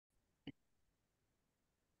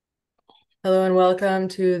Hello and welcome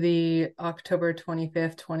to the October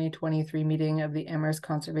 25th, 2023 meeting of the Amherst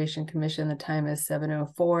Conservation Commission. The time is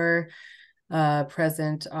 7:04.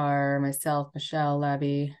 Present are myself, Michelle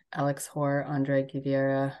Labby, Alex Hoare, Andre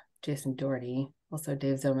Guevara, Jason Doherty, also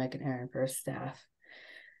Dave Zomek and Aaron First staff.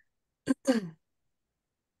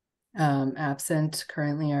 Absent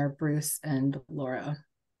currently are Bruce and Laura.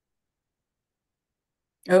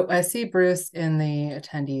 Oh, I see Bruce in the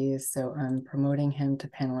attendees, so I'm promoting him to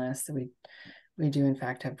panelist. So we do in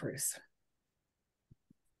fact have Bruce.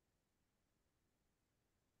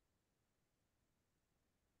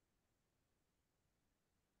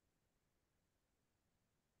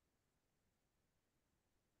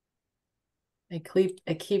 Okay,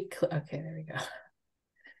 there we go.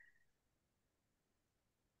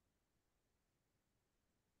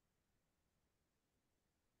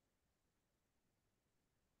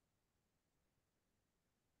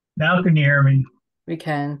 Now can you hear me? We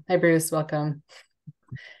can. Hi, Bruce. Welcome.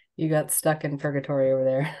 You got stuck in purgatory over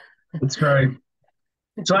there. That's right.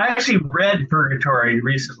 So I actually read Purgatory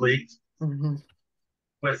recently Mm-hmm.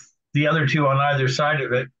 with the other two on either side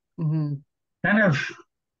of it. Mm-hmm. Kind of,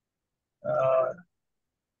 uh,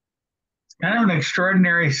 kind of an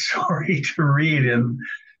extraordinary story to read and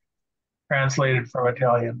translated from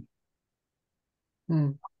Italian.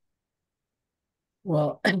 Mm.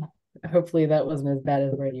 Well, hopefully that wasn't as bad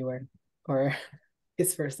as where you were, or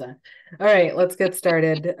vice versa. All right, let's get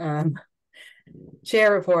started.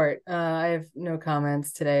 Chair report. I have no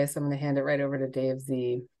comments today, so I'm going to hand it right over to Dave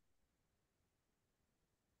Z.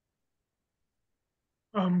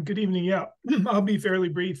 Good evening. Yeah, I'll be fairly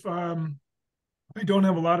brief. I don't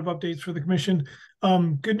have a lot of updates for the commission.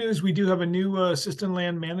 Good news, we do have a new assistant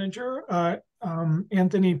land manager.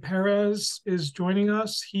 Anthony Perez is joining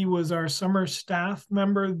us. He was our summer staff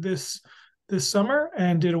member this summer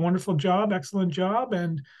and did a wonderful job, excellent job.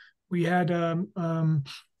 And we had an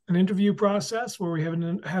interview process where we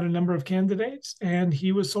had a number of candidates, and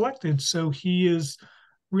he was selected. So he is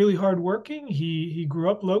really hardworking. He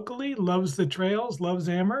grew up locally, loves the trails, loves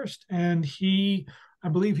Amherst, and I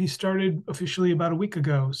believe he started officially about a week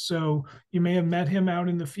ago. So you may have met him out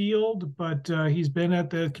in the field, but he's been at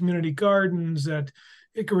the community gardens at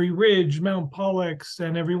Hickory Ridge, Mount Pollux,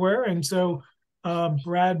 and everywhere. And so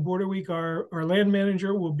Brad Borderweek, our land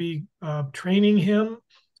manager, will be training him.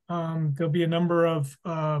 There'll be a number of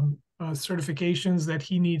certifications that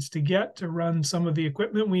he needs to get to run some of the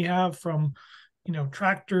equipment we have, from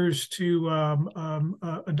tractors to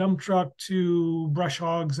a dump truck to brush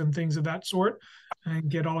hogs and things of that sort, and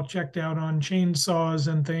get all checked out on chainsaws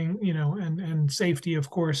and and safety,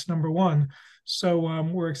 of course, number one. So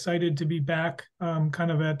we're excited to be back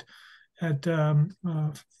kind of at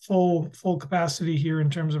full capacity here in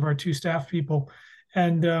terms of our two staff people.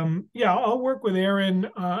 And yeah, I'll work with Aaron.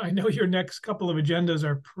 I know your next couple of agendas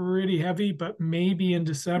are pretty heavy, but maybe in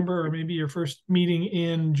December, or maybe your first meeting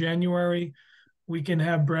in January, we can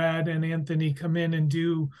have Brad and Anthony come in and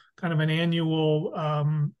do kind of an annual,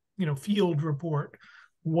 field report.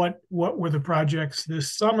 What were the projects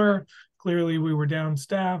this summer? Clearly, we were down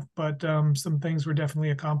staff, but some things were definitely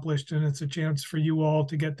accomplished, and it's a chance for you all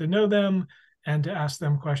to get to know them and to ask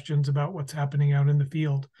them questions about what's happening out in the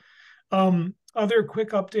field. Other quick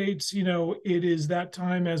updates, it is that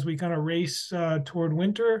time as we kind of race toward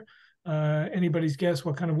winter. Anybody's guess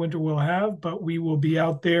what kind of winter we'll have, but we will be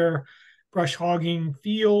out there brush hogging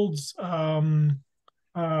fields,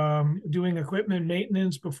 doing equipment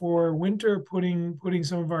maintenance before winter, putting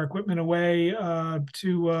some of our equipment away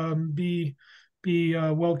to be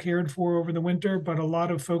well cared for over the winter, but a lot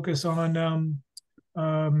of focus on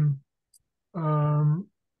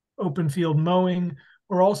open field mowing.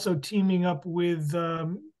 We're also teaming up with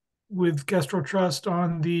Kestrel Trust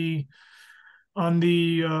on the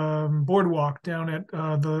boardwalk down at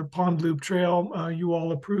the Pond Loop Trail. You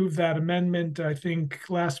all approved that amendment, I think,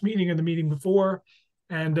 last meeting and the meeting before,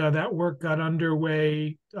 and that work got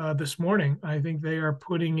underway this morning. I think they are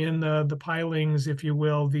putting in the pilings, if you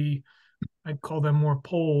will, I'd call them more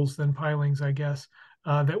poles than pilings, I guess,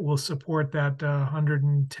 that will support that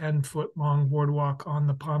 110-foot long boardwalk on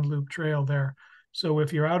the Pond Loop Trail there. So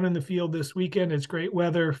if you're out in the field this weekend, it's great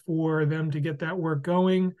weather for them to get that work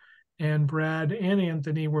going. And Brad and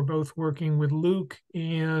Anthony were both working with Luke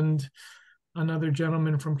and another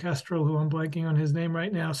gentleman from Kestrel, who I'm blanking on his name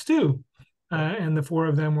right now, Stu. And the four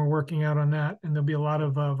of them were working out on that. And there'll be a lot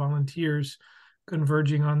of volunteers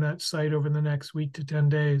converging on that site over the next week to 10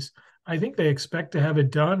 days. I think they expect to have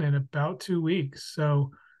it done in about 2 weeks.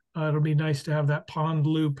 So it'll be nice to have that pond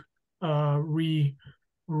loop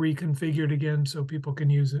reconfigured again so people can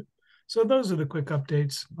use it. So those are the quick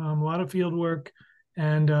updates. A lot of field work,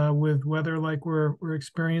 And with weather like we're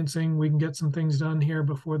experiencing, we can get some things done here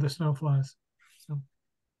before the snow flies. So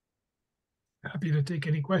happy to take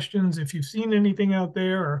any questions. If you've seen anything out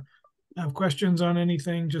there or have questions on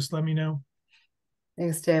anything, just let me know.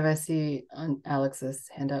 Thanks, Dave. I see on Alex's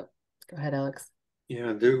hand up. Go ahead, Alex.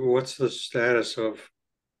 Yeah, what's the status of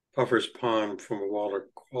Puffer's Pond from a water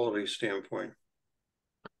quality standpoint?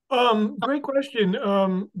 Great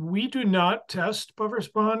question. We do not test Puffer's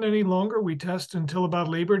Pond any longer. We test until about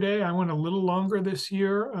Labor Day. I went a little longer this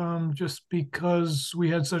year, just because we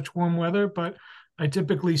had such warm weather, but I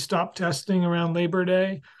typically stop testing around Labor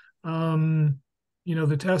Day.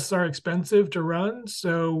 The tests are expensive to run,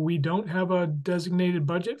 so we don't have a designated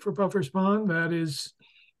budget for Puffer's Pond. That is,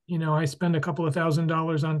 I spend a couple of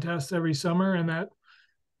 $1,000s on tests every summer, and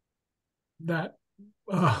that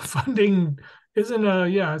funding isn't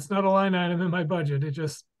it's not a line item in my budget. It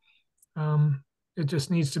just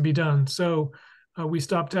needs to be done. So we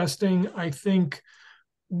stopped testing. I think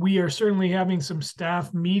we are certainly having some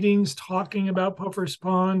staff meetings talking about Puffer's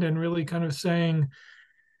Pond and really kind of saying,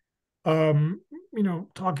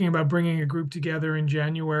 talking about bringing a group together in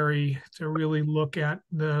January to really look at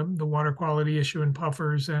the water quality issue in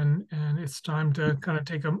Puffers, and it's time to kind of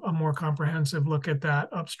take a more comprehensive look at that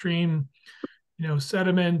upstream,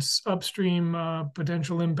 sediments, upstream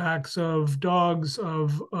potential impacts of dogs,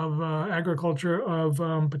 of agriculture, of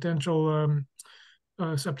potential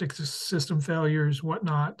septic system failures,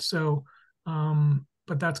 whatnot. So,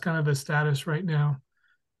 but that's kind of the status right now.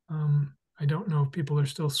 I don't know if people are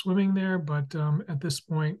still swimming there, but at this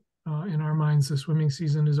point, in our minds, the swimming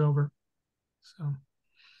season is over. So,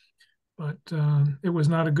 but it was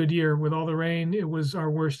not a good year with all the rain. It was our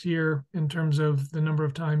worst year in terms of the number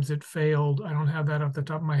of times it failed. I don't have that off the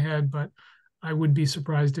top of my head, but I would be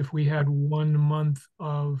surprised if we had 1 month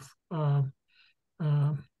of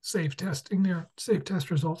safe testing there, safe test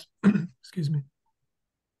results. Excuse me.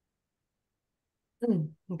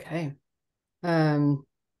 Okay.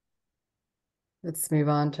 Let's move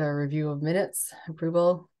on to a review of minutes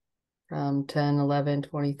approval from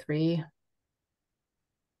 10/11/23. I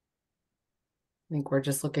think we're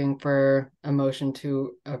just looking for a motion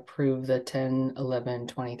to approve the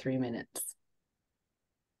 10/11/23 minutes.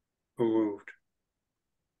 Moved.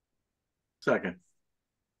 Second.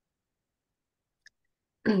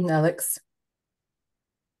 Alex,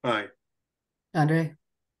 Aye. Andre,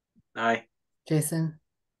 Aye. Jason.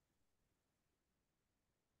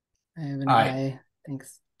 I have an Aye. aye.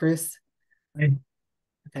 Thanks. Bruce? Aye.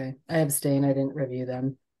 Okay. I abstain. I didn't review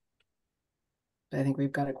them. But I think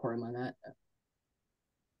we've got a quorum on that.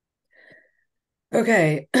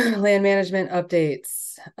 Okay. Land management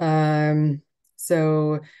updates.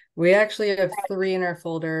 So we actually have 3 in our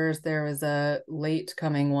folders. There was a late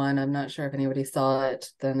coming one. I'm not sure if anybody saw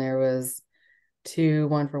it. Then there was 2,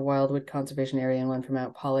 one for Wildwood Conservation Area and one for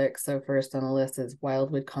Mount Pollock. So first on the list is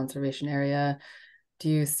Wildwood Conservation Area. Do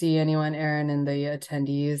you see anyone, Erin, in the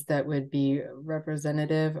attendees that would be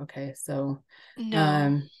representative? Okay, so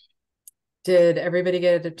no. Did everybody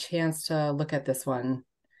get a chance to look at this one?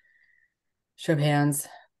 Show of hands.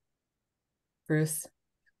 Bruce?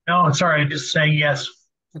 No, sorry, just saying yes.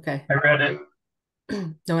 Okay. I read it.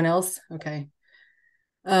 No one else? Okay.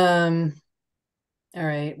 All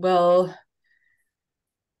right. Well,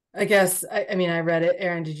 I guess I mean I read it.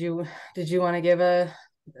 Erin, did you want to give a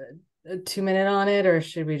 2-minute on it, or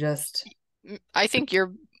should we just? I think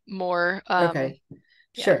you're more Okay.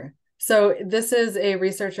 yeah. Sure. So this is a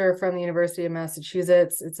researcher from the University of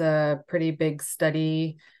Massachusetts. It's a pretty big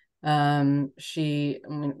study. We're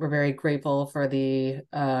very grateful for the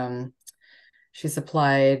she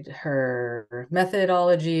supplied her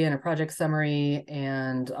methodology and a project summary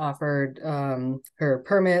and offered her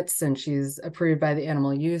permits, and she's approved by the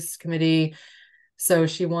Animal Use Committee. So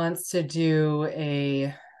she wants to do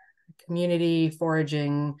a community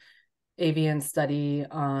foraging avian study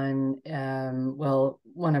on,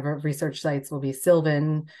 one of her research sites will be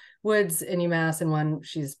Sylvan Woods in UMass, and one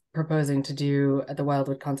she's proposing to do at the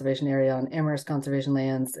Wildwood Conservation Area on Amherst Conservation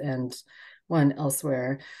Lands, and one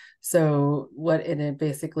elsewhere. So what it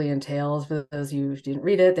basically entails, for those of you who didn't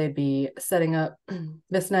read it, they'd be setting up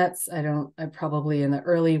mist nets. I probably in the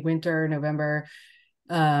early winter, November,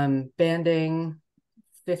 banding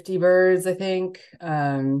 50 birds, I think.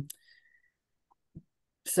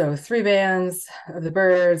 So 3 bands of the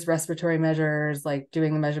birds, respiratory measures, like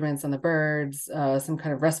doing the measurements on the birds, some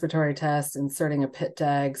kind of respiratory test, inserting a pit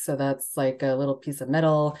tag. So that's like a little piece of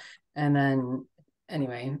metal. And then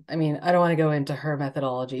anyway, I mean, I don't want to go into her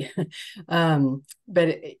methodology,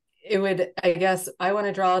 but it would, I guess I want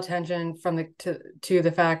to draw attention from to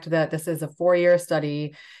the fact that this is a 4-year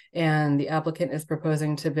study and the applicant is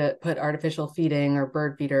proposing to put artificial feeding or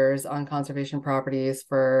bird feeders on conservation properties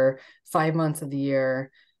for 5 months of the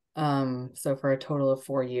year. So for a total of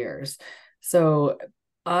 4 years. So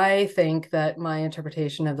I think that my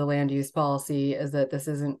interpretation of the land use policy is that this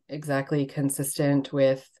isn't exactly consistent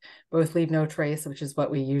with both leave no trace, which is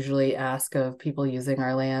what we usually ask of people using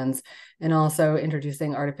our lands, and also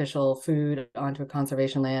introducing artificial food onto a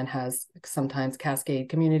conservation land has sometimes cascade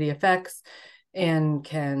community effects and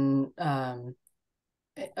can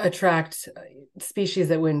attract species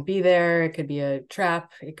that wouldn't be there. It could be a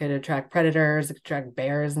trap. It could attract predators. It could attract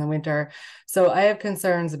bears in the winter. So I have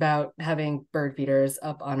concerns about having bird feeders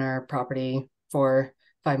up on our property for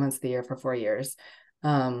 5 months of the year for 4 years.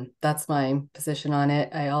 That's my position on it.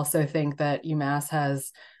 I also think that UMass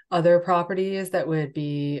has other properties that would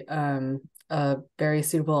be a very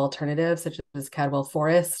suitable alternative, such as Cadwell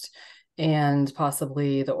Forest and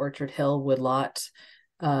possibly the Orchard Hill woodlot,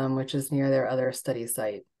 which is near their other study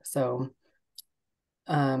site. So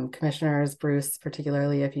commissioners, Bruce,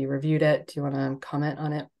 particularly if you reviewed it, do you want to comment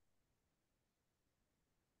on it?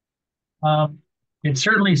 It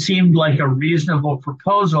certainly seemed like a reasonable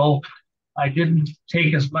proposal. I didn't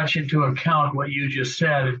take as much into account what you just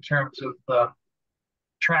said in terms of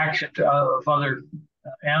attraction of other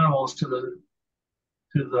animals to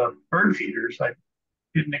the bird feeders. I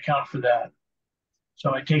didn't account for that.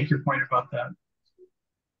 So I take your point about that.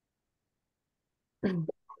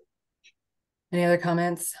 Any other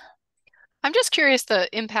comments? I'm just curious the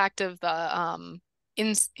impact of the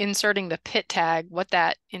inserting the pit tag, what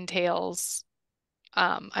that entails.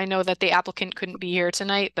 I know that the applicant couldn't be here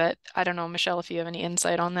tonight, but I don't know, Michelle, if you have any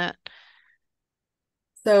insight on that.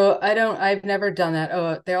 So I've never done that.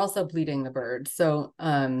 Oh, they're also bleeding the bird. So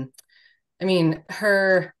I mean,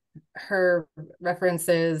 her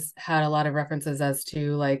references had a lot of references as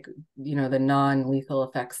to, like, you know, the non-lethal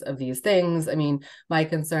effects of these things. I mean, my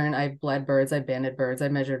concern, I've bled birds, I've banded birds,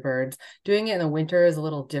 I've measured birds. Doing it in the winter is a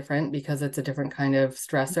little different because it's a different kind of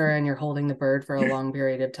stressor and you're holding the bird for a long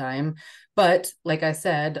period of time. But like I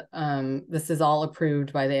said, this is all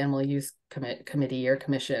approved by the Animal Use Committee or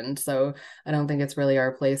Commission. So I don't think it's really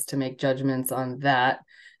our place to make judgments on that.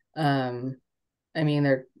 I mean,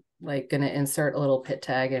 they're like going to insert a little pit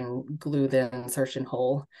tag and glue the insertion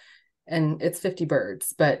hole, and it's 50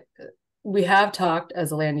 birds. But we have talked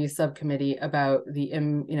as a land use subcommittee about the,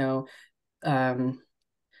 you know,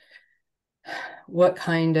 what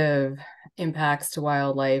kind of impacts to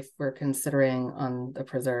wildlife we're considering on the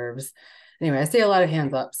preserves. Anyway, I see a lot of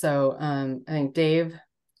hands up. So I think Dave,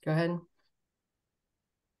 go ahead.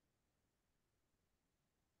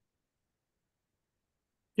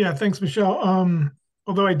 Yeah, thanks, Michelle.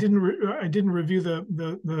 Although I didn't review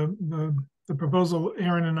the proposal,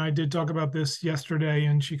 Erin and I did talk about this yesterday,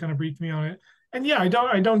 and she kind of briefed me on it. And yeah, I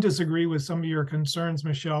don't disagree with some of your concerns,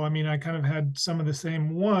 Michelle. I mean, I kind of had some of the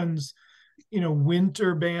same ones. You know,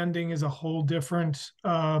 winter banding is a whole different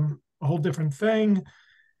thing.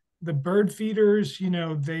 The bird feeders, you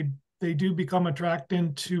know, they do become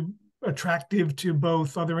attractive to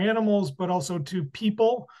both other animals, but also to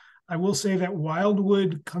people. I will say that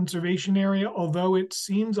Wildwood Conservation Area, although it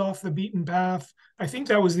seems off the beaten path, I think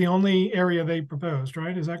that was the only area they proposed,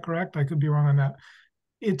 right? Is that correct? I could be wrong on that.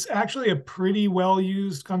 It's actually a pretty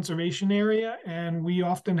well-used conservation area, and we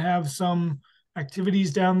often have some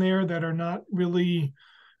activities down there that are not really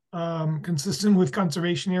consistent with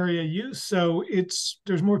conservation area use. So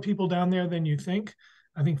there's more people down there than you think.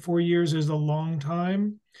 I think 4 years is a long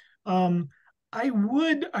time.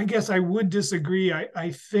 I guess I would disagree.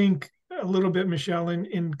 I think a little bit, Michelle,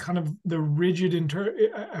 in kind of the rigid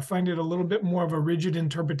I find it a little bit more of a rigid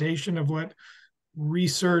interpretation of what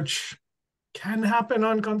research can happen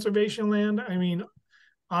on conservation land. I mean,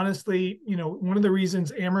 honestly, you know, one of the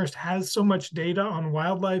reasons Amherst has so much data on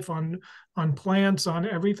wildlife, on plants, on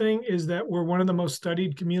everything, is that we're one of the most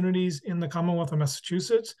studied communities in the Commonwealth of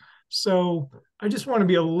Massachusetts. So I just want to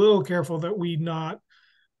be a little careful that we not,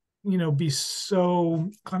 you know, be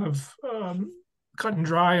so kind of cut and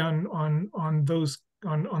dry on those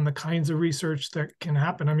on the kinds of research that can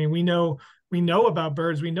happen. I mean, we know about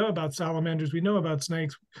birds, we know about salamanders, we know about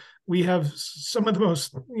snakes. We have some of the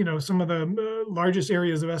most, you know, some of the largest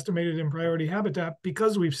areas of estimated and priority habitat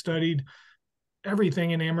because we've studied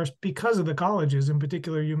everything in Amherst because of the colleges, in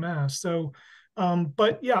particular UMass. So,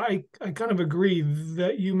 but yeah, I kind of agree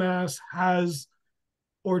that UMass has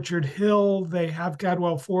Orchard Hill, they have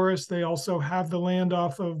Cadwell Forest, they also have the land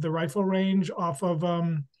off of the rifle range, off of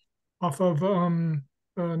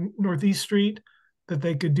Northeast Street, that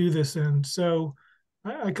they could do this in. So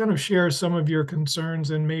I kind of share some of your concerns,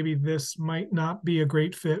 and maybe this might not be a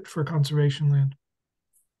great fit for conservation land.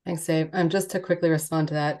 Thanks, Dave. Just to quickly respond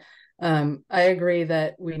to that, I agree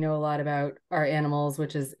that we know a lot about our animals,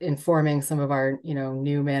 which is informing some of our,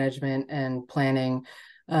 new management and planning.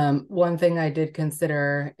 One thing I did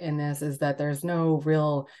consider in this is that there's no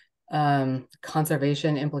real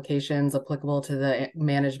conservation implications applicable to the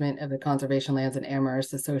management of the conservation lands in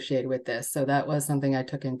Amherst associated with this. So that was something I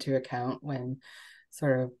took into account when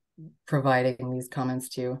sort of providing these comments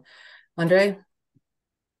to you. Andre?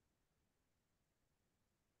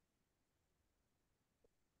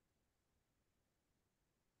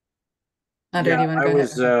 Andre, do you want to go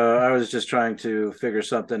ahead? I was just trying to figure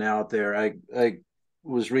something out there. I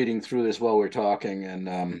was reading through this while we're talking, and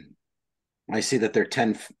I see that there are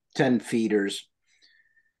 10 feeders.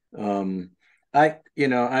 I'm not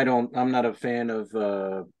a fan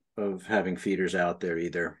of having feeders out there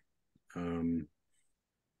either.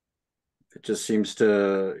 It just seems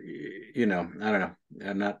to, I don't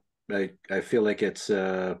know. I feel like it's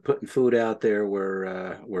putting food out there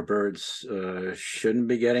where birds shouldn't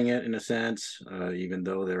be getting it, in a sense, even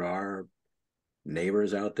though there are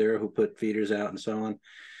neighbors out there who put feeders out and so on.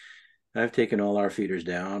 I've taken all our feeders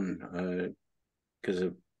down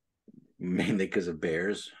mainly because of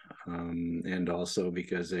bears, and also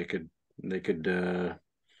because they could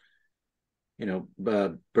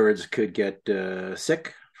birds could get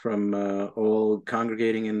sick from all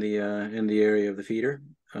congregating in the area of the feeder.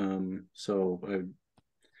 So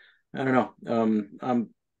I don't know.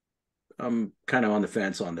 I'm kind of on the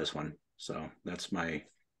fence on this one. So that's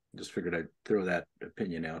just figured I'd throw that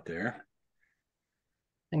opinion out there.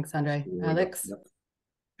 Thanks, Andre. Alex? Yep.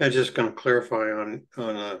 I'm just going to clarify on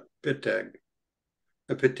a pit tag.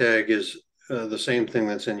 A pit tag is the same thing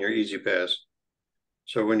that's in your Easy Pass.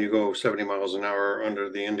 So when you go 70 miles an hour under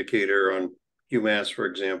the indicator on UMass, for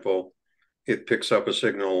example, it picks up a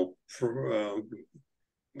signal for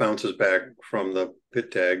bounces back from the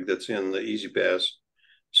pit tag that's in the Easy Pass.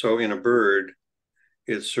 So in a bird,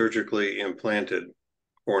 it's surgically implanted,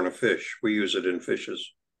 or in a fish. We use it in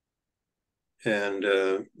fishes. And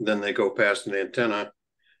then they go past an antenna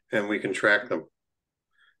and we can track them.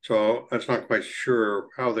 So I'm not quite sure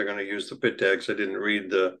how they're going to use the pit tags. I didn't read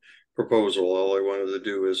the proposal. All I wanted to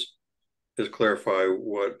do is clarify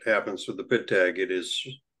what happens with the pit tag. It is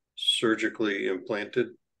surgically implanted.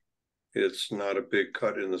 It's not a big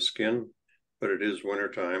cut in the skin, but it is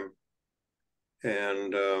wintertime.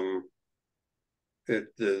 And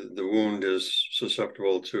the wound is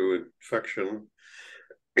susceptible to infection.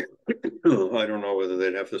 I don't know whether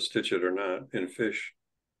they'd have to stitch it or not in fish.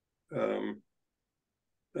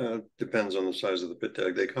 Depends on the size of the pit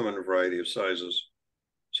tag. They come in a variety of sizes.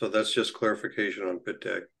 So that's just clarification on pit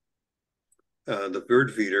tag. The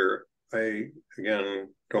bird feeder, I, again,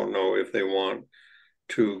 don't know if they want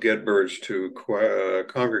to get birds to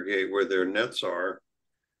congregate where their nets are,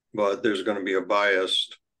 but there's going to be a bias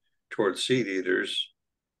towards seed eaters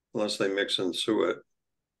unless they mix in suet,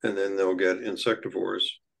 and then they'll get insectivores.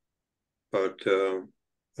 But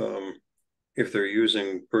if they're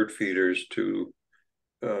using bird feeders to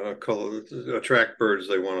attract birds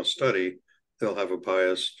they want to study, they'll have a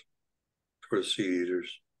bias towards seed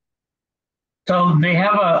eaters. So they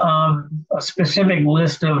have a specific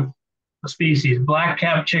list of species: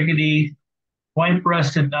 black-capped chickadee,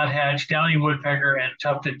 white-breasted nuthatch, downy woodpecker, and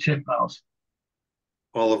tufted titmouse.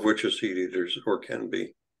 All of which are seed eaters, or can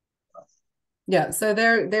be. Yeah, so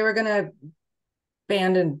they were gonna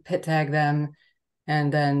band and pit tag them,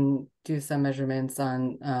 and then do some measurements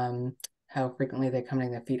on how frequently they come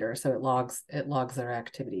in the feeder. So it logs their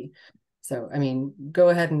activity. So, I mean, go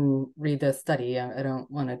ahead and read the study. I don't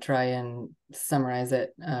want to try and summarize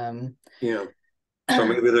it. Yeah. So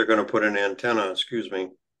maybe they're going to put an antenna,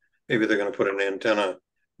 maybe they're going to put an antenna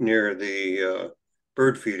near the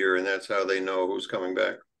bird feeder, and that's how they know who's coming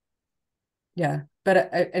back. Yeah.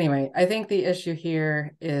 But anyway, I think the issue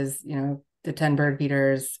here is, the 10 bird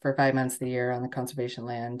feeders for 5 months of the year on the conservation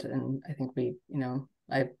land. And I think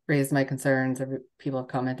I raised my concerns. People have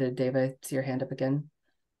commented. Dave, I see your hand up again.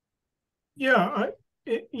 Yeah,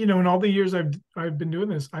 in all the years I've been doing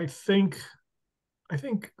this, I think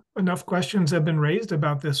enough questions have been raised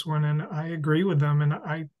about this one, and I agree with them.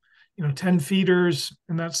 And 10 feeders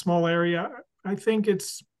in that small area, I think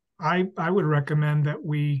I would recommend that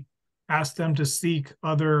we ask them to seek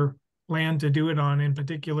other land to do it on, in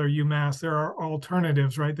particular UMass. There are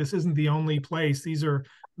alternatives, right? This isn't the only place. These are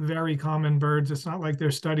very common birds. It's not like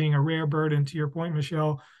they're studying a rare bird. And to your point,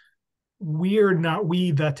 Michelle, we,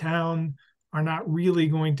 the town, are not really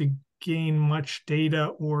going to gain much data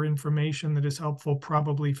or information that is helpful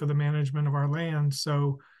probably for the management of our land.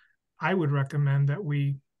 So I would recommend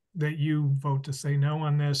that you vote to say no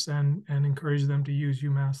on this and encourage them to use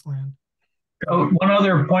UMass land. Oh, one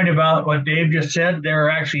other point about what Dave just said, there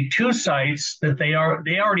are actually two sites that they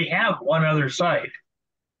already have one other site.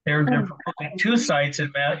 They're proposing two sites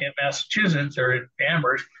in Massachusetts or in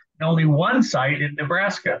Amherst, and only one site in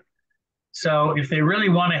Nebraska. So if they really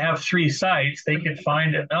want to have three sites, they could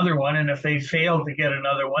find another one. And if they fail to get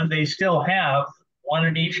another one, they still have one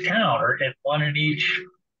in each town or one in each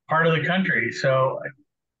part of the country. So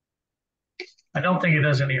I don't think it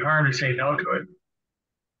does any harm to say no to it.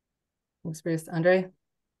 Thanks, Bruce. Andre?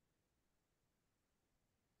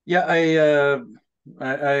 Yeah, I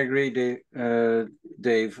agree,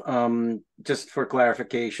 Dave. Just for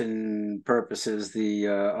clarification purposes, the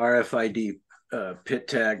RFID pit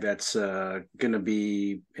tag that's going to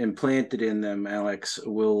be implanted in them, Alex,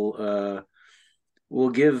 will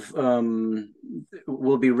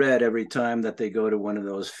be read every time that they go to one of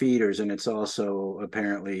those feeders, and it's also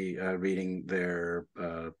apparently reading their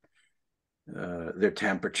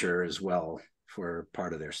temperature as well for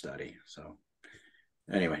part of their study. So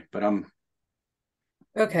anyway, but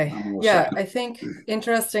Okay. Yeah, I think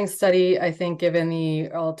interesting study. I think given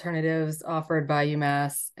the alternatives offered by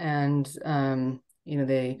UMass and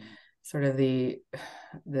the sort of the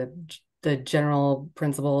general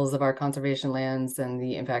principles of our conservation lands and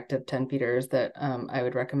the impact of 10 feeders, that I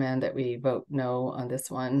would recommend that we vote no on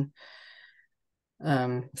this one.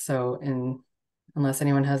 Unless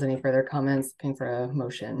anyone has any further comments, looking for a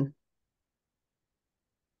motion.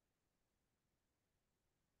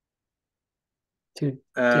 To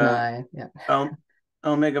deny, yeah.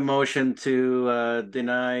 I'll make a motion to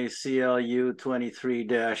deny CLU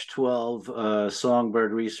 23-12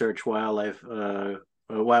 Songbird Research Wildwood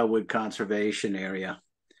Conservation Area.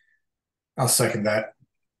 I'll second that.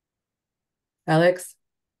 Alex?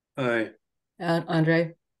 Aye.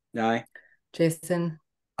 Andre? Aye. Jason?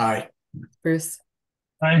 Aye. Bruce?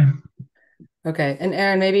 Aye. Okay, and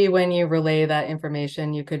Aaron, maybe when you relay that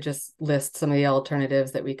information, you could just list some of the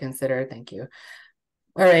alternatives that we consider. Thank you.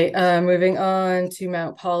 All right, moving on to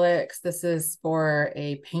Mount Pollux. This is for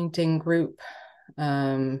a painting group,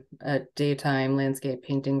 a daytime landscape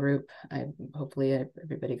painting group. Hopefully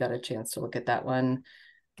everybody got a chance to look at that one.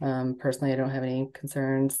 Personally, I don't have any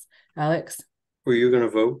concerns. Alex? Were you going to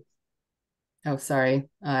vote? Oh, sorry.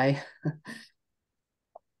 Aye.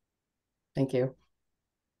 Thank you.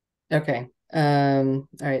 Okay. All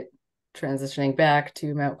right. Transitioning back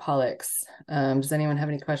to Mount Pollux. Does anyone have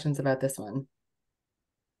any questions about this one?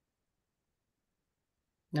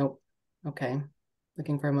 Nope. Okay.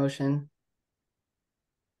 Looking for a motion.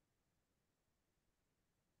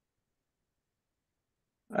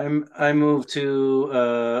 I move to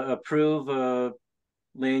approve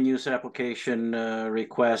land use application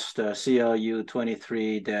request CLU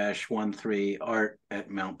 23-13 art at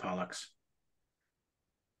Mount Pollux.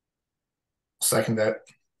 Second that.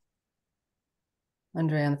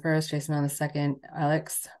 Andre on the first, Jason on the second.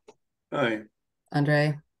 Alex? Aye.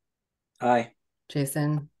 Andre? Aye.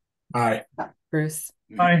 Jason? Aye. Bruce?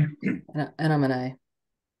 Aye. And I'm an aye.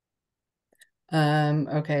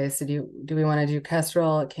 Okay, so do we want to do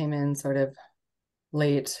Kestrel? It came in sort of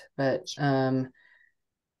late, but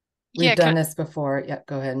we've done this before. Yep,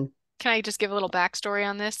 go ahead. Can I just give a little backstory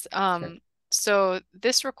on this? Sure. So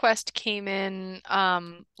this request came in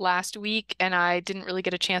last week, and I didn't really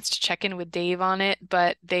get a chance to check in with Dave on it,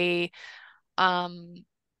 but they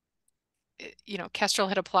Kestrel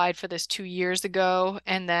had applied for this 2 years ago,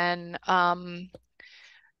 and then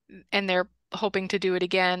and they're hoping to do it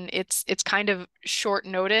again. It's kind of short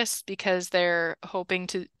notice because they're hoping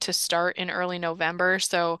to start in early November.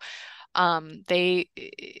 So I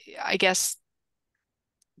guess,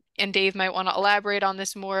 and Dave might want to elaborate on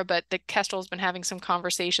this more, but the Kestrel's been having some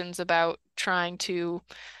conversations about trying to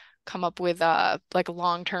come up with like a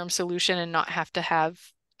long-term solution and not have to have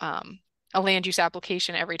a land use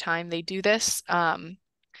application every time they do this.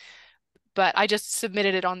 But I just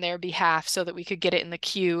submitted it on their behalf so that we could get it in the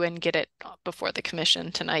queue and get it before the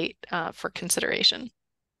commission tonight for consideration,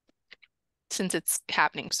 since it's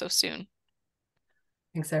happening so soon.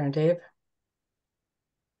 Thanks, Aaron. Dave?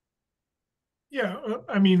 Yeah,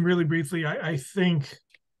 I mean, really briefly, I think,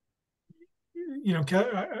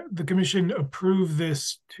 the commission approved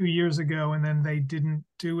this 2 years ago and then they didn't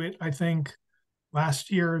do it. I think last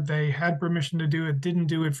year they had permission to do it, didn't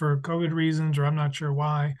do it for COVID reasons, or I'm not sure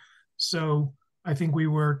why. So I think we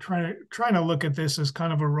were trying to look at this as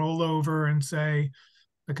kind of a rollover and say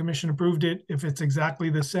the commission approved it. If it's exactly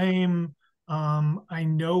the same, I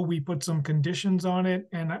know we put some conditions on it,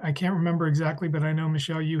 and I can't remember exactly, but I know,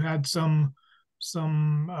 Michelle, you had some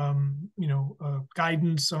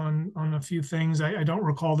guidance on a few things. I don't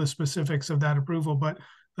recall the specifics of that approval, but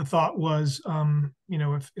the thought was,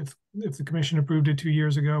 if the commission approved it 2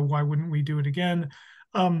 years ago, why wouldn't we do it again?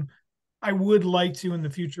 I would like to in the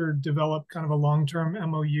future develop kind of a long-term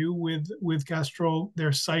MOU with Kestrel.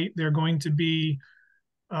 Their site, they're going to be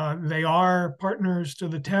they are partners to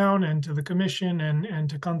the town and to the commission and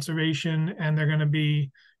to conservation, and they're going to be,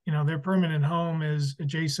 their permanent home is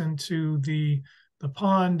adjacent to the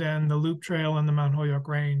pond and the loop trail and the Mount Holyoke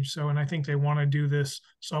Range. So, and I think they want to do this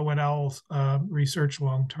Saw-Whet Owl research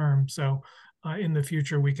long term. So in the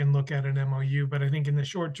future, we can look at an MOU, but I think in the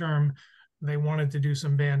short term, they wanted to do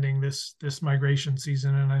some banding this migration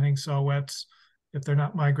season. And I think Saw-Whets, if they're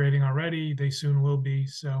not migrating already, they soon will be.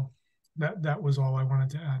 So that was all I wanted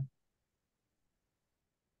to add.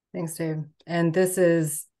 Thanks, Dave. And this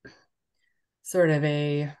is sort of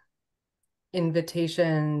a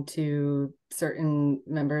invitation to certain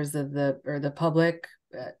members of the public,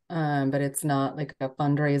 but it's not like a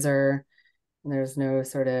fundraiser. There's no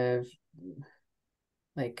sort of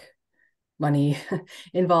like money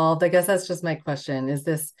involved. I guess that's just my question. Is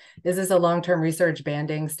this a long-term research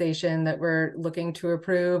banding station that we're looking to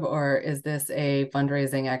approve, or is this a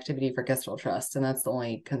fundraising activity for Kestrel Trust? And that's the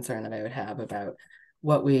only concern that I would have about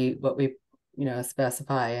what we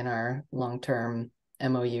specify in our long-term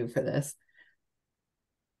MOU for this.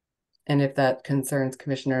 And if that concerns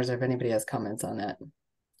commissioners, or if anybody has comments on that,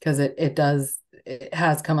 because it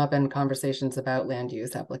has come up in conversations about land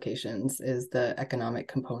use applications, is the economic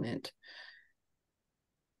component.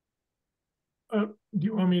 Do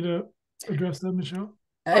you want me to address that, Michelle?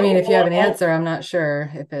 I mean, if you have an answer, I'm not sure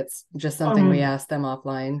if it's just something we ask them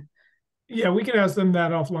offline. Yeah, we can ask them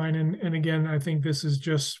that offline. And again, I think this is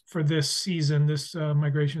just for this season, this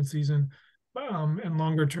migration season. And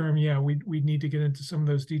longer term, yeah, we need to get into some of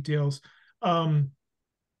those details.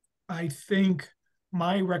 I think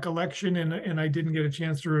my recollection, and I didn't get a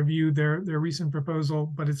chance to review their recent proposal,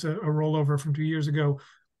 but it's a rollover from 2 years ago.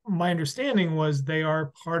 My understanding was they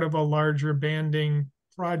are part of a larger banding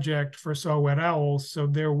project for Saw-Whet Owls. So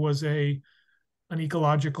there was an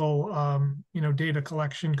ecological, data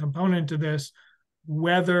collection component to this.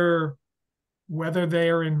 Whether they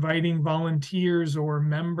are inviting volunteers or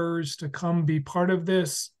members to come be part of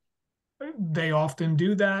this, they often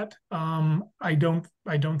do that. I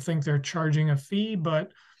don't think they're charging a fee,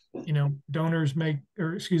 but members make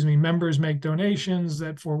donations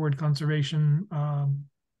that forward conservation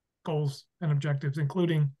goals and objectives,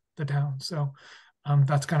 including the town. So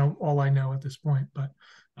that's kind of all I know at this point. But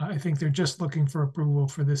I think they're just looking for approval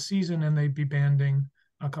for this season, and they'd be banding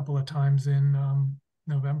a couple of times in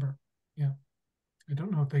November. Yeah. I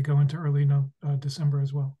don't know if they go into early December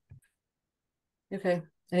as well. Okay.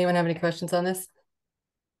 Anyone have any questions on this?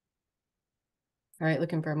 All right,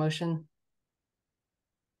 looking for a motion.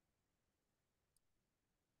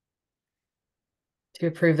 To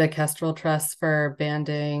approve the Kestrel Trust for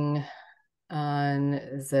banding on,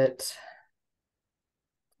 is it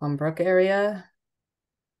Plum Brook area?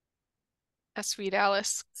 Sweet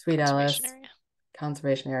Alice. Sweet Alice Area.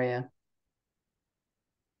 Conservation area.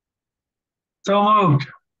 So moved.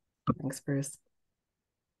 Thanks, Bruce.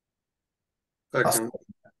 Second.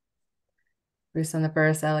 Bruce on the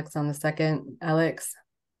first, Alex on the second. Alex?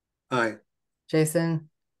 Aye. Jason?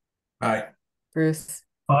 Aye. Bruce?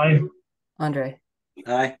 Aye. Andre?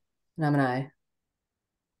 Aye. And I'm an aye.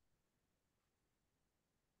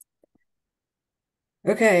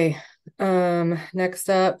 Okay, next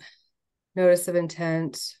up, notice of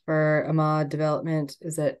intent for Ahmad Development.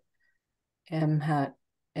 Is it Amherst?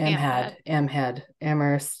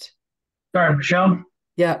 Sorry, Michelle.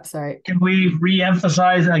 Yep, sorry. Can we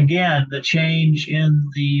re-emphasize again the change in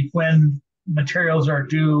when materials are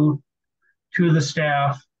due to the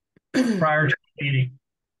staff prior to the meeting?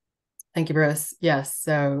 Thank you, Bruce. Yes,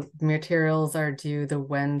 so materials are due the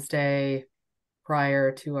Wednesday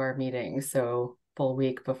prior to our meeting, so full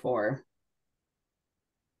week before.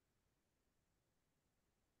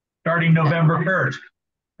 Starting November 1st.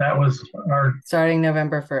 That was our... Starting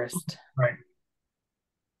November 1st. Right.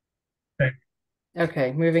 Okay.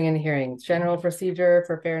 Okay, moving into hearings. General procedure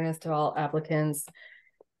for fairness to all applicants.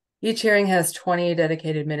 Each hearing has 20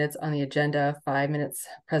 dedicated minutes on the agenda, 5 minutes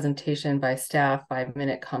presentation by staff,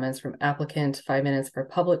 5-minute comments from applicant, 5 minutes for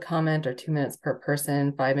public comment or 2 minutes per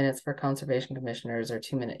person, 5 minutes for conservation commissioners or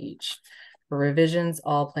 2 minutes each. For revisions,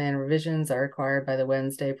 all plan revisions are required by the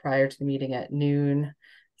Wednesday prior to the meeting at noon.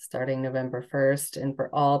 starting November 1st. And for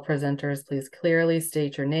all presenters, please clearly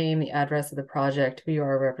state your name, the address of the project, who you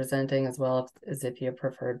are representing, as well as if you have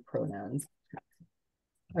preferred pronouns.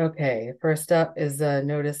 Okay, first up is a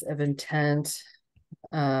notice of intent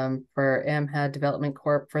for AmHad Development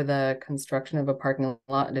Corp. for the construction of a parking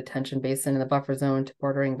lot and detention basin in the buffer zone to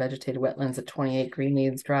bordering vegetated wetlands at 28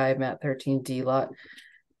 Greenleaves Drive, map 13D, lot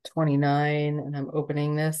 29. And I'm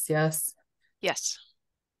opening this, yes? Yes.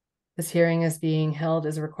 This hearing is being held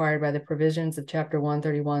as required by the provisions of Chapter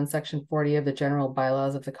 131, Section 40 of the General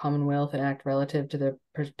Bylaws of the Commonwealth, and act relative to the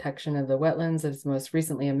protection of the wetlands as most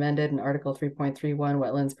recently amended in Article 3.31,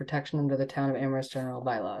 Wetlands Protection under the Town of Amherst General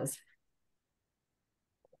Bylaws.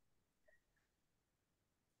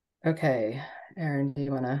 Okay, Erin, do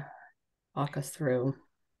you want to walk us through?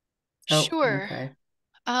 Oh, Sure. okay.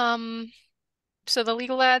 So the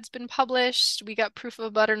legal ad's been published. We got proof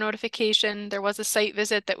of abutter notification. There was a site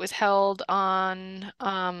visit that was held on,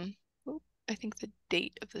 I think the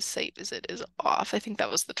date of the site visit is off. I think that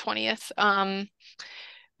was the 20th.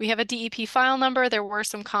 We have a DEP file number. There were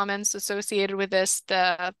some comments associated with this.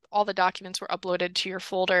 All the documents were uploaded to your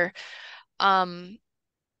folder.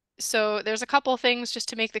 So there's a couple things just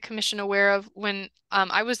to make the commission aware of. When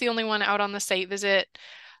I was the only one out on the site visit,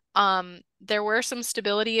 there were some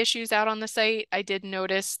stability issues out on the site. I did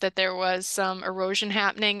notice that there was some erosion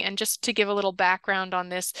happening. And just to give a little background on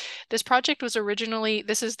this project was originally,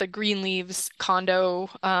 this is the Greenleaves condo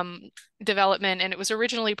development, and it was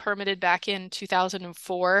originally permitted back in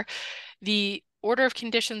 2004. The order of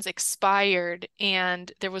conditions expired,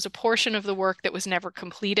 and there was a portion of the work that was never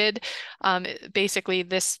completed. Basically,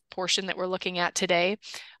 this portion that we're looking at today.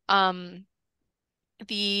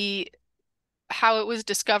 How it was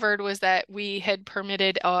discovered was that we had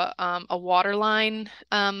permitted a water line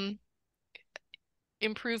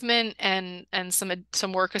improvement and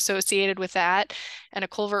some work associated with that, and a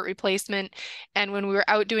culvert replacement. And when we were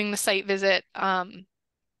out doing the site visit,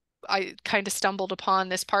 I kind of stumbled upon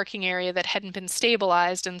this parking area that hadn't been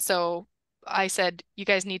stabilized, and so I said, you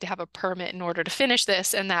guys need to have a permit in order to finish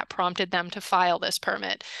this, and that prompted them to file this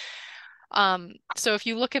permit. So if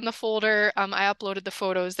you look in the folder, I uploaded the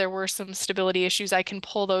photos. There were some stability issues. I can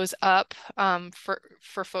pull those up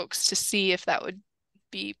for folks to see if that would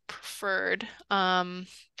be preferred.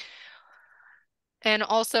 And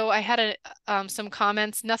also I had some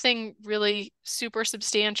comments, nothing really super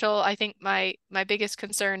substantial. I think my biggest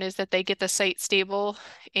concern is that they get the site stable,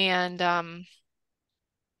 and try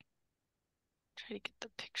to get the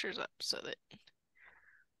pictures up so that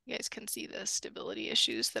you guys can see the stability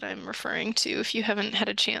issues that I'm referring to. If you haven't had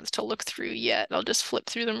a chance to look through yet, I'll just flip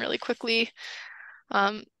through them really quickly.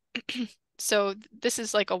 So this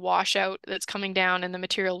is like a washout that's coming down, and the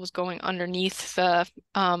material was going underneath the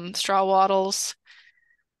straw wattles.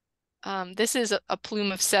 This is a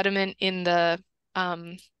plume of sediment in the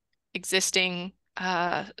existing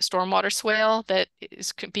stormwater swale that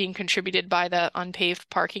is being contributed by the unpaved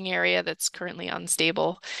parking area that's currently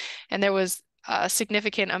unstable. And there was a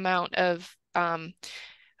significant amount of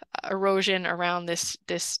erosion around this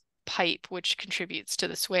pipe, which contributes to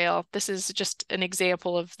the swale. This is just an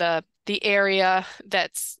example of the area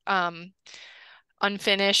that's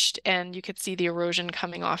unfinished, and you can see the erosion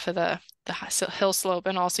coming off of the hill slope,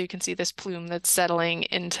 and also you can see this plume that's settling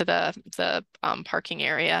into the parking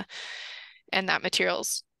area, and that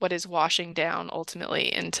material's what is washing down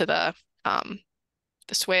ultimately into the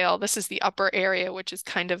swale. This is the upper area, which has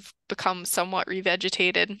kind of become somewhat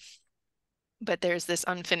revegetated, but there's this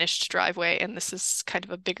unfinished driveway, and this is kind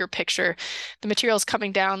of a bigger picture. The material's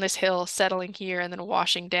coming down this hill, settling here, and then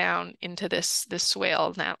washing down into this swale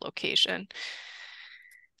in that location.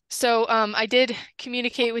 So I did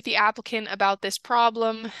communicate with the applicant about this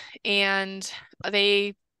problem, and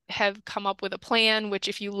they have come up with a plan, which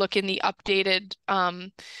if you look in the updated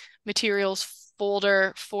materials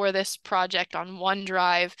folder for this project on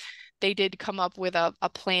OneDrive, they did come up with a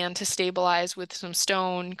plan to stabilize with some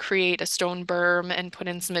stone, create a stone berm, and put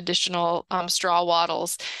in some additional straw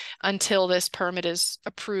wattles until this permit is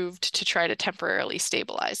approved to try to temporarily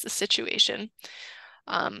stabilize the situation.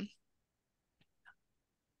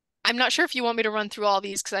 I'm not sure if you want me to run through all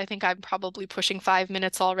these because I think I'm probably pushing 5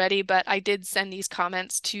 minutes already, but I did send these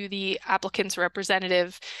comments to the applicant's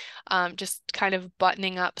representative, just kind of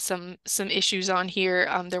buttoning up some issues on here.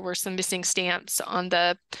 There were some missing stamps on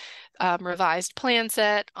the revised plan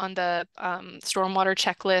set, on the stormwater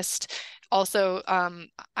checklist. Also,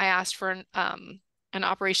 I asked for an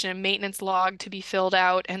operation and maintenance log to be filled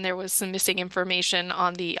out, and there was some missing information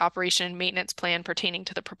on the operation and maintenance plan pertaining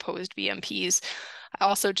to the proposed VMPs. I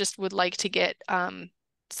also just would like to get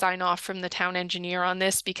sign off from the town engineer on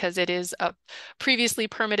this because it is a previously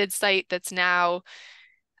permitted site that's now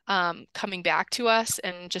coming back to us,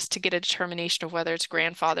 and just to get a determination of whether it's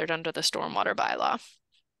grandfathered under the stormwater bylaw.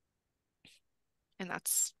 And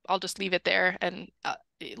I'll just leave it there and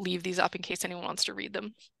leave these up in case anyone wants to read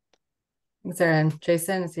them. Thanks, Aaron.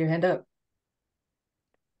 Jason, I see your hand up.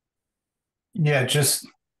 Yeah, just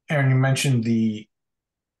Aaron, you mentioned the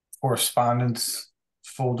correspondence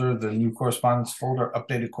folder, the new correspondence folder,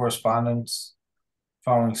 updated correspondence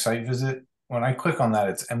following site visit. When I click on that,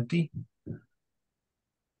 it's empty.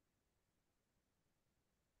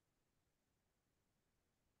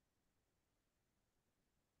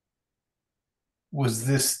 Was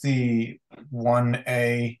this the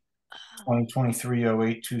 1A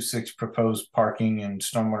 2023-0826 proposed parking and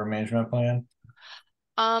stormwater management plan?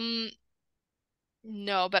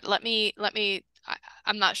 No, but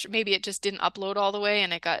I'm not sure, maybe it just didn't upload all the way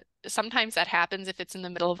and sometimes that happens if it's in the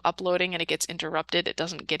middle of uploading and it gets interrupted, it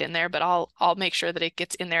doesn't get in there, but I'll make sure that it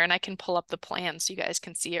gets in there, and I can pull up the plan so you guys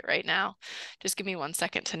can see it right now. Just give me 1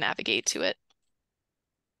 second to navigate to it.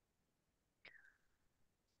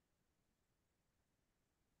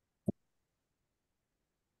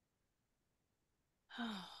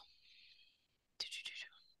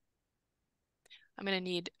 I'm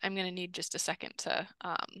gonna need just a second to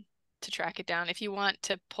track it down. If you want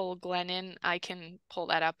to pull Glenn in, I can pull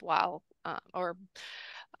that up while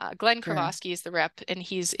Glenn Kravosky is the rep, and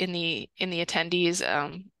he's in the attendees.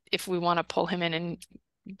 If we want to pull him in and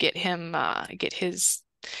get his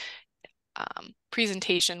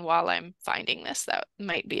presentation while I'm finding this, that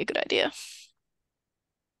might be a good idea.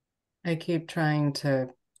 I keep trying to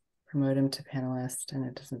promote him to panelist and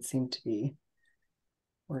it doesn't seem to be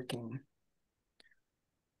working.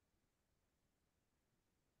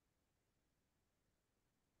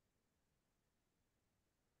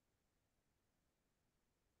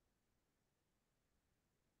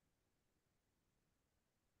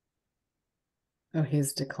 Oh,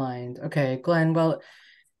 he's declined. Okay, Glenn, well,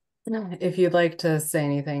 if you'd like to say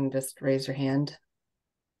anything, just raise your hand.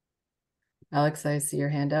 Alex, I see your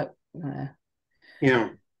hand up. Yeah,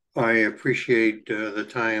 I appreciate the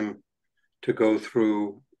time to go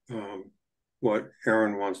through what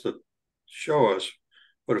Aaron wants to show us.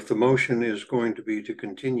 But if the motion is going to be to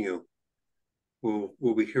continue,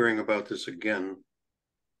 we'll be hearing about this again.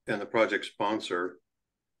 And the project sponsor,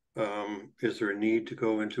 is there a need to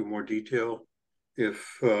go into more detail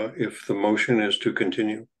if the motion is to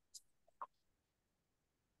continue?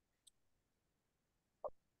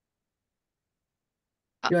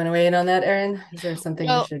 You want to weigh in on that, Aaron? Is there something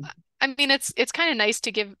we should? I mean, it's kind of nice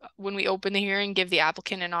to give, when we open the hearing, give the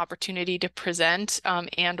applicant an opportunity to present,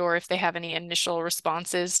 and or if they have any initial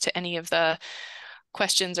responses to any of the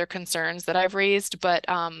questions or concerns that I've raised. But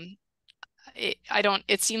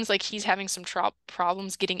it seems like he's having some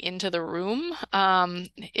problems getting into the room.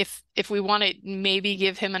 If we want to maybe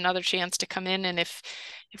give him another chance to come in, and if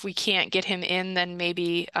we can't get him in, then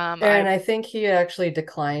maybe Aaron, I think he actually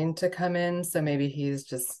declined to come in, so maybe he's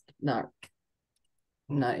just not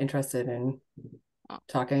interested in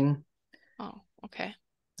talking. Oh, okay.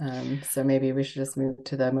 So maybe we should just move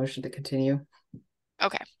to the motion to continue.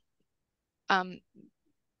 Okay.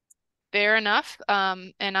 Fair enough.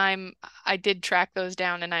 And I did track those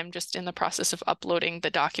down, and I'm just in the process of uploading the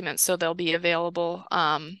documents, so they'll be available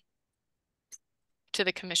to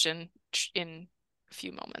the commission in a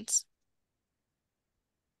few moments.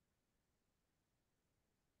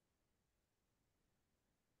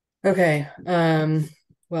 Okay.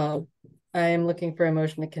 Well, I am looking for a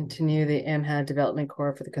motion to continue the MHAD Development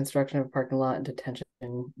Corps for the construction of a parking lot and detention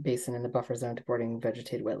basin in the buffer zone to bordering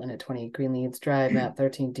vegetated wetland at 20 Greenleads Drive, map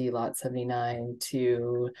 13D, lot 79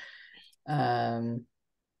 to Aaron,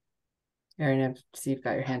 I see you've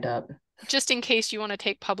got your hand up. Just in case you want to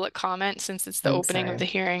take public comment, since it's the opening of the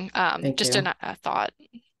hearing, just a thought.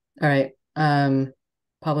 All right.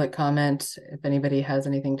 Public comment. If anybody has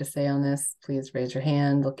anything to say on this, please raise your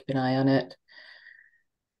hand. I'll keep an eye on it.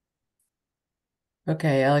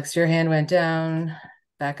 Okay, Alex, your hand went down.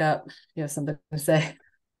 Back up. You have something to say?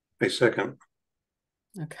 A second.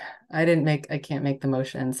 Okay. I can't make the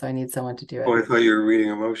motion, so I need someone to do it. Oh, I thought you were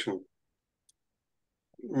reading a motion.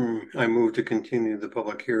 I move to continue the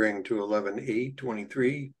public hearing to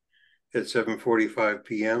 11/8/23 at 7:45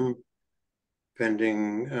 p.m.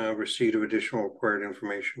 pending receipt of additional required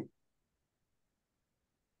information.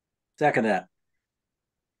 Second that.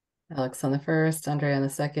 Alex on the first, Andre on the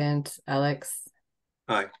second. Alex.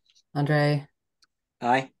 Aye. Andre.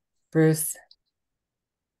 Aye. Bruce.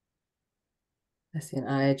 I see an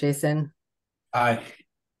aye. Jason. Aye.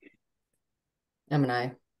 I'm an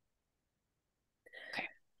aye.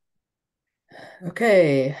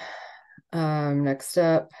 Okay. Next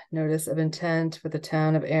up, notice of intent for the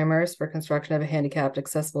town of Amherst for construction of a handicapped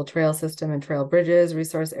accessible trail system and trail bridges,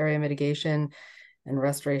 resource area mitigation, and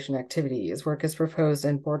restoration activities. Work is proposed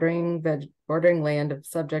in bordering land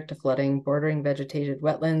subject to flooding, bordering vegetated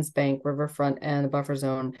wetlands, bank, riverfront, and the buffer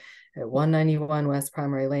zone at 191 West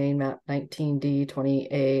Primary Lane, map 19D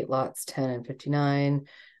 28, lots 10 and 59,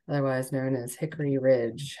 otherwise known as Hickory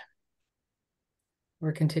Ridge.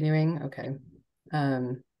 We're continuing. Okay.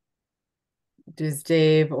 Does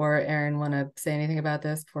Dave or Aaron want to say anything about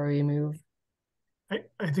this before we move?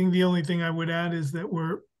 I think the only thing I would add is that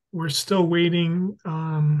we're still waiting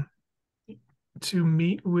to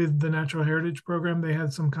meet with the Natural Heritage Program. They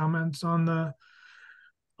had some comments on the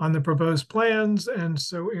proposed plans, and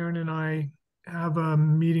so Aaron and I have a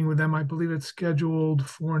meeting with them. I believe it's scheduled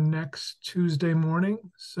for next Tuesday morning.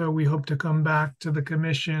 So we hope to come back to the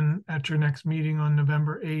commission at your next meeting on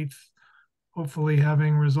November 8th, hopefully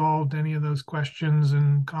having resolved any of those questions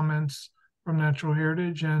and comments from Natural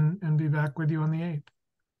Heritage, and be back with you on the 8th.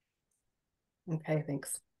 Okay,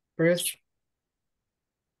 thanks. Bruce?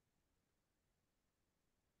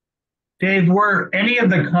 Dave, were any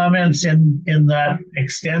of the comments in that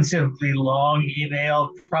extensively long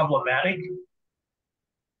email problematic?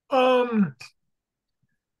 I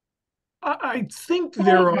think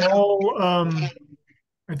they're all I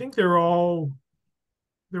think they're all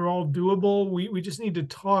doable. We just need to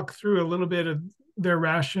talk through a little bit of their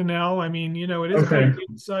rationale. I mean, it is Okay. a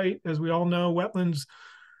big site, as we all know, wetlands,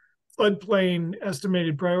 floodplain,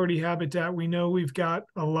 estimated priority habitat. We know we've got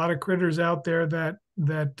a lot of critters out there that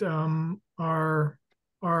are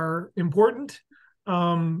important.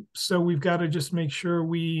 So we've got to just make sure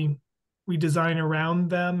we design around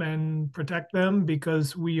them and protect them,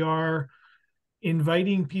 because we are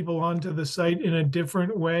inviting people onto the site in a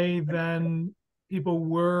different way than people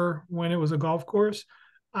were when it was a golf course.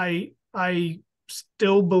 I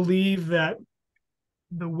still believe that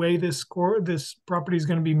the way this property is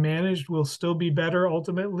going to be managed will still be better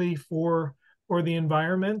ultimately for the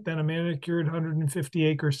environment than a manicured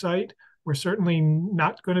 150-acre site. We're certainly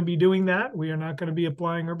not going to be doing that. We are not going to be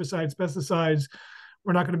applying herbicides, pesticides.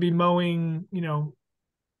 We're not going to be mowing,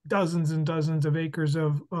 dozens and dozens of acres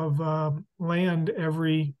of land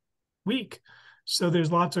every week. So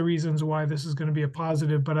there's lots of reasons why this is going to be a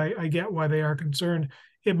positive, but I get why they are concerned.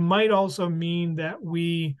 It might also mean that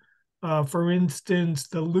we, for instance,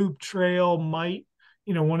 the loop trail might,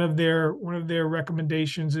 one of their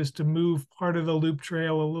recommendations is to move part of the loop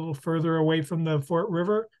trail a little further away from the Fort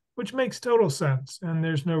River, which makes total sense. And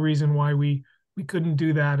there's no reason why we couldn't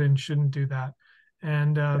do that and shouldn't do that.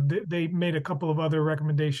 And they made a couple of other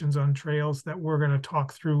recommendations on trails that we're going to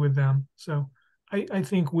talk through with them. So I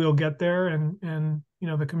think we'll get there, and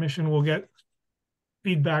the commission will get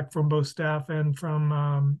feedback from both staff and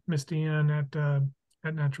from Misty Ann at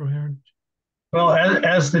Natural Heritage. Well,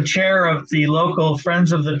 as the chair of the local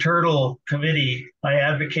Friends of the Turtle committee, I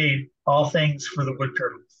advocate all things for the wood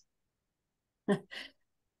turtles.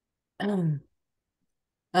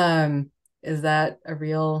 Is that a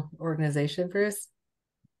real organization, Bruce?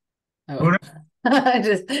 Oh, I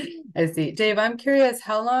see. Dave, I'm curious,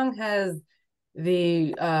 how long has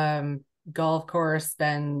the golf course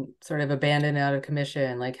been sort of abandoned, out of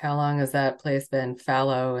commission? Like, how long has that place been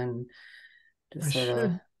fallow and just sort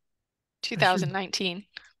of 2019.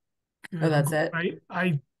 Oh, that's it?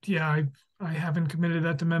 I haven't committed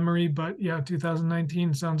that to memory, but yeah,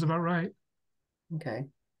 2019 sounds about right. Okay.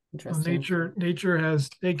 Well, Interesting. nature has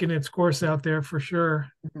taken its course out there for sure.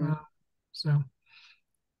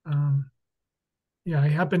 Yeah, I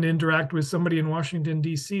happened to interact with somebody in Washington,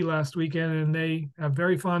 D.C. last weekend, and they have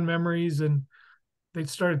very fond memories, and they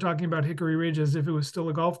started talking about Hickory Ridge as if it was still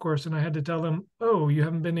a golf course. And I had to tell them, oh, you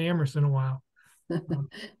haven't been to Amherst in a while,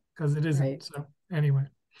 because it isn't. Right. So anyway,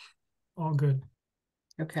 all good.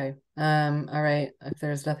 Okay. All right. If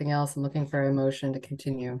there's nothing else, I'm looking for a motion to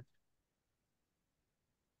continue.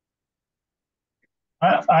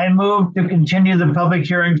 I move to continue the public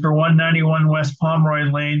hearing for 191 West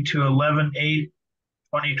Pomeroy Lane to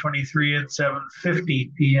 11/8/2023 at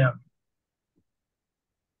 7:50 p.m.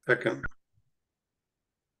 Second.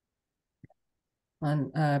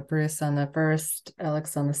 On Bruce on the first,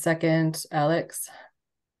 Alex on the second. Alex?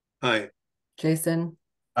 Aye. Jason?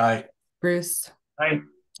 Aye. Bruce? Aye.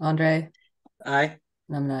 Andre? Aye.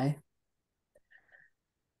 And I'm an aye.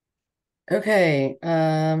 Okay.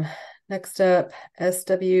 Next up,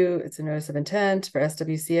 SW, it's a notice of intent for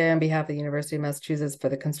SWCA on behalf of the University of Massachusetts for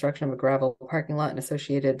the construction of a gravel parking lot and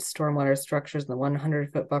associated stormwater structures in the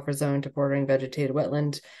 100-foot buffer zone to bordering vegetated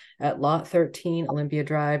wetland at Lot 13, Olympia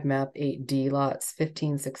Drive, map 8D, lots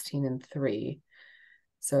 15, 16, and 3.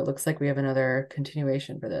 So it looks like we have another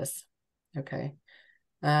continuation for this. Okay.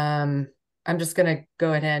 I'm just gonna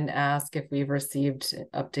go ahead and ask if we've received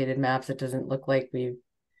updated maps. It doesn't look like we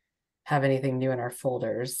have anything new in our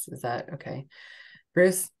folders. Is that okay?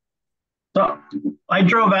 Bruce? So I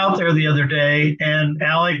drove out there the other day, and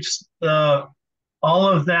Alex, all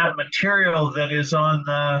of that material that is on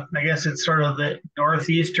the, I guess it's sort of the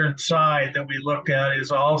northeastern side that we looked at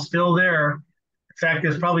is all still there. In fact,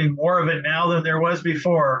 there's probably more of it now than there was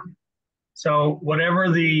before. So whatever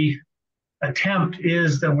the attempt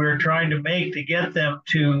is that we're trying to make to get them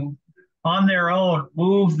to, on their own,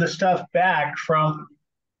 move the stuff back from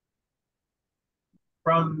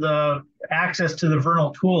the access to the vernal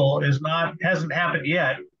pool hasn't happened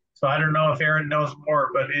yet. So I don't know if Aaron knows more,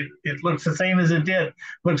 but it looks the same as it did.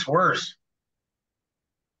 Looks worse.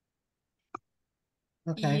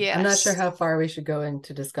 Okay. Yes. I'm not sure how far we should go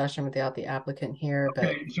into discussion without the applicant here, but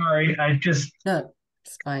Okay, sorry, no,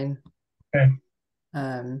 it's fine. Okay.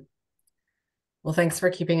 Well, thanks for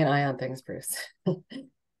keeping an eye on things, Bruce.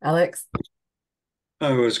 Alex?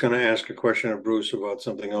 I was going to ask a question of Bruce about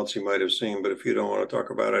something else he might have seen, but if you don't want to talk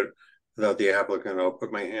about it without the applicant, I'll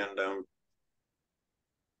put my hand down.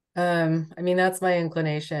 I mean, that's my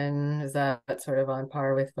inclination. Is that sort of on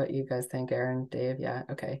par with what you guys think, Aaron, Dave? Yeah,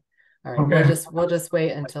 okay. All right. Okay. We'll just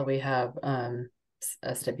wait until we have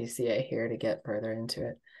SWCA here to get further into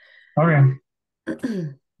it. Okay.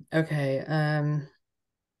 Okay.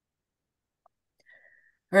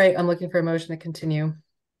 All right, I'm looking for a motion to continue.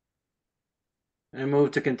 I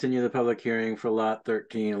move to continue the public hearing for Lot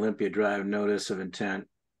 13, Olympia Drive, notice of intent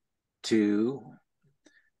to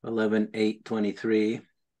 11/8/23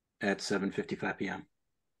 at 7:55 p.m.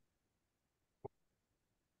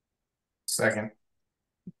 Second.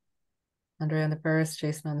 Andre on the first,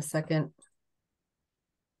 Jason on the second.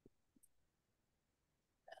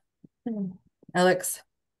 Alex?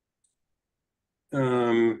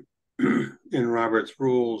 In Robert's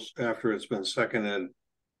rules, after it's been seconded,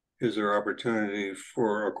 is there opportunity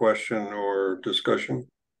for a question or discussion?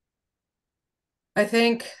 I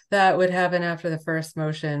think that would happen after the first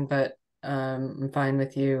motion, but I'm fine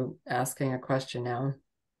with you asking a question now.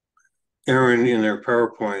 Aaron, in their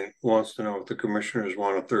PowerPoint, wants to know if the commissioners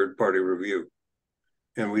want a third-party review,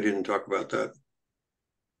 and we didn't talk about that.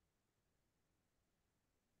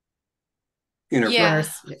 Yeah,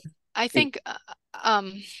 I think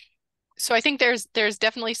so I think there's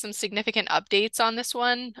definitely some significant updates on this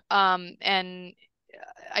one, and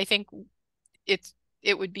I think it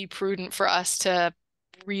would be prudent for us to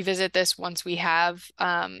revisit this once we have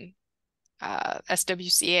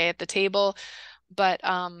SWCA at the table. But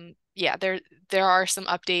yeah, there are some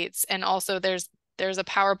updates, and also there's a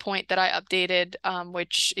PowerPoint that I updated,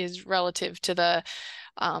 which is relative to the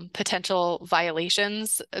potential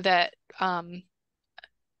violations that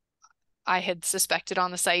I had suspected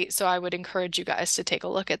on the site. So I would encourage you guys to take a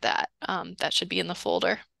look at that. That should be in the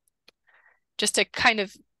folder. Just to kind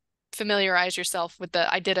of familiarize yourself with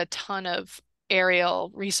I did a ton of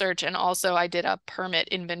aerial research, and also I did a permit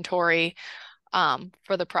inventory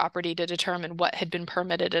for the property to determine what had been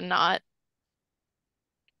permitted and not.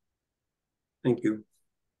 Thank you.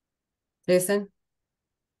 Jason?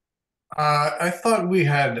 I thought we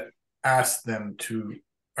had asked them to,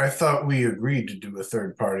 I thought we agreed to do a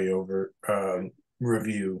third party over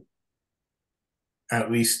review. At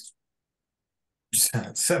least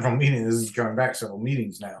several meetings. This is going back several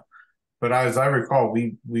meetings now. But as I recall,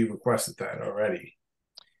 we requested that already.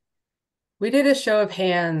 We did a show of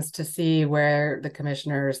hands to see where the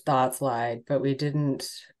commissioner's thoughts lied, but we didn't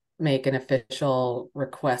make an official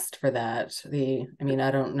request for that. I mean,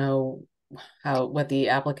 I don't know what the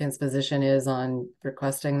applicant's position is on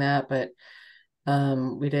requesting that, but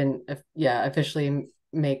we didn't officially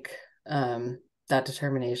make that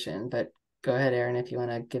determination. But go ahead, Aaron, if you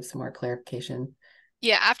want to give some more clarification.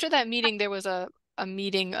 Yeah, after that meeting, there was a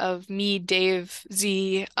meeting of me, Dave,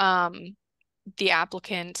 Z, the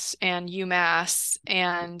applicant, and UMass,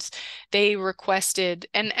 and they requested,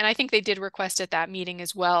 and I think they did request at that meeting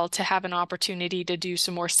as well, to have an opportunity to do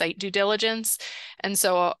some more site due diligence. And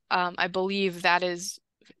so I believe that is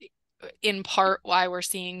in part why we're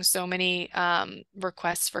seeing so many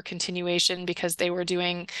requests for continuation, because they were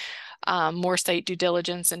doing more site due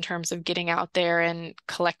diligence in terms of getting out there and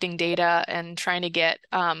collecting data and trying to get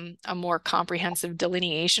a more comprehensive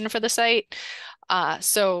delineation for the site.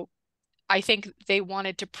 So I think they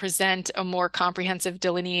wanted to present a more comprehensive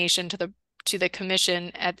delineation to the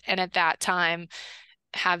commission and at that time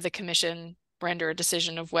have the commission render a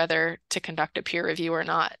decision of whether to conduct a peer review or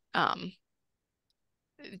not.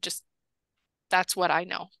 Just that's what I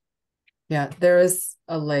know. Yeah, there is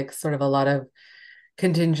sort of a lot of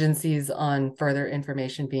contingencies on further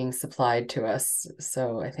information being supplied to us.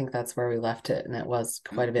 So I think that's where we left it. And that was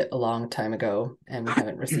quite a long time ago, and we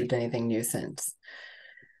haven't received anything new since.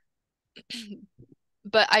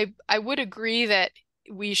 But I would agree that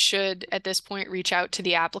we should at this point reach out to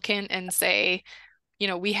the applicant and say, you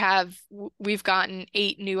know, we've gotten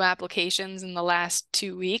 8 new applications in the last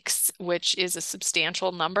 2 weeks, which is a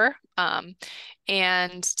substantial number.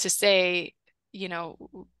 And to say, you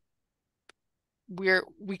know,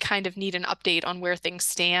 we kind of need an update on where things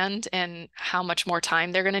stand and how much more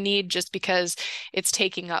time they're going to need, just because it's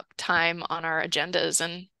taking up time on our agendas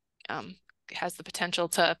and has the potential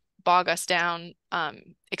to bog us down,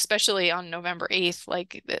 especially on November 8th.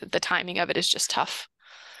 Like the timing of it is just tough.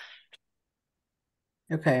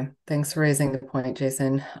 Okay, thanks for raising the point,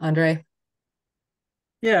 Jason. Andre?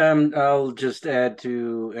 Yeah, I'll just add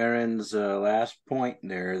to Aaron's last point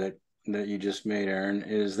there that you just made, Aaron,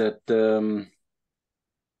 is that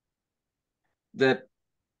that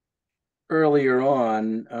earlier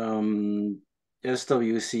on,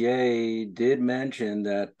 SWCA did mention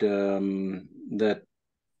that that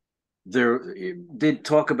there did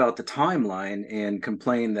talk about the timeline and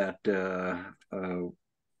complain that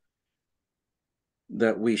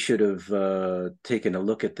that we should have taken a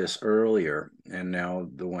look at this earlier, and now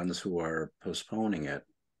the ones who are postponing it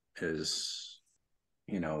is,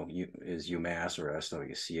 you know, is UMass or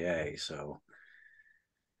SWCA. So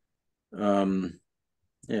yeah,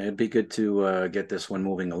 it'd be good to get this one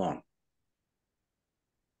moving along.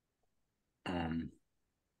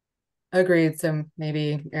 Agreed. So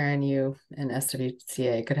maybe Aaron, you and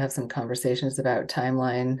SWCA could have some conversations about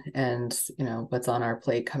timeline and, you know, what's on our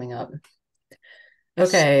plate coming up.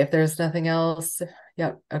 Okay, if there's nothing else,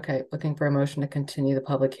 yep. Okay, looking for a motion to continue the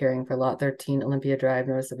public hearing for Lot 13 Olympia Drive,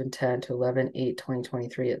 notice of intent to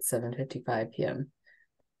 11/8/2023 at 7:55 p.m.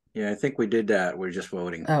 Yeah, I think we did that. We're just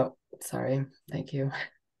voting. Oh, sorry. Thank you.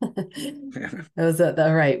 That was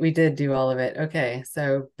all right. We did do all of it. Okay,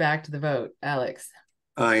 so back to the vote. Alex.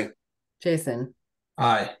 Aye. Jason.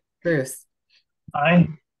 Aye. Bruce. Aye.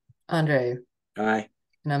 Andre. Aye.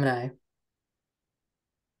 And I'm an aye.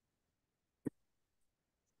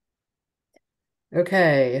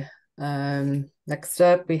 Okay, next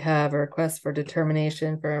up we have a request for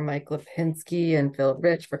determination for Mike Lipinski and Phil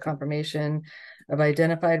Rich for confirmation of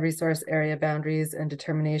identified resource area boundaries and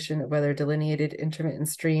determination of whether delineated intermittent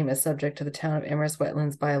stream is subject to the Town of Amherst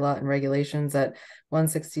Wetlands bylaw and regulations at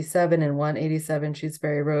 167 and 187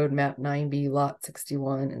 Shutesbury Road, map 9B, lot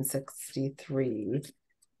 61 and 63.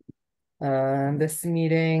 This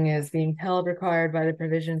meeting is being held required by the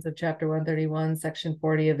provisions of Chapter 131, Section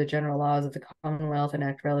 40 of the General Laws of the Commonwealth and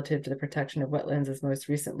Act relative to the protection of wetlands as most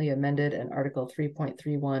recently amended, and Article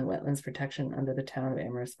 3.31 Wetlands Protection under the Town of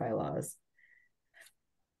Amherst bylaws.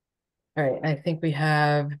 All right, I think we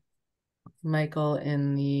have Michael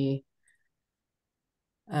in the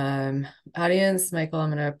audience. Michael,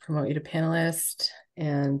 I'm going to promote you to panelist.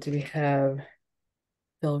 And do we have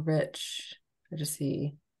Phil Rich? I just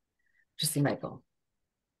see Michael.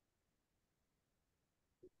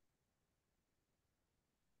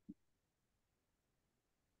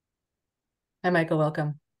 Hi, Michael,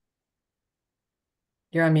 welcome.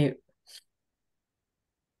 You're on mute.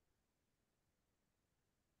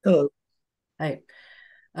 Hello. Hi.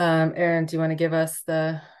 Aaron, do you want to give us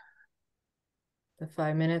the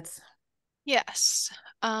 5 minutes? Yes.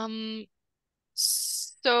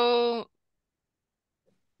 So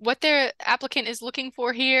what the applicant is looking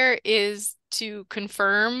for here is to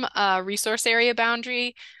confirm a resource area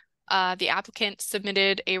boundary. The applicant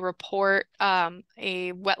submitted a report, a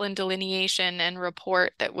wetland delineation and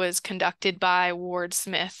report that was conducted by Ward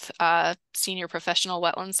Smith, senior professional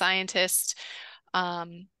wetland scientist.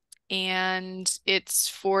 And it's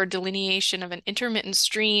for delineation of an intermittent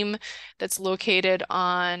stream that's located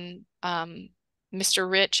on Mr.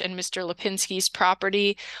 Rich and Mr. Lipinski's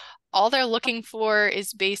property. All they're looking for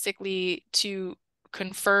is basically to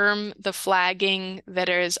confirm the flagging that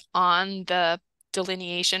is on the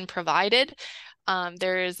delineation provided.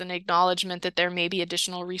 There is an acknowledgement that there may be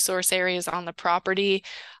additional resource areas on the property,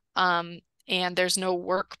 and there's no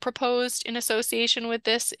work proposed in association with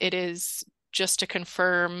this. It is just to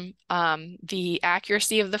confirm the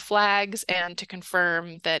accuracy of the flags and to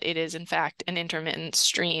confirm that it is in fact an intermittent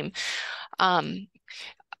stream.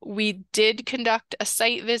 We did conduct a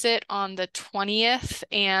site visit on the 20th,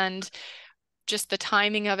 and just the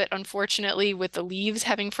timing of it, unfortunately, with the leaves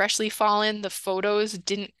having freshly fallen, the photos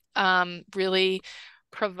didn't really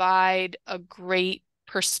provide a great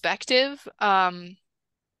perspective.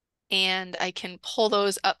 And I can pull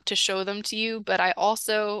those up to show them to you, but I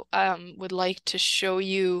also would like to show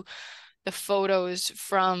you the photos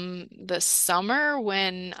from the summer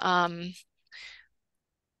when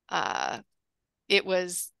it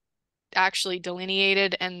was actually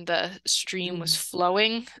delineated and the stream was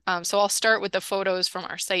flowing. So I'll start with the photos from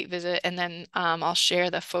our site visit, and then I'll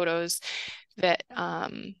share the photos that,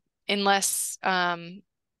 unless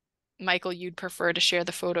Michael, you'd prefer to share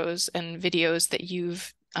the photos and videos that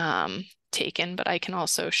you've taken, but I can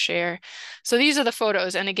also share. So these are the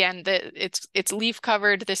photos, and again, it's leaf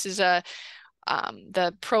covered. This is the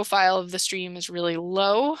profile of the stream is really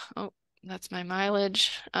low. Oh, that's my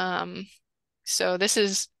mileage. So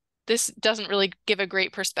this doesn't really give a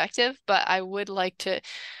great perspective, but I would like to,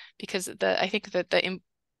 because I think that the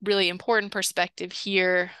really important perspective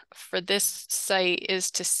here for this site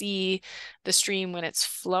is to see the stream when it's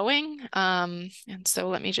flowing. And so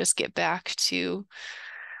let me just get back to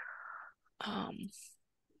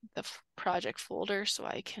the project folder so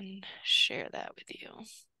I can share that with you.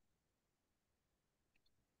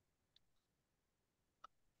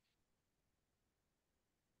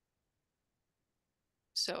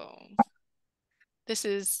 So this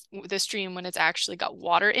is the stream when it's actually got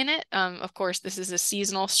water in it. Of course, this is a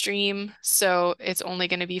seasonal stream, so it's only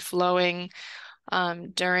going to be flowing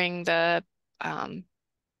during the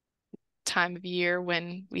time of year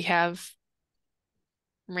when we have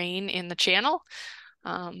rain in the channel.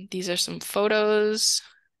 These are some photos,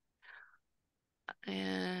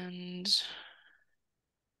 and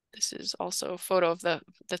this is also a photo of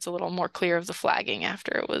that's a little more clear of the flagging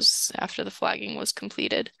after the flagging was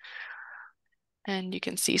completed. And you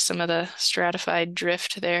can see some of the stratified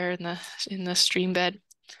drift there in the stream bed.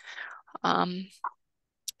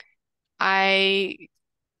 I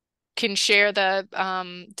can share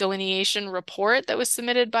the delineation report that was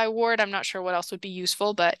submitted by Ward. I'm not sure what else would be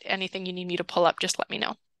useful, but anything you need me to pull up, just let me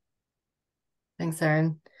know. Thanks,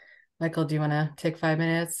 Erin. Michael, do you want to take 5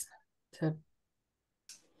 minutes to?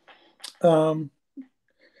 I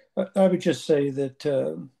would just say that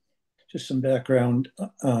just some background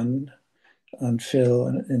on Phil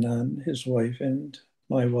and on his wife and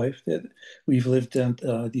my wife, that we've lived in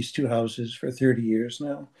these two houses for 30 years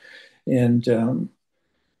now. And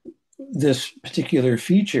this particular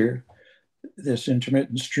feature, this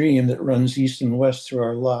intermittent stream that runs east and west through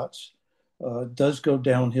our lots, does go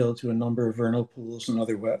downhill to a number of vernal pools and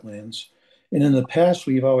other wetlands. And in the past,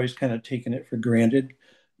 we've always kind of taken it for granted.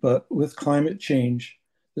 But with climate change,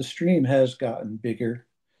 the stream has gotten bigger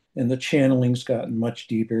and the channeling's gotten much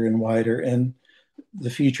deeper and wider. And the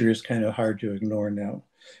feature is kind of hard to ignore now.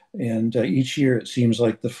 And each year it seems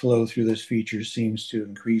like the flow through this feature seems to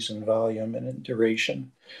increase in volume and in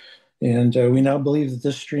duration. And we now believe that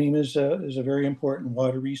this stream is a very important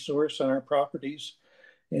water resource on our properties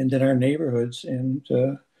and in our neighborhoods. And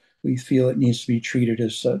we feel it needs to be treated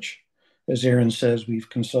as such. As Erin says, we've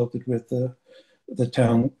consulted with the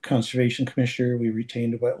town conservation commissioner. We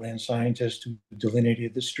retained a wetland scientist who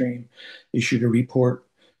delineated the stream, issued a report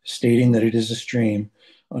stating that it is a stream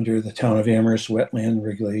under the town of Amherst wetland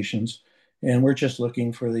regulations. And we're just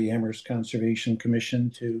looking for the Amherst Conservation Commission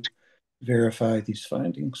to verify these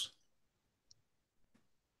findings.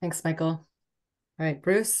 Thanks, Michael. All right,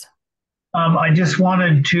 Bruce. I just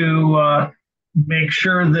wanted to make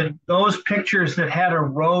sure that those pictures that had a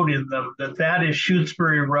road in them, that is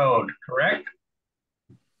Shutesbury Road, correct?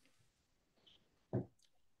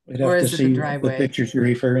 We'd have to see the pictures you're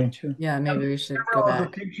referring to. Yeah, maybe we should go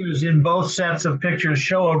back. The pictures in both sets of pictures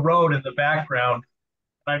show a road in the background.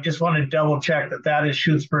 I just want to double check that is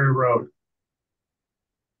Shutesbury Road.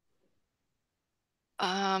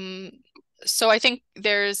 So I think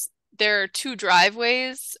there are two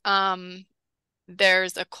driveways.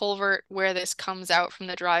 There's a culvert where this comes out from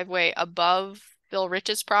the driveway above Phil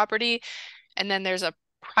Rich's property, and then there's a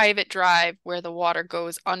private drive where the water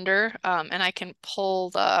goes under. And I can pull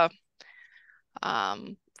the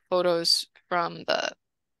photos from the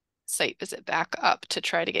site visit back up to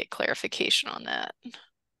try to get clarification on that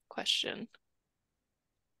question.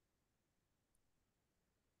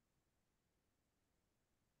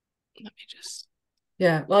 Let me just.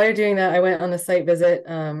 Yeah, while you're doing that, I went on the site visit.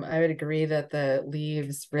 I would agree that the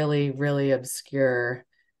leaves really, really obscure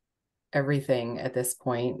everything at this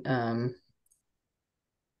point.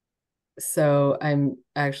 So I'm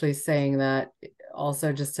actually saying that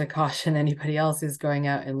also just to caution anybody else who's going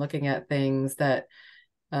out and looking at things, that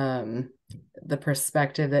the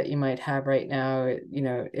perspective that you might have right now,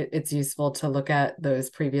 it's useful to look at those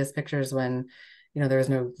previous pictures when, there was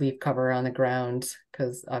no leaf cover on the ground,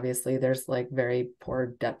 because obviously there's like very poor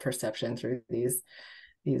depth perception through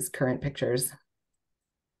these current pictures.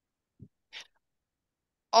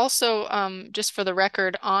 Also, just for the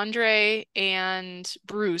record, Andre and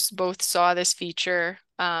Bruce both saw this feature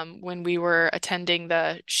when we were attending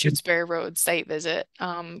the Shutesbury Road site visit,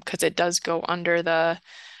 because it does go under the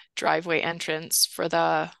driveway entrance for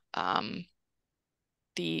the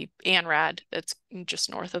ANRAD that's just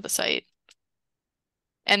north of the site.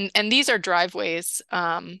 And these are driveways.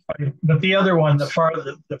 But the other one,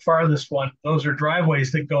 the farthest one, those are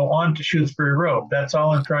driveways that go on to Shrewsbury Road. That's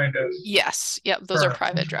all I'm trying to. Yes. Yep. Those are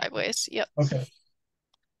private driveways. Yep. Okay.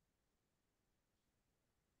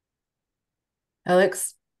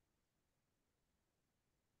 Alex?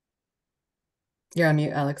 You're on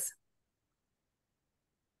mute, Alex.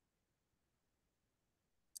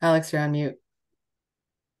 Alex, you're on mute.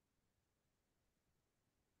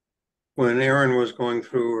 When Erin was going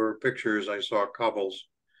through her pictures, I saw cobbles,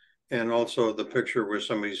 and also the picture with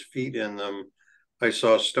somebody's feet in them. I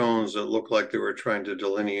saw stones that looked like they were trying to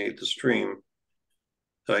delineate the stream.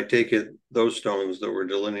 I take it those stones that were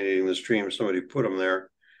delineating the stream, somebody put them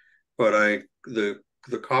there. But the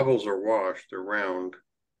cobbles are washed, they're round,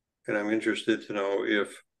 and I'm interested to know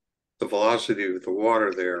if the velocity of the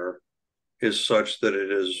water there is such that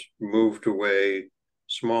it has moved away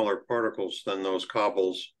smaller particles than those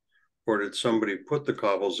cobbles, or did somebody put the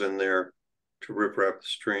cobbles in there to riprap the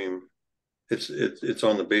stream? It's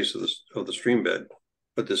on the base of the stream bed,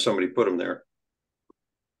 but does somebody put them there?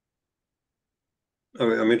 I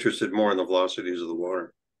mean, I'm interested more in the velocities of the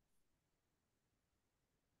water.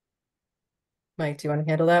 Mike, do you want to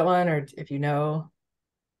handle that one, or if you know?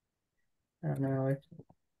 I don't know.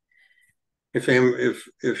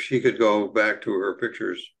 If she could go back to her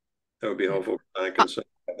pictures, that would be helpful. I can say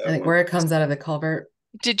that I think one. where it comes out of the culvert.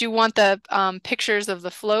 Did you want the pictures of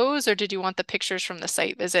the flows, or did you want the pictures from the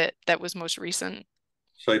site visit that was most recent?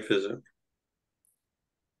 Site visit.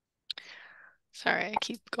 Sorry, I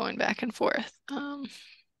keep going back and forth.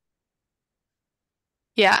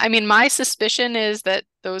 Yeah, I mean, my suspicion is that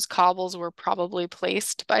those cobbles were probably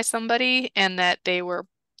placed by somebody, and that they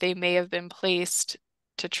may have been placed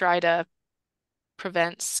to try to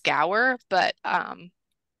prevent scour, but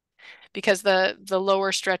because the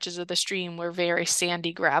lower stretches of the stream were very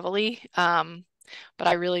sandy, gravelly. But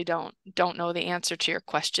I really don't know the answer to your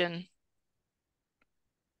question.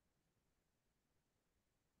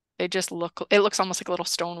 It looks almost like a little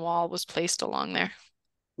stone wall was placed along there.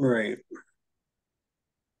 Right.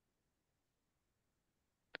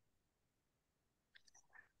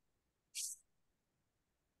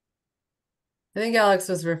 I think Alex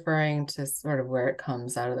was referring to sort of where it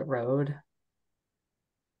comes out of the road.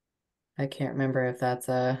 I can't remember if that's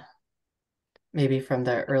maybe from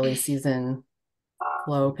the early season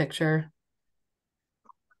flow picture.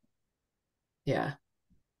 Yeah.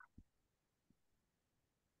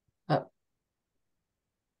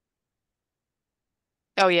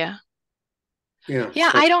 Oh yeah. Yeah.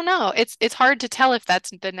 Yeah, I don't know. It's hard to tell if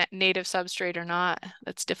that's the native substrate or not.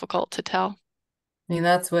 That's difficult to tell. I mean,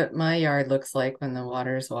 that's what my yard looks like when the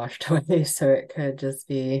water is washed away. So it could just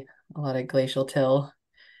be a lot of glacial till.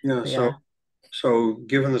 Yeah. Yeah. So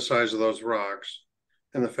given the size of those rocks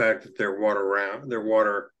and the fact that they're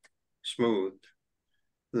water smoothed,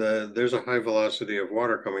 there's a high velocity of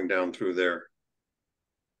water coming down through there.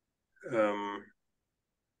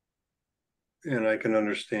 And I can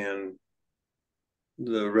understand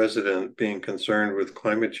the resident being concerned with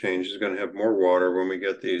climate change is going to have more water when we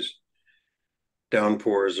get these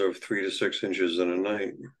downpours of 3 to 6 inches in a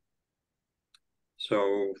night.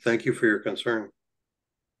 So thank you for your concern.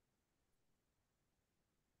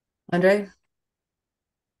 Andre?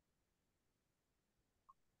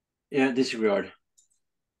 Yeah, disregard.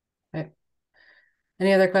 Okay.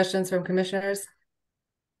 Any other questions from commissioners?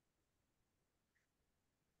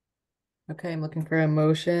 Okay, I'm looking for a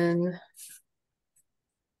motion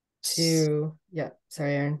to, yeah,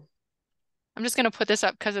 sorry, Erin. I'm just going to put this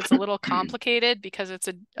up because it's a little complicated because it's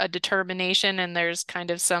a determination and there's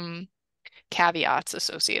kind of some caveats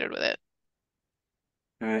associated with it.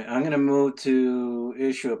 All right, I'm going to move to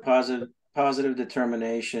issue a positive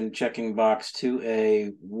determination, checking box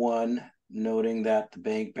 2A1, noting that the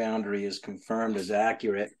bank boundary is confirmed as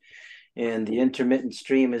accurate, and the intermittent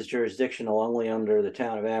stream is jurisdictional only under the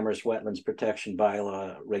Town of Amherst Wetlands Protection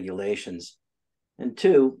Bylaw regulations. And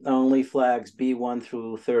 2, only flags B1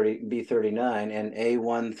 through B39 and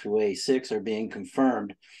A1 through A6 are being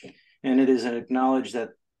confirmed. And it is acknowledged that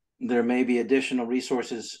there may be additional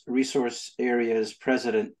resource areas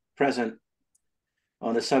present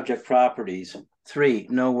on the subject properties. 3,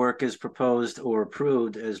 no work is proposed or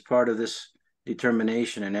approved as part of this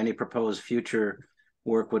determination, and any proposed future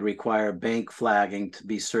work would require bank flagging to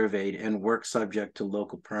be surveyed and work subject to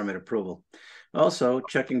local permit approval. Also,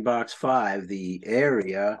 checking box 5, the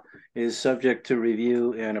area is subject to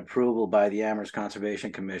review and approval by the Amherst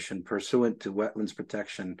Conservation Commission pursuant to wetlands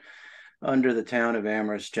protection under the Town of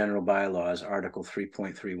Amherst General Bylaws, Article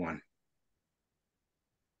 3.31.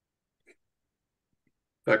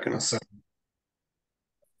 Second. I'll second.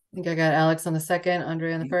 I think I got Alex on the second,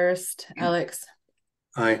 Andre on the first. Alex,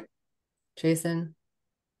 Aye. Jason,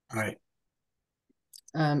 Aye.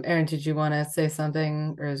 Aaron, did you want to say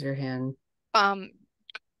something, or is your hand? I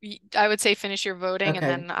would say finish your voting Okay. and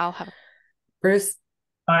then I'll have. Bruce,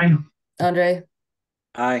 Aye. Andre,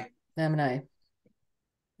 Aye. Sam, and I.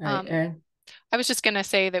 All right, Aaron. I was just gonna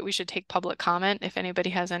say that we should take public comment if anybody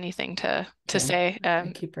has anything to Okay. say.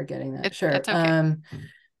 I keep forgetting that. Sure. That's okay.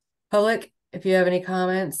 Public, if you have any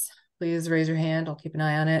comments, please raise your hand. I'll keep an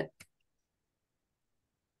eye on it.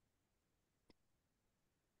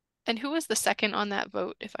 And who was the second on that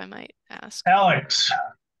vote, if I might ask? Alex.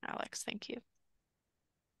 Alex, thank you.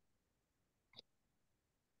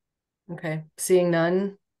 Okay, seeing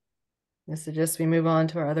none, I suggest we move on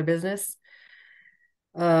to our other business.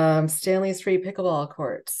 Stanley Street Pickleball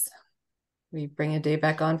Courts. We bring a date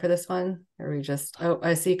back on for this one, or we just, oh,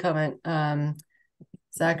 I see comment.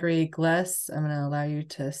 Zachary Gless, I'm gonna allow you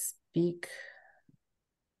to speak.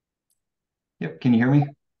 Yep, can you hear me?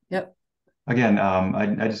 Yep. Again,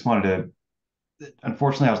 I just wanted to,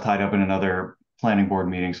 unfortunately, I was tied up in another planning board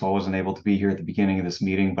meeting, so I wasn't able to be here at the beginning of this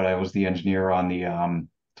meeting, but I was the engineer on the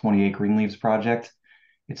 28 Greenleaves project.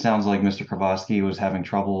 It sounds like Mr. Kravosky was having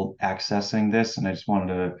trouble accessing this, and I just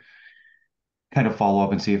wanted to kind of follow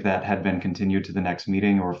up and see if that had been continued to the next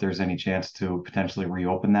meeting, or if there's any chance to potentially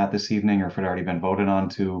reopen that this evening, or if it had already been voted on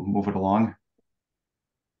to move it along.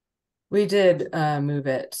 We did move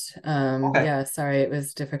it. Okay. Yeah, sorry, it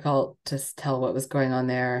was difficult to tell what was going on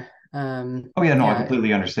there. Oh yeah, no, I yeah.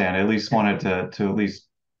 completely understand. I at least Yeah. wanted to at least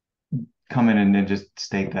come in and just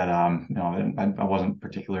state that you know, I wasn't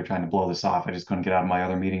particularly trying to blow this off. I just couldn't get out of my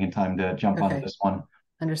other meeting in time to jump onto Okay. this one.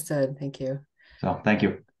 Understood. Thank you. So thank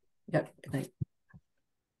you. Yep. Good night.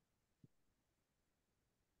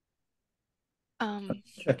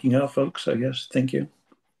 Checking out, folks, I guess. Thank you.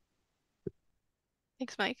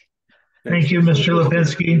 Thanks, Mike. Thank you, Mr.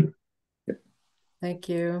 Lipinski. Thank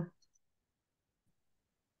you.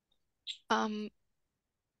 Do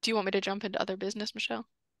you want me to jump into other business, Michelle?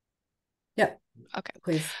 Yeah. Okay.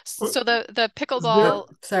 Please. So the pickleball.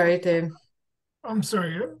 Sorry, Dave. I'm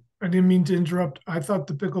sorry, I didn't mean to interrupt. I thought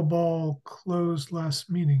the pickleball closed last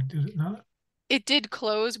meeting, did it not? It did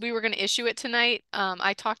close. We were going to issue it tonight.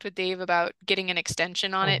 I talked with Dave about getting an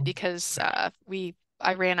extension on it because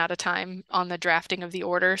I ran out of time on the drafting of the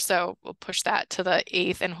order. So we'll push that to the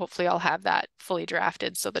 8th, and hopefully I'll have that fully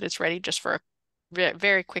drafted so that it's ready just for a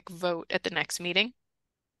very quick vote at the next meeting.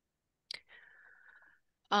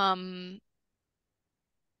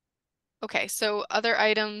 Okay, so other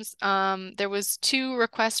items, there was 2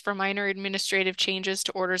 requests for minor administrative changes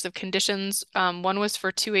to orders of conditions. One was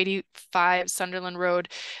for 285 Sunderland Road.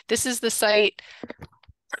 This is the site,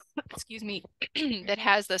 excuse me, that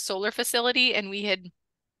has the solar facility, and we had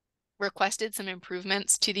requested some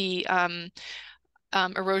improvements to the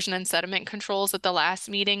erosion and sediment controls at the last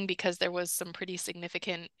meeting because there was some pretty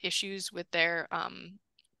significant issues with their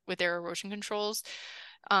erosion controls.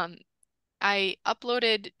 I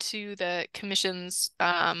uploaded to the commission's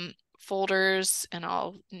folders, and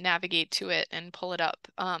I'll navigate to it and pull it up.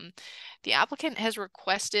 The applicant has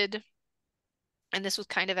requested, and this was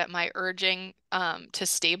kind of at my urging, to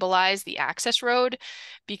stabilize the access road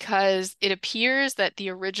because it appears that the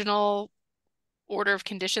original order of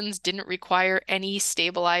conditions didn't require any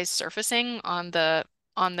stabilized surfacing on the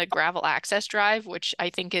gravel access drive, which I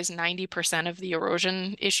think is 90% of the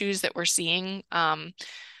erosion issues that we're seeing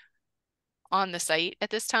on the site at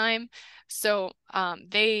this time. So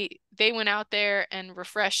they went out there and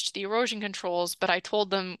refreshed the erosion controls, but I told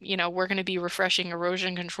them, you know, we're going to be refreshing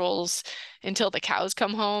erosion controls until the cows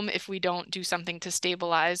come home if we don't do something to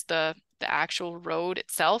stabilize the actual road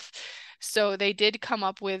itself. So they did come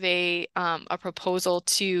up with a proposal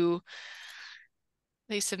to,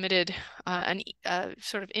 they submitted a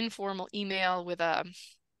sort of informal email with a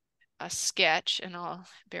sketch, and I'll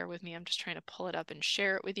bear with me. I'm just trying to pull it up and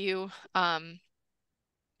share it with you.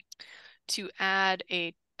 To add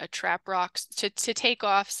a trap rock to take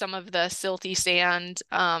off some of the silty sand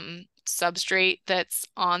substrate that's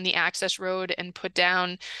on the access road and put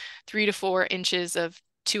down 3 to 4 inches of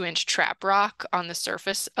 2-inch trap rock on the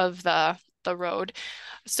surface of the road.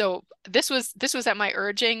 So this was at my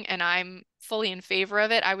urging, and I'm fully in favor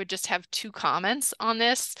of it. I would just have 2 comments on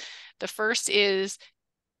this. The first is,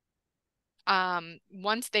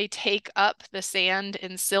 once they take up the sand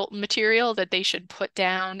and silt material, that they should put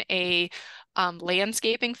down a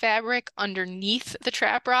landscaping fabric underneath the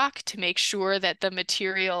trap rock to make sure that the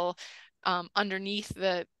material underneath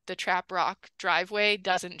the trap rock driveway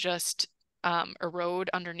doesn't just erode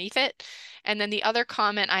underneath it. And then the other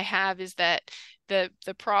comment I have is that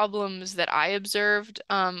the problems that I observed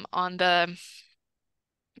on the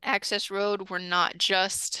access road were not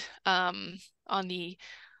just on the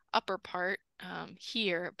upper part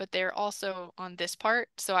here, but they're also on this part.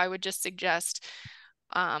 So I would just suggest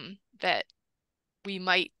that we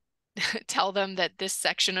might tell them that this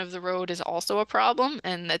section of the road is also a problem,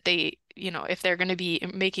 and that they, if they're going to be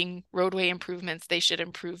making roadway improvements, they should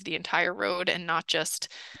improve the entire road and not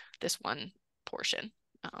just this one portion.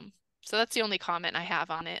 So that's the only comment I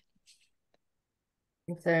have on it.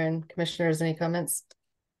 Thanks, Erin. Commissioners, any comments?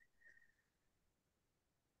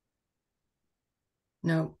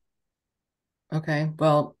 No. Okay,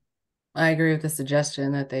 well, I agree with the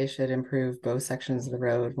suggestion that they should improve both sections of the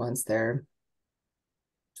road once they're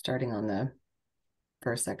starting on the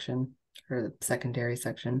first section or the secondary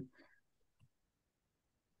section.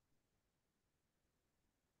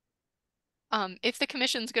 If the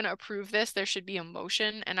commission's going to approve this, there should be a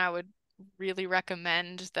motion, and I would really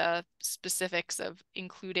recommend the specifics of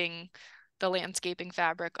including the landscaping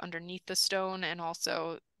fabric underneath the stone, and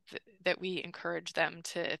also that we encourage them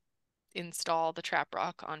to install the trap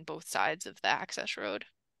rock on both sides of the access road.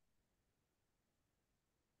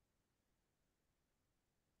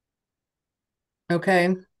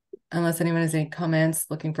 Okay, unless anyone has any comments,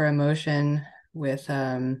 looking for a motion with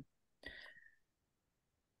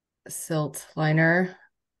silt liner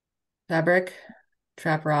fabric,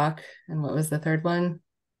 trap rock, and what was the third one?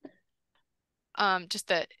 Just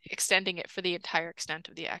that extending it for the entire extent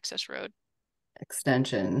of the access road.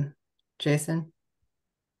 Extension. Jason?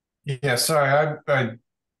 Yeah, sorry,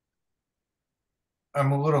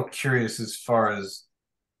 I'm a little curious as far as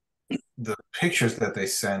the pictures that they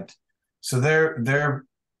sent. So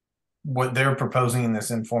what they're proposing in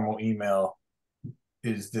this informal email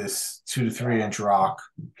is this 2 to 3 inch rock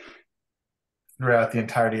throughout the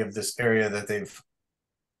entirety of this area that they've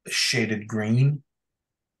shaded green.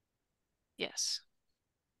 Yes.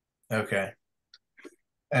 Okay.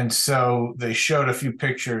 And so they showed a few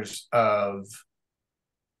pictures of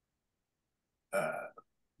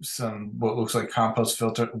some what looks like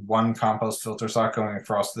one compost filter sock going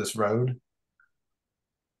across this road.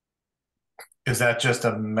 Is that just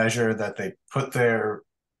a measure that they put there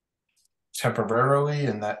temporarily,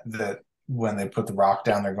 and that when they put the rock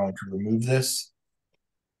down, they're going to remove this?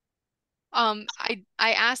 I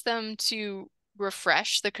asked them to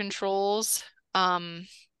refresh the controls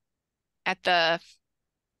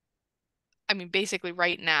basically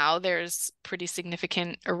right now there's pretty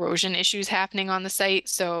significant erosion issues happening on the site.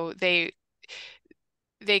 So they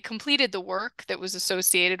completed the work that was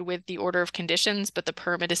associated with the order of conditions, but the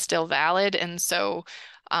permit is still valid. And so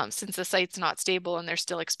since the site's not stable and they're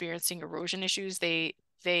still experiencing erosion issues, they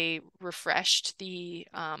refreshed the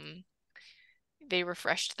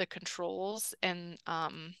controls, and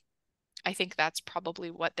I think that's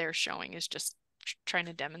probably what they're showing, is just trying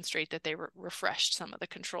to demonstrate that they refreshed some of the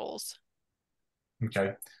controls.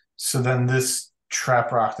 Okay, so then this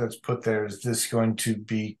trap rock that's put there, is this going to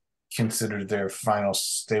be considered their final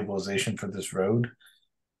stabilization for this road?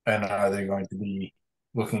 And are they going to be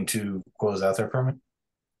looking to close out their permit?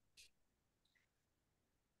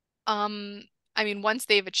 Once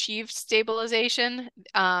they've achieved stabilization,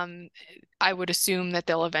 I would assume that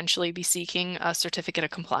they'll eventually be seeking a certificate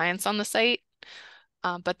of compliance on the site.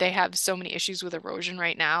 But they have so many issues with erosion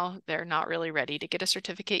right now, they're not really ready to get a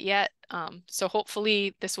certificate yet. So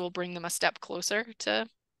hopefully this will bring them a step closer to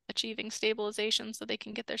achieving stabilization so they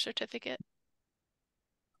can get their certificate.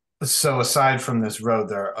 So aside from this road,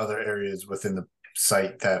 there are other areas within the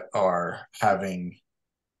site that are having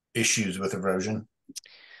issues with erosion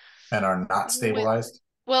and are not stabilized?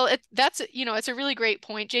 Well, it's a really great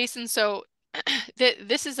point, Jason. So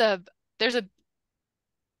there's a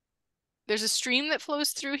stream that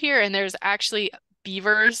flows through here, and there's actually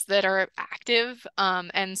beavers that are active.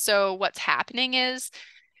 And so what's happening is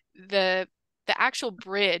the actual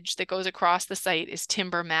bridge that goes across the site is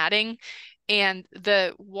timber matting, and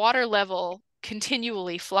the water level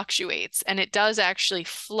continually fluctuates, and it does actually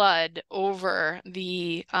flood over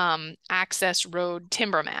the access road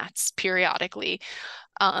timber mats periodically.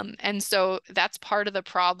 And so that's part of the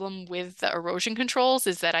problem with the erosion controls,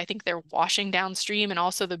 is that I think they're washing downstream, and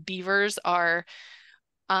also the beavers are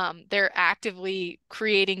they're actively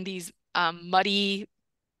creating these muddy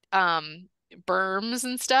berms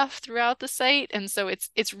and stuff throughout the site. And so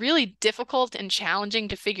it's really difficult and challenging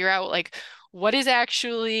to figure out like what is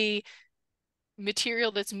actually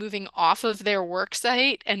material that's moving off of their work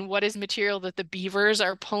site and what is material that the beavers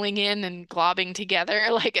are pulling in and globbing together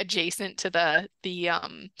like adjacent to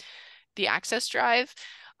the access drive.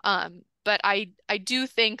 But I do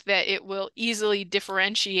think that it will easily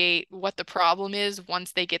differentiate what the problem is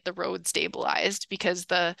once they get the road stabilized, because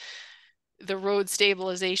the road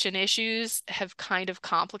stabilization issues have kind of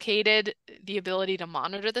complicated the ability to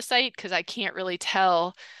monitor the site, because I can't really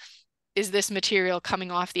tell, is this material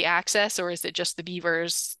coming off the access or is it just the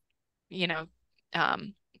beavers, you know,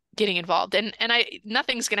 getting involved? And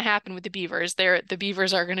nothing's going to happen with the beavers. The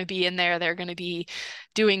beavers are going to be in there. They're going to be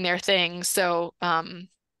doing their thing. So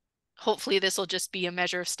hopefully this will just be a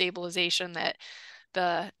measure of stabilization, that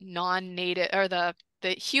the non-native or the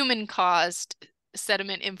human caused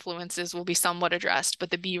sediment influences will be somewhat addressed,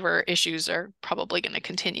 but the beaver issues are probably going to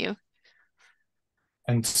continue.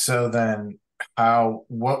 And so then how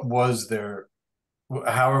are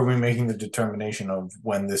we making the determination of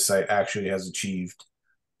when this site actually has achieved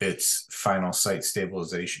its final site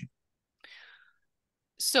stabilization?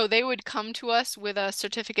 So they would come to us with a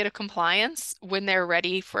certificate of compliance when they're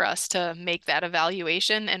ready for us to make that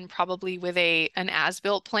evaluation, and probably with an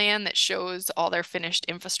as-built plan that shows all their finished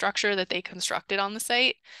infrastructure that they constructed on the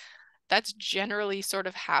site. That's generally sort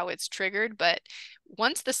of how it's triggered. But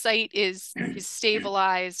once the site is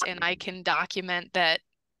stabilized and I can document that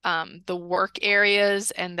the work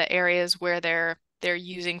areas and the areas where they're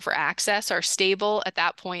using for access are stable, at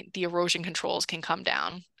that point the erosion controls can come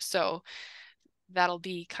down. So that'll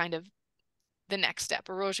be kind of the next step.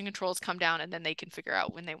 Erosion controls come down, and then they can figure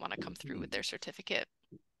out when they want to come through with their certificate.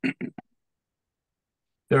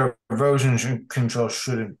 Their erosion control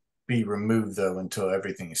shouldn't be removed though until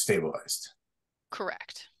everything is stabilized.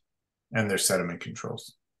 Correct. And their sediment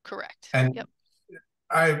controls. Correct. And yep.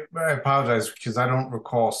 I apologize because I don't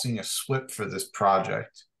recall seeing a SWIP for this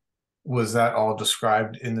project. Was that all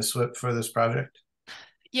described in the SWIP for this project?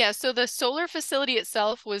 Yeah, so the solar facility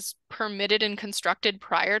itself was permitted and constructed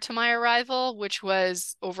prior to my arrival, which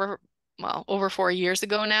was over 4 years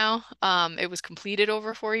ago now. It was completed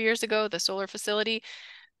over 4 years ago, the solar facility.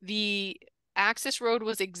 The access road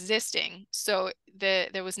was existing, so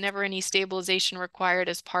there was never any stabilization required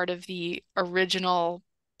as part of the original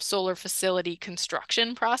solar facility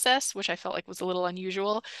construction process, which I felt like was a little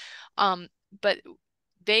unusual. But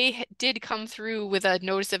they did come through with a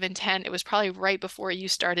notice of intent. It was probably right before you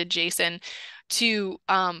started, Jason, to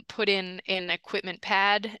put in an equipment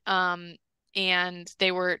pad. And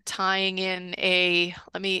they were tying in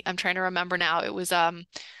I'm trying to remember now. It was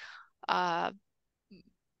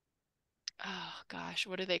oh gosh,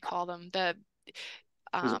 what do they call them? It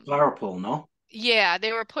was a power pole, no? Yeah,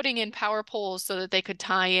 they were putting in power poles so that they could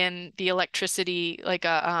tie in the electricity, like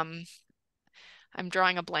I'm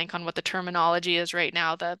drawing a blank on what the terminology is right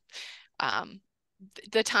now. The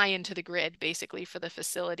tie into the grid basically for the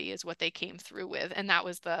facility is what they came through with, and that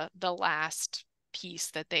was the last piece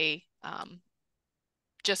that they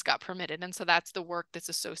just got permitted, and so that's the work that's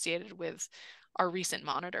associated with our recent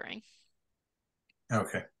monitoring.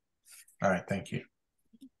 Okay. All right. Thank you.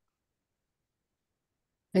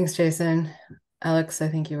 Thanks, Jason. Alex, I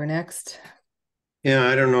think you were next. Yeah,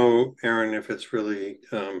 I don't know, Aaron, if it's really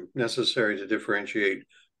necessary to differentiate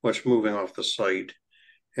what's moving off the site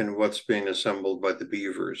and what's being assembled by the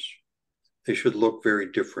beavers. They should look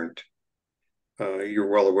very different. You're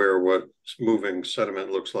well aware of what moving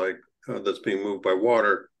sediment looks like that's being moved by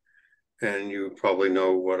water, and you probably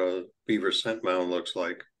know what a beaver scent mound looks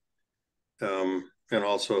like. And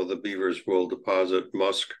also the beavers will deposit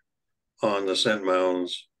musk on the scent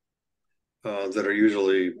mounds that are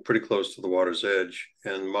usually pretty close to the water's edge,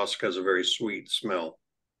 and musk has a very sweet smell.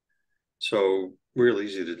 So real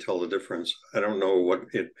easy to tell the difference. I don't know what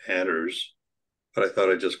it matters, but I thought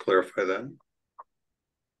I'd just clarify that.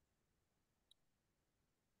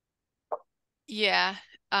 Yeah.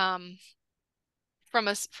 From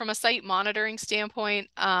a site monitoring standpoint,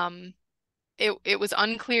 it was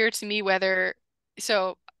unclear to me whether,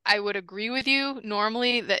 so I would agree with you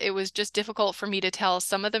normally that it was just difficult for me to tell.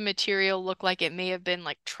 Some of the material looked like it may have been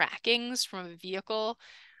like trackings from a vehicle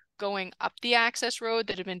going up the access road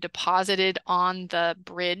that had been deposited on the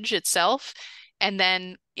bridge itself. and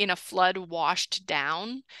then in a flood washed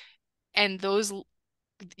down. And those,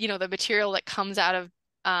 the material that comes out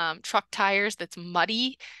of truck tires that's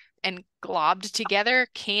muddy and globbed together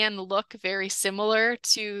can look very similar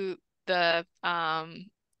to the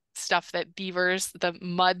stuff that the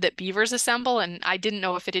mud that beavers assemble. And I didn't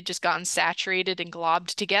know if it had just gotten saturated and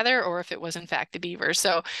globbed together or if it was in fact the beavers.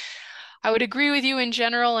 So I would agree with you in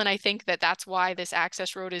general. And I think that that's why this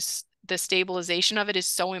access road the stabilization of it is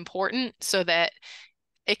so important, so that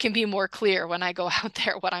it can be more clear when I go out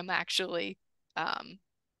there what I'm actually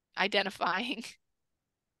identifying.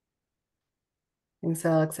 Thanks,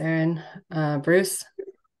 Alex. Aaron, Bruce.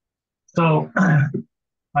 So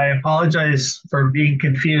I apologize for being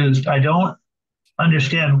confused. I don't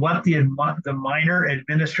understand what the minor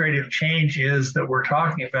administrative change is that we're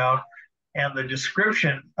talking about, and the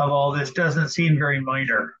description of all this doesn't seem very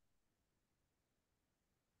minor.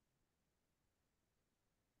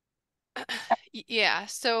 Yeah,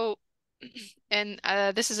 so, and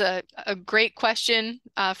this is a great question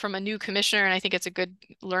from a new commissioner, and I think it's a good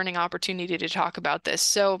learning opportunity to talk about this.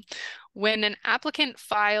 So when an applicant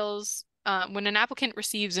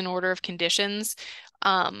receives an order of conditions,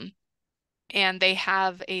 and they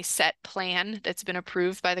have a set plan that's been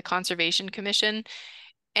approved by the Conservation Commission,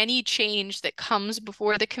 any change that comes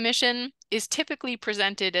before the commission is typically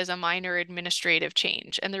presented as a minor administrative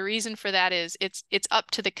change. And the reason for that is it's up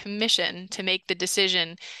to the commission to make the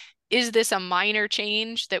decision, is this a minor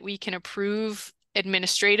change that we can approve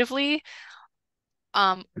administratively?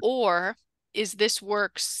 Or is this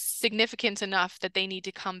work significant enough that they need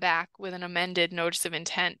to come back with an amended notice of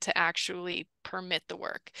intent to actually permit the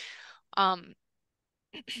work? I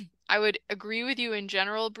would agree with you in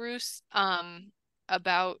general, Bruce,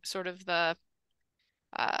 about sort of the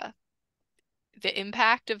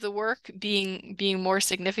impact of the work being more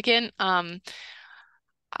significant. I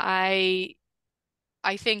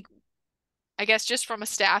think, I guess just from a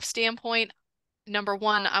staff standpoint, number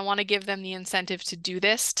one, I want to give them the incentive to do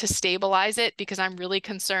this, to stabilize it, because I'm really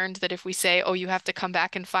concerned that if we say, oh, you have to come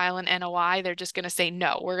back and file an NOI, they're just going to say,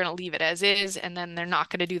 no, we're going to leave it as is. And then they're not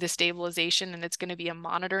going to do the stabilization, and it's going to be a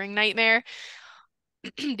monitoring nightmare.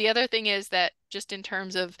 The other thing is that just in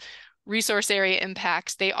terms of resource area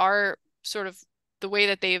impacts, they are sort of, the way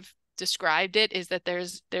that they've described it is that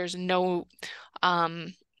there's no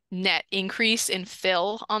net increase in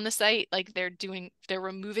fill on the site. Like they're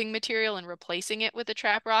removing material and replacing it with the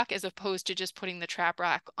trap rock, as opposed to just putting the trap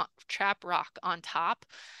rock on top.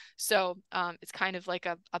 So it's kind of like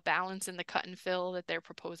a balance in the cut and fill that they're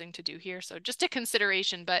proposing to do here. So just a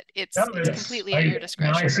consideration, but it's completely at your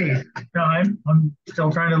discretion. I see. No, I'm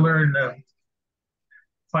still trying to learn the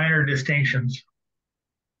finer distinctions.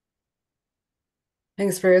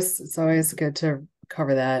 Thanks, Bruce. It's always good to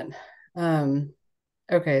cover that.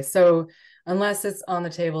 Okay, so unless it's on the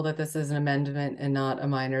table that this is an amendment and not a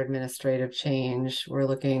minor administrative change, we're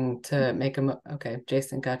looking to make okay,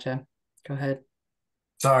 Jason, gotcha. Go ahead.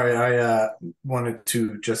 Sorry, I wanted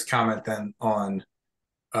to just comment then on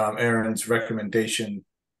Aaron's recommendation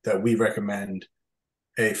that we recommend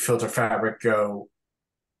a filter fabric go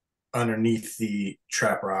underneath the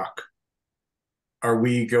trap rock. Are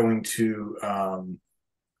we going to,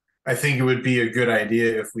 I think it would be a good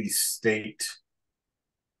idea if we state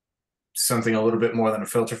something a little bit more than a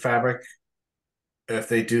filter fabric. If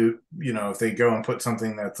they do, if they go and put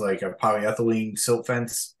something that's like a polyethylene silt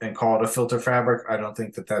fence and call it a filter fabric, I don't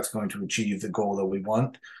think that that's going to achieve the goal that we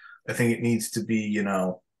want. I think it needs to be,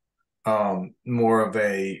 more of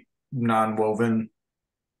a non-woven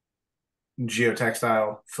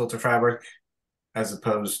geotextile filter fabric, as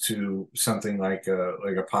opposed to something like a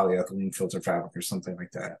polyethylene filter fabric or something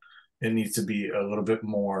like that. It needs to be a little bit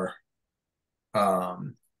more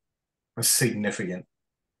significant,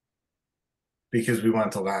 because we want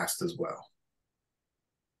it to last as well.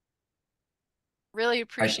 Really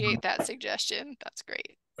appreciate that suggestion. That's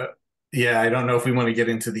great. Yeah, I don't know if we want to get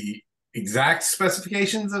into the exact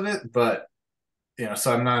specifications of it, but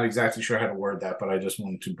so I'm not exactly sure how to word that, but I just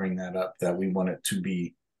wanted to bring that up, that we want it to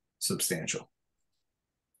be substantial.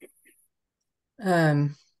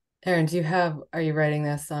 Aaron, are you writing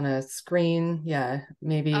this on a screen? Yeah,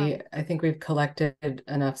 maybe. I think we've collected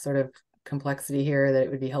enough sort of complexity here that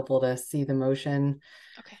it would be helpful to see the motion.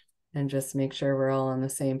 Okay. And just make sure we're all on the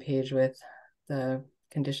same page with the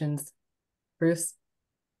conditions. Bruce?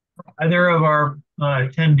 Either of our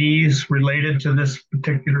attendees related to this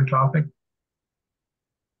particular topic?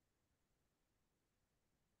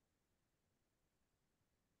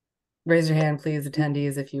 Raise your hand, please,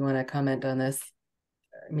 attendees, if you want to comment on this.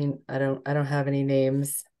 I mean, I don't have any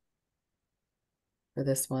names for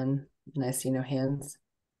this one, and I see no hands.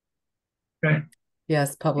 Okay.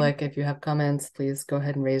 Yes, public, if you have comments, please go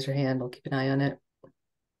ahead and raise your hand. We'll keep an eye on it.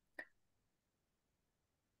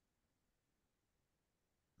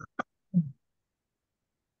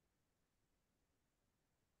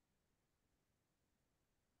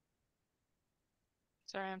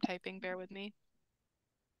 Sorry, I'm typing, bear with me.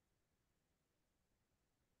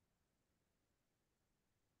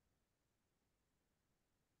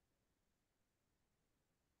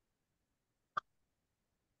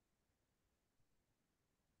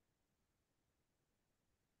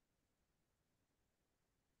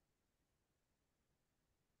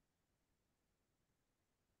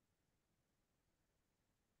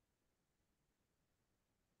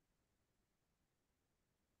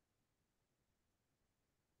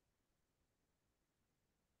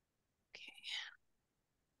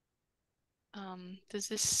 Does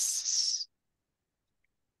this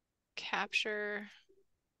capture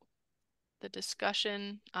the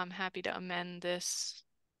discussion? I'm happy to amend this.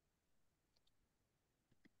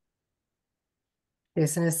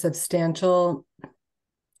 Jason, is substantial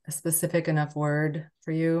a specific enough word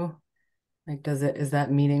for you? Like, is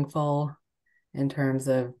that meaningful in terms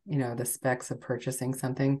of, the specs of purchasing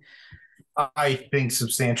something? I think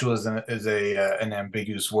substantial is an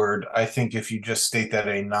ambiguous word. I think if you just state that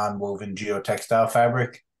a non-woven geotextile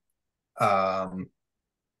fabric,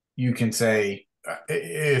 you can say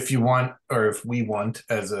if you want, or if we want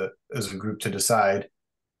as a group to decide,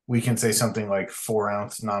 we can say something like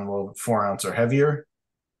 4-ounce non-woven, 4-ounce or heavier,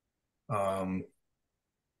 or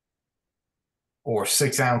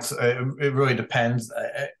 6-ounce. It really depends.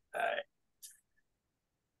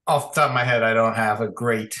 Off the top of my head, I don't have a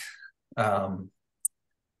great I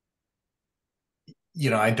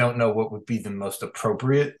don't know what would be the most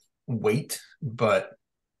appropriate weight, but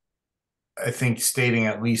I think stating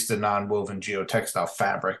at least a non-woven geotextile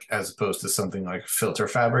fabric as opposed to something like filter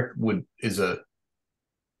fabric is a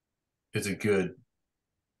good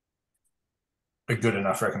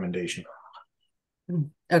enough recommendation.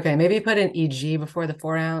 Okay, maybe put an EG before the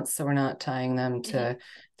 4-ounce, so we're not tying them to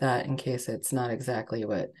that in case it's not exactly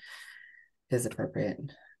what is appropriate.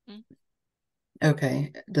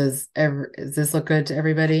 Okay, does this look good to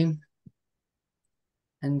everybody?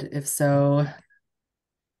 And if so,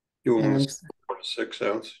 You want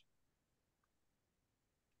 6-ounce?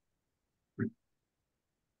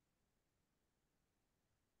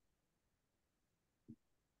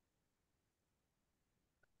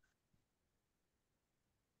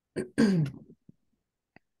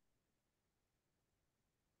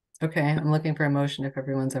 Okay, I'm looking for a motion if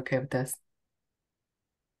everyone's okay with this.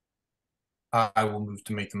 I will move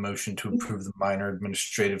to make the motion to approve the minor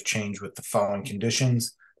administrative change with the following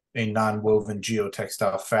conditions: a non-woven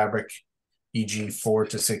geotextile fabric, e.g. 4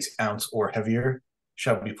 to 6 ounce or heavier,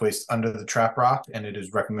 shall be placed under the trap rock, and it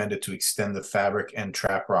is recommended to extend the fabric and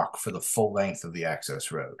trap rock for the full length of the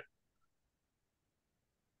access road.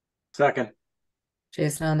 Second.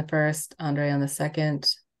 Jason on the first, Andre on the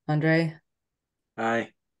second. Andre? Aye.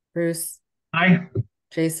 Bruce? Aye.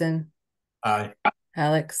 Jason? Aye.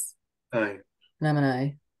 Alex? Aye. And I'm an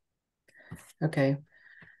aye. Okay.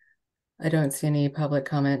 I don't see any public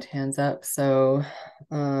comment hands up. So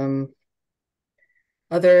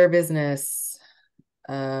other business.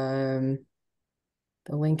 The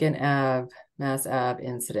Lincoln Ave, Mass Ave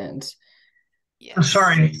incident. I'm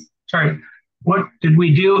sorry. What did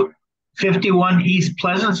we do? 51 East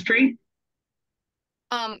Pleasant Street?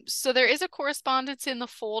 So there is a correspondence in the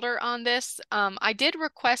folder on this. I did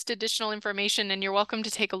request additional information, and you're welcome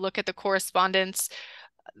to take a look at the correspondence.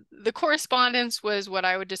 The correspondence was what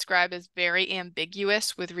I would describe as very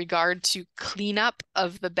ambiguous with regard to cleanup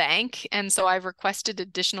of the bank. And so I've requested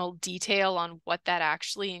additional detail on what that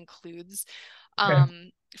actually includes.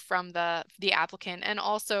 From the applicant, and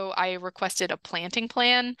also I requested a planting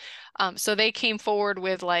plan. So they came forward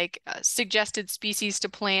with like suggested species to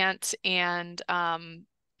plant, and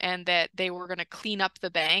that they were going to clean up the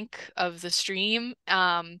bank of the stream,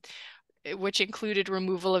 which included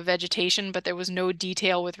removal of vegetation, but there was no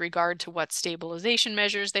detail with regard to what stabilization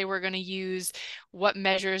measures they were going to use, what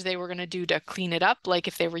measures they were going to do to clean it up, like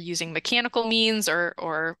if they were using mechanical means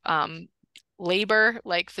or labor,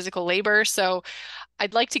 like physical labor. So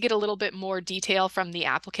I'd like to get a little bit more detail from the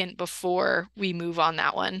applicant before we move on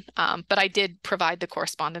that one. But I did provide the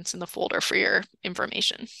correspondence in the folder for your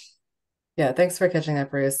information. Yeah, thanks for catching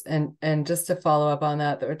that, Bruce. And just to follow up on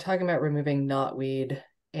that we're talking about removing knotweed,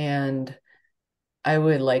 and I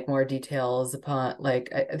would like more details upon,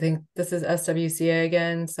 like, I think this is SWCA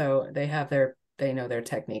again, so they know their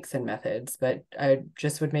techniques and methods, but I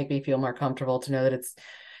just would make me feel more comfortable to know that it's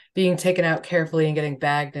being taken out carefully and getting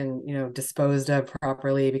bagged and disposed of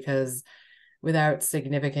properly, because without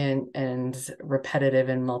significant and repetitive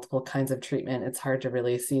and multiple kinds of treatment, it's hard to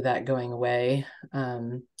really see that going away.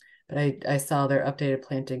 But I saw their updated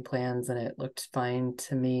planting plans and it looked fine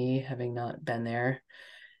to me, having not been there.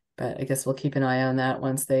 But I guess we'll keep an eye on that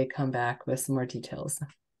once they come back with some more details.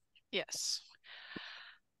 Yes.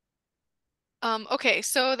 Okay,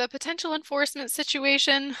 so the potential enforcement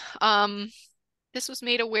situation, this was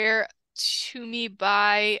made aware to me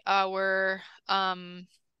by our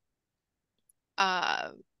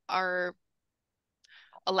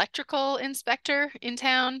electrical inspector in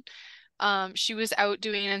town. She was out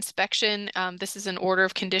doing an inspection. This is an order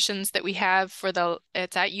of conditions that we have for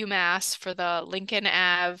it's at UMass for the Lincoln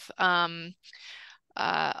Ave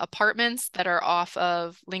apartments that are off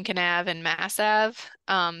of Lincoln Ave and Mass Ave.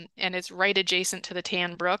 And it's right adjacent to the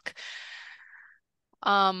Tan Brook.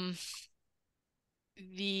 I'm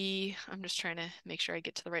just trying to make sure I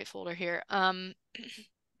get to the right folder here.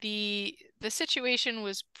 The situation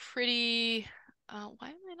was pretty, why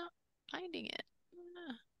am I not finding it?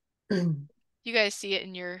 You guys see it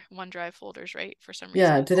in your OneDrive folders, right? For some reason.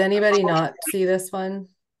 Yeah, did anybody not see this one?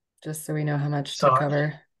 Just so we know how much to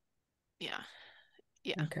cover. Yeah.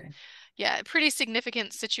 Okay. Yeah, pretty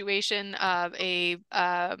significant situation of a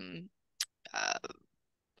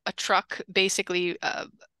truck basically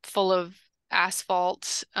full of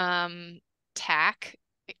asphalt tack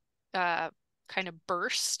kind of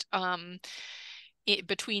burst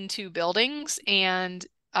between two buildings, and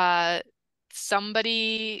some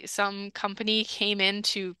company came in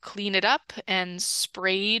to clean it up and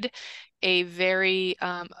sprayed a very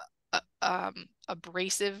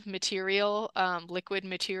abrasive material, liquid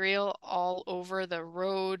material all over the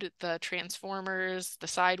road, the transformers, the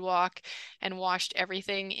sidewalk, and washed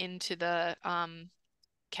everything into the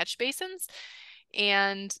catch basins.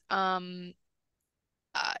 And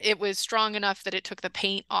it was strong enough that it took the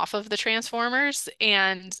paint off of the transformers.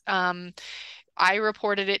 And I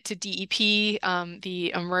reported it to DEP,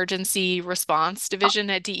 the emergency response division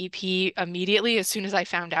at DEP, immediately as soon as I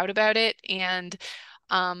found out about it. And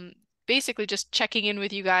basically just checking in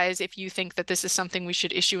with you guys if you think that this is something we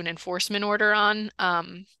should issue an enforcement order on.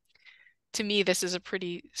 To me, this is a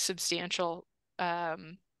pretty substantial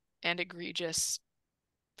and egregious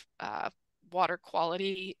water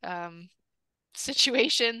quality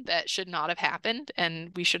situation that should not have happened, and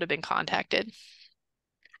we should have been contacted.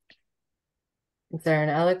 Is there an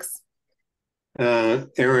Alex?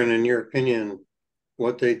 Aaron, in your opinion,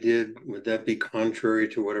 what they did, would that be contrary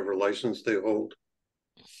to whatever license they hold?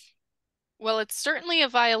 Well, it's certainly a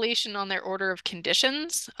violation on their order of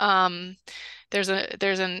conditions. There's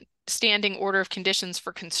a standing order of conditions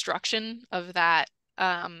for construction of that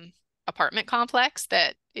apartment complex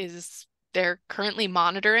that they're currently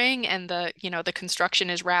monitoring, and the construction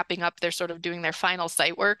is wrapping up. They're sort of doing their final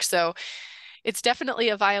site work. So it's definitely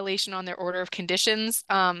a violation on their order of conditions.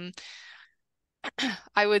 I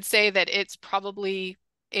would say that it's probably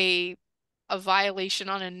a violation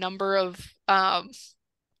on a number of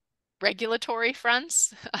regulatory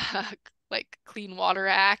fronts, like Clean Water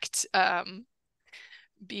Act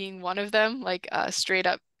being one of them, like a straight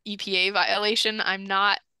up EPA violation.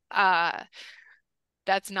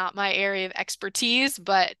 That's not my area of expertise,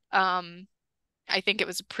 but I think it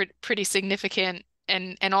was pretty significant.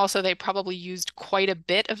 And also they probably used quite a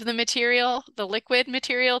bit of the material, the liquid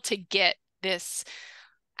material, to get this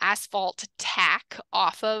asphalt tack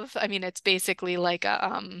off of. I mean, it's basically like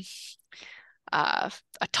a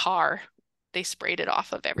tar. They sprayed it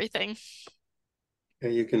off of everything. Yeah,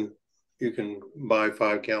 you can buy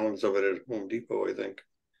 5 gallons of it at Home Depot, I think.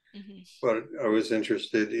 But I was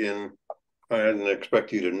interested in, I didn't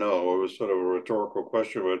expect you to know, it was sort of a rhetorical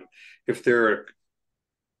question, but if their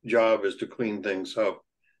job is to clean things up,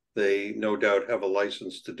 they no doubt have a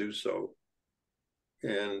license to do so.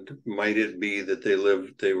 And might it be that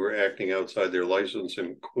they were acting outside their license,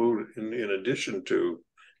 in addition to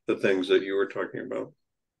the things that you were talking about?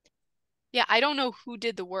 Yeah, I don't know who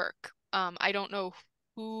did the work. I don't know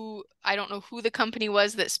who the company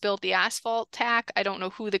was that spilled the asphalt tack. I don't know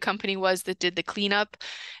who the company was that did the cleanup.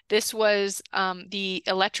 This was the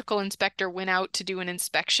electrical inspector went out to do an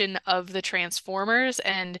inspection of the transformers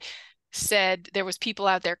and said there was people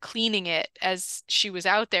out there cleaning it as she was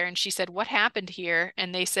out there, and she said, "What happened here?"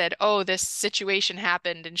 And they said, "Oh, this situation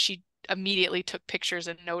happened," and she immediately took pictures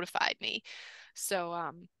and notified me.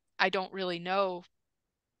 So I don't really know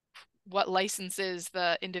what licenses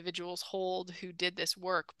the individuals hold who did this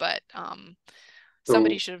work, but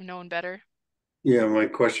somebody should have known better. Yeah, my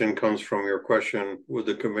question comes from your question, would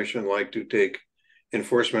the commission like to take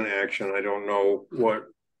enforcement action? I don't know what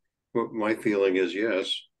my feeling is,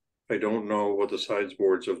 yes. I don't know what the sides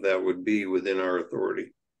boards of that would be within our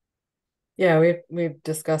authority. Yeah, we've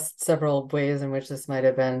discussed several ways in which this might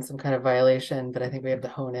have been some kind of violation, but I think we have to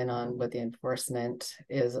hone in on what the enforcement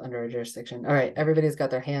is under our jurisdiction. All right, everybody's got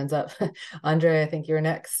their hands up. Andre, I think you're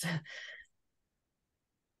next.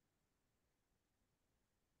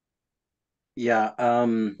 Yeah.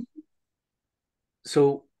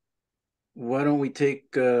 So why don't we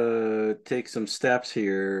take some steps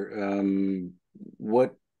here?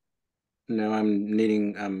 What? No, I'm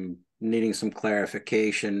needing some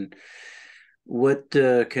clarification. What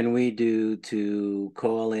can we do to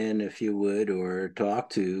call in, if you would, or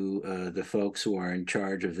talk to the folks who are in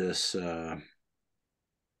charge of this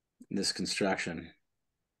construction?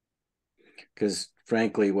 Because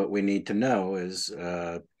frankly, what we need to know is,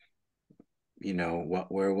 what,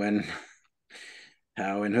 where, when,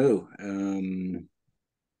 how, and who.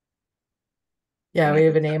 Yeah, we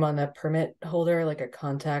have a name on the permit holder, like a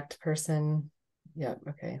contact person. Yeah,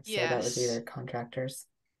 okay. So that would be Yes. their contractors.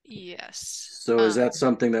 Yes. So is that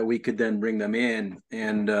something that we could then bring them in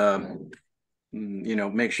and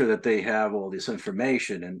make sure that they have all this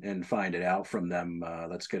information and find it out from them?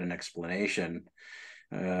 Let's get an explanation.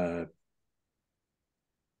 And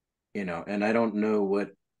I don't know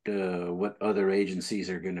what other agencies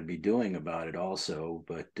are going to be doing about it also,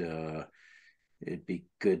 but it'd be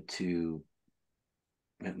good to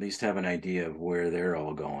at least have an idea of where they're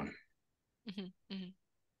all going. Mm-hmm, mm-hmm.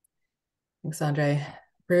 Thanks, Andre.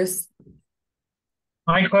 Bruce?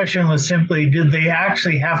 My question was simply, did they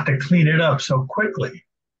actually have to clean it up so quickly?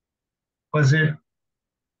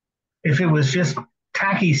 If it was just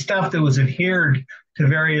tacky stuff that was adhered to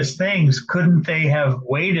various things, couldn't they have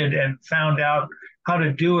waited and found out how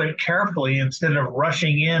to do it carefully instead of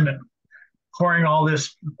rushing in and pouring all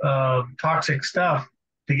this toxic stuff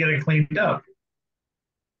to get it cleaned up?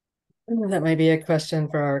 That might be a question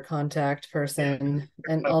for our contact person,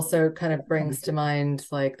 and also kind of brings to mind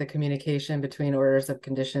like the communication between orders of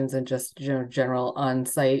conditions and just general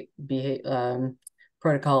on-site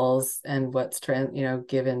protocols and what's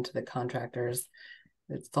given to the contractors.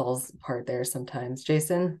 It falls apart there sometimes.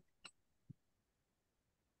 Jason?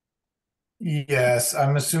 Yes,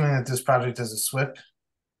 I'm assuming that this project is a SWIP.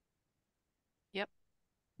 Yep.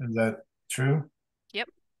 Is that true? Yep.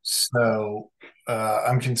 So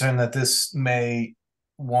I'm concerned that this may,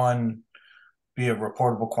 one, be a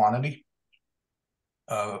reportable quantity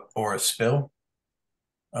or a spill.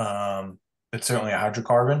 It's certainly a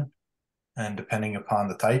hydrocarbon, and depending upon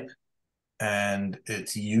the type and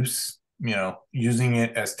its use, using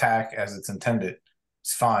it as tack as it's intended,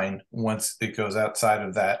 it's fine. Once it goes outside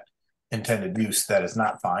of that intended use, that is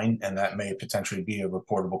not fine, and that may potentially be a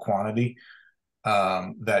reportable quantity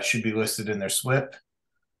that should be listed in their SWIP.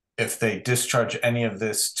 If they discharge any of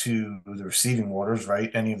this to the receiving waters,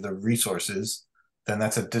 right, any of the resources, then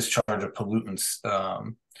that's a discharge of pollutants.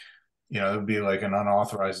 It would be like an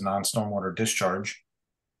unauthorized non-stormwater discharge.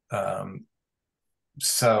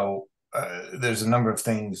 So there's a number of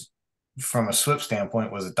things from a SWIP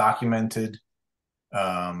standpoint. Was it documented?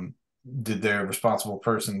 Did their responsible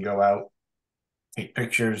person go out, take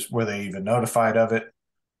pictures? Were they even notified of it?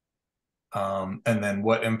 And then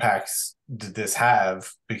what impacts did this have?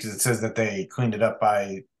 Because it says that they cleaned it up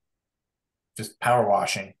by just power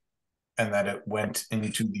washing, and that it went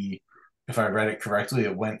into if I read it correctly,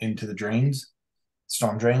 it went into the drains,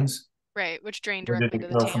 storm drains. Right, which drain Or did directly it to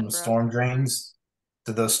the go from Tan the Brook. storm drains?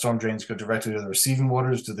 Did those storm drains go directly to the receiving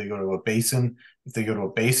waters? Do they go to a basin? If they go to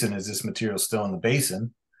a basin, is this material still in the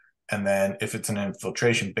basin? And then if it's an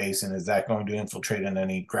infiltration basin, is that going to infiltrate in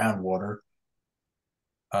any groundwater?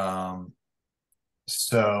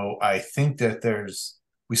 So I think that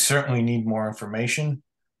we certainly need more information,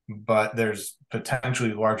 but there's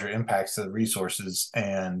potentially larger impacts to the resources,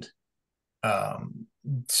 and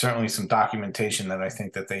certainly some documentation that I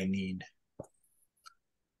think that they need.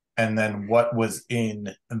 And then what was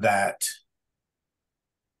in that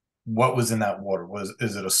water?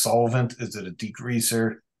 Is it a solvent? Is it a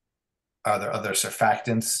degreaser? Are there other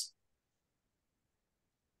surfactants?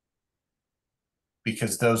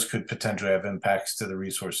 Because those could potentially have impacts to the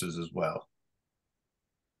resources as well.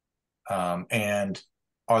 And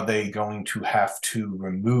are they going to have to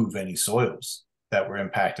remove any soils that were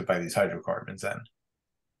impacted by these hydrocarbons then?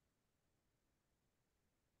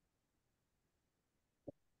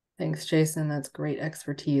 Thanks, Jason. That's great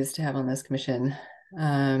expertise to have on this commission.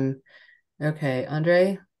 Okay,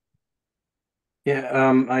 Andre?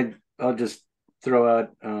 Yeah, I'll just throw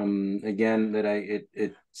out again that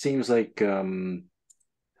it seems like the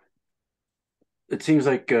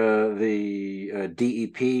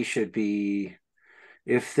DEP should be,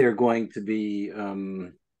 if they're going to be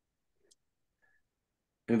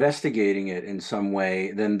investigating it in some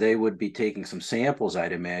way, then they would be taking some samples,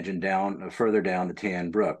 I'd imagine, down further down the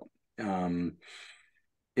Tan Brook.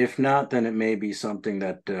 If not, then it may be something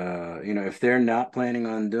that, if they're not planning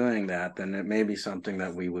on doing that, then it may be something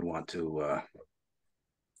that we would want to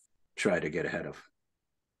try to get ahead of.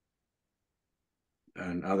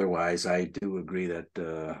 And otherwise, I do agree that,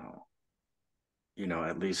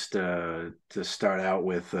 at least to start out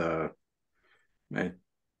with,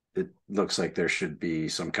 it looks like there should be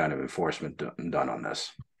some kind of enforcement done on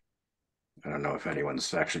this. I don't know if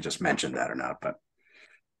anyone's actually just mentioned that or not, but.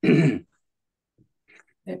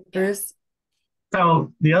 Bruce?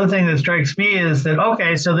 So the other thing that strikes me is that,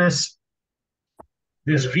 okay, so this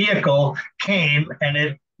vehicle came and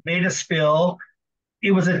it made a spill.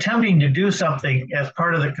 It was attempting to do something as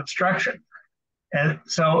part of the construction. And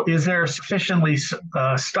so is there sufficiently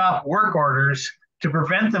stop work orders to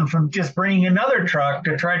prevent them from just bringing another truck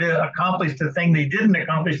to try to accomplish the thing they didn't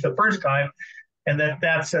accomplish the first time? And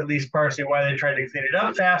that's at least partially why they tried to clean it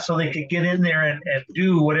up fast, so they could get in there and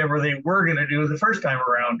do whatever they were going to do the first time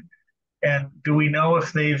around. And do we know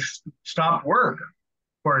if they've stopped work?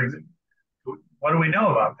 Or what do we know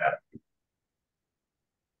about that?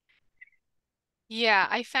 Yeah,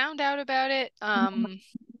 I found out about it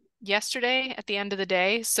yesterday at the end of the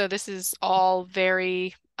day. So this is all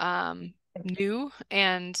very new,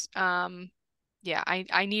 and yeah,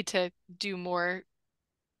 I need to do more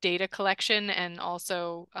data collection and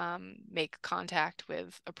also make contact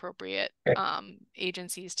with appropriate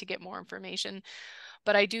agencies to get more information.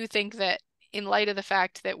 But I do think that in light of the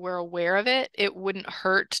fact that we're aware of it, it wouldn't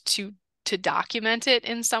hurt to document it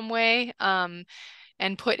in some way,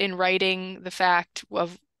 and put in writing the fact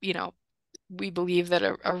of, we believe that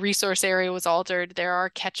a resource area was altered. There are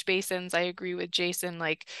catch basins. I agree with Jason.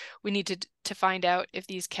 Like, we need to find out if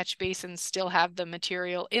these catch basins still have the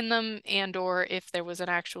material in them, and or if there was an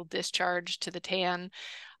actual discharge to the Tan,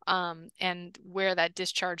 and where that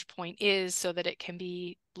discharge point is, so that it can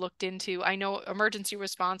be looked into. I know emergency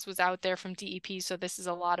response was out there from DEP, so this is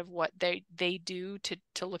a lot of what they do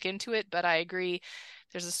to look into it. But I agree,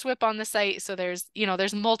 there's a SWIP on the site, so there's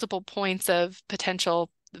multiple points of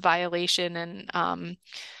potential violation and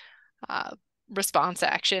response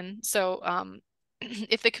action. So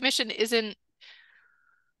if the commission isn't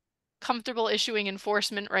comfortable issuing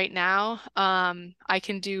enforcement right now, I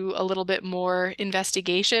can do a little bit more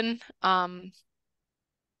investigation.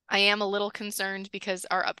 I am a little concerned because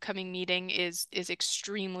our upcoming meeting is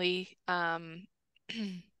extremely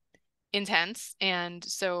intense, and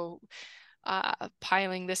so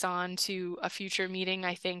piling this on to a future meeting,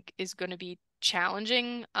 I think, is going to be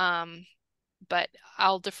challenging. But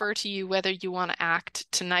I'll defer to you whether you want to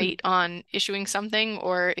act tonight on issuing something,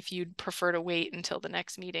 or if you'd prefer to wait until the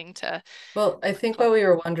next meeting to. Well, I think what we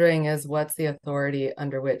were wondering is what's the authority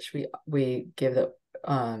under which we give the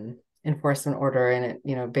enforcement order, and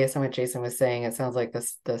it, based on what Jason was saying, it sounds like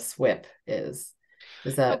the SWIP is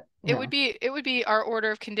that. It would be our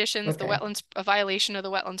order of conditions, Okay. a violation of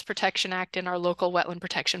the Wetlands Protection Act and our local wetland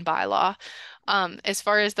protection bylaw. As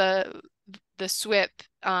far as the SWIP,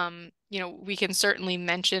 we can certainly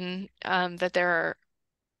mention that there are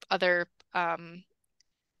other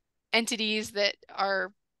entities that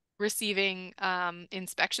are receiving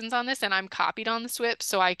inspections on this, and I'm copied on the SWIP,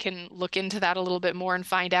 so I can look into that a little bit more and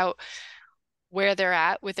find out where they're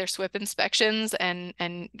at with their SWIP inspections, and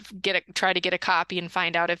try to get a copy and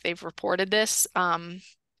find out if they've reported this.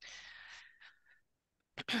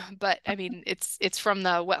 But I mean, it's from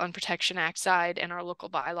the Wetland Protection Act side and our local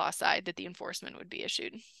bylaw side that the enforcement would be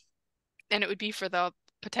issued. And it would be for the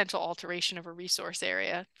potential alteration of a resource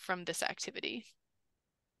area from this activity.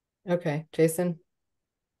 Okay, Jason?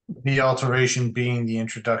 The alteration being the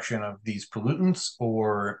introduction of these pollutants,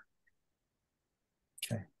 or?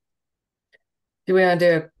 Okay. Do we want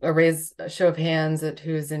to do a show of hands at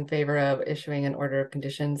who's in favor of issuing an order of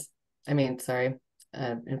conditions?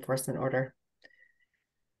 Enforcement order.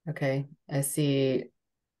 Okay, I see.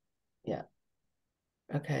 Yeah.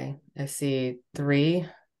 Okay, I see 3,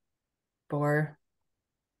 4.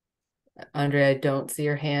 Andre, I don't see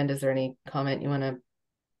your hand. Is there any comment you want to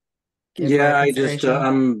give? Yeah, I just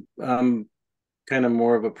I'm kind of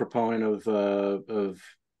more of a proponent of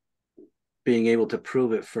being able to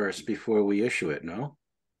prove it first before we issue it. No,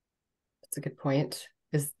 that's a good point.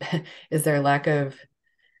 Is there a lack of?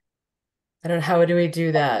 I don't know. How do we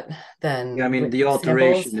do that then? Yeah, I mean, the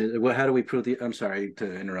alteration. Well, how do we prove the? I'm sorry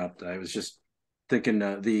to interrupt. I was just thinking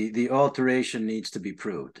the alteration needs to be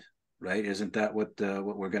proved, right? Isn't that what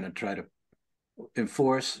we're going to try to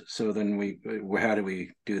enforce? So then how do we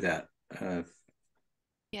do that? Yeah.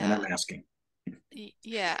 And I'm asking.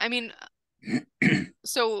 Yeah, I mean,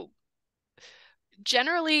 So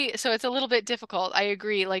generally, so it's a little bit difficult. I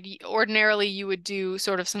agree. Like ordinarily you would do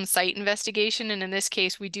sort of some site investigation. And in this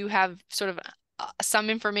case, we do have sort of some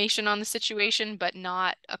information on the situation, but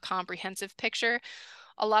not a comprehensive picture.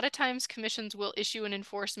 A lot of times commissions will issue an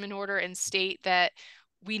enforcement order and state that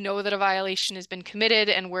we know that a violation has been committed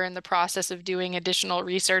and we're in the process of doing additional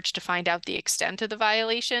research to find out the extent of the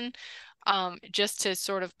violation. Just to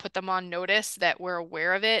sort of put them on notice that we're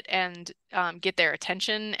aware of it and get their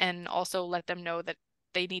attention, and also let them know that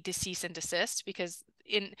they need to cease and desist, because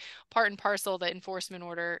in part and parcel, the enforcement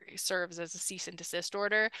order serves as a cease and desist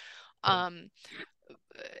order. But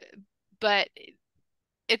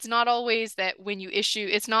it's not always that when you issue,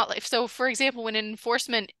 it's not like, so for example, when an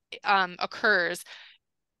enforcement occurs,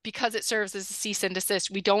 because it serves as a cease and desist,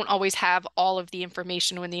 we don't always have all of the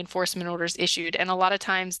information when the enforcement order is issued. And a lot of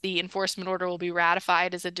times the enforcement order will be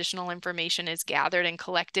ratified as additional information is gathered and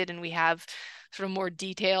collected, and we have sort of more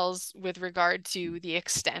details with regard to the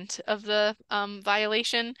extent of the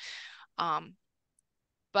violation.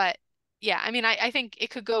 But yeah, I mean, I think it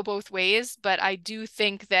could go both ways, but I do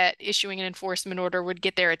think that issuing an enforcement order would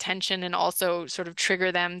get their attention and also sort of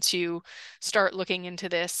trigger them to start looking into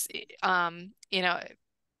this,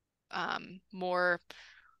 more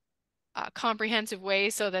comprehensive way,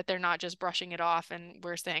 so that they're not just brushing it off and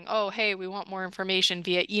we're saying, oh, hey, we want more information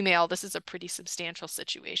via email. This is a pretty substantial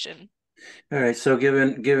situation. All right. So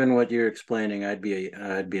given what you're explaining, I'd be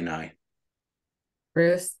an aye.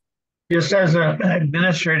 Bruce? Just as an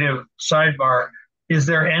administrative sidebar, is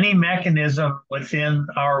there any mechanism within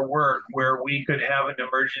our work where we could have an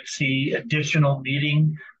emergency additional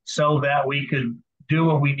meeting so that we could do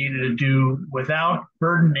what we needed to do without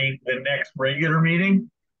burdening the next regular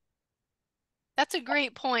meeting? That's a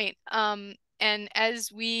great point. And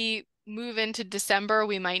as we move into December,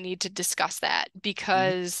 we might need to discuss that,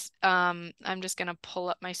 because I'm just going to pull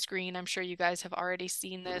up my screen. I'm sure you guys have already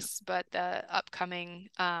seen this, but the upcoming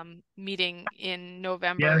meeting in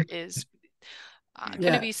November is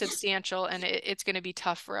going to be substantial, and it's going to be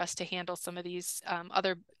tough for us to handle some of these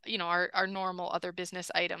other, our normal other business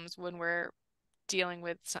items when we're dealing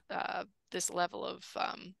with this level of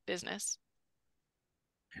business.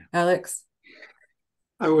 Alex?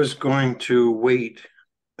 I was going to wait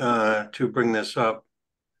to bring this up,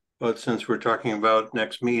 but since we're talking about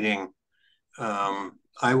next meeting,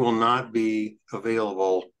 I will not be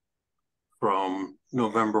available from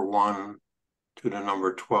November 1 to the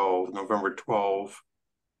November 12,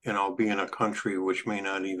 and I'll be in a country which may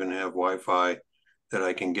not even have Wi-Fi that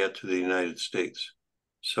I can get to the United States.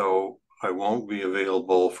 So I won't be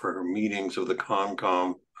available for meetings of the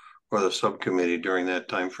CONCOM or the subcommittee during that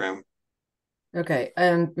time frame. Okay,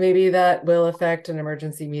 maybe that will affect an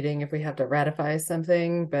emergency meeting if we have to ratify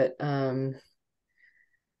something, but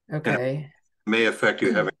okay. It may affect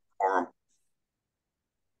you having a quorum.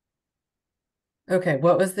 Okay,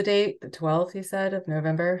 what was the date? The 12th, you said, of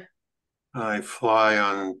November? I fly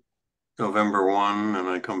on November 1 and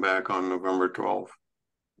I come back on November 12.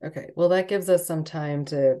 Okay, well, that gives us some time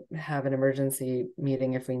to have an emergency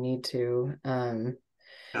meeting if we need to.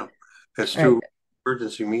 Yeah, as to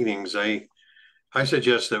emergency meetings, I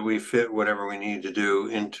suggest that we fit whatever we need to do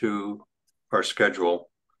into our schedule.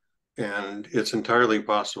 And it's entirely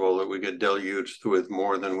possible that we get deluged with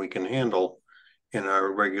more than we can handle in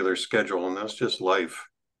our regular schedule. And that's just life.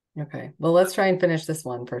 Okay, well, let's try and finish this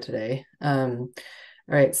one for today. All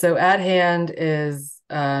right, so at hand is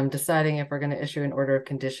deciding if we're going to issue an order of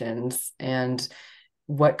conditions and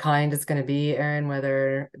what kind it's going to be, Aaron,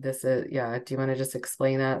 whether this is, do you want to just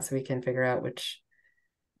explain that so we can figure out which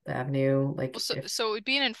avenue, like so it would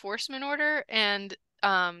be an enforcement order, and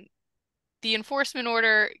the enforcement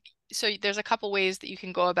order, so there's a couple ways that you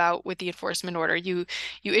can go about with the enforcement order. You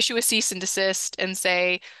issue a cease and desist and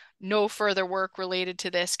say no further work related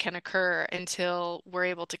to this can occur until we're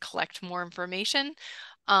able to collect more information.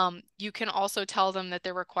 You can also tell them that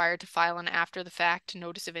they're required to file an after the fact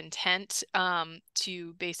notice of intent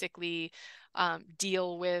to basically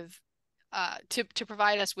deal with to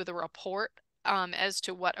provide us with a report as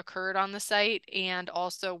to what occurred on the site, and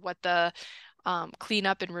also what the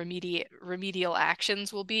cleanup and remedial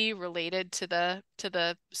actions will be related to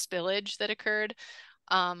the spillage that occurred.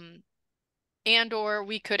 And or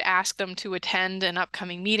we could ask them to attend an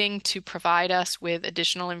upcoming meeting to provide us with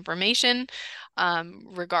additional information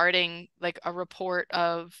regarding like a report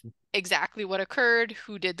of exactly what occurred,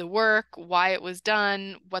 who did the work, why it was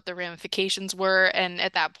done, what the ramifications were. And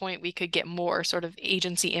at that point, we could get more sort of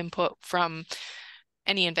agency input from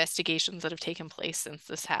any investigations that have taken place since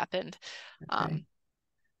this happened. Okay.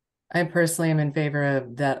 I personally am in favor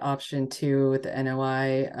of that option too with the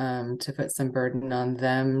NOI, to put some burden on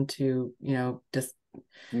them to, just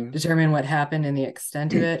determine what happened and the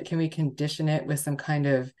extent of it. Can we condition it with some kind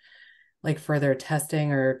of like further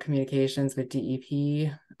testing or communications with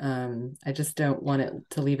DEP? I just don't want it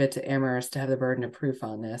to leave it to Amherst to have the burden of proof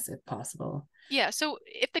on this if possible. Yeah, so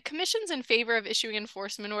if the commission's in favor of issuing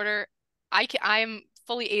enforcement order, I'm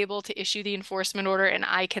fully able to issue the enforcement order and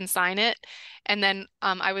I can sign it. And then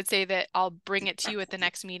I would say that I'll bring it to you at the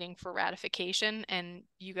next meeting for ratification, and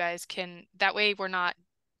you guys can, that way we're not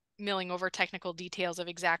milling over technical details of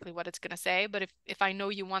exactly what it's going to say. But if I know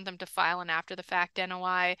you want them to file an after the fact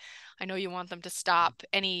NOI, I know you want them to stop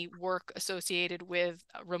any work associated with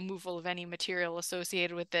removal of any material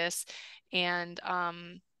associated with this, and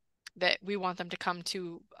that we want them to come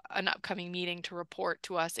to an upcoming meeting to report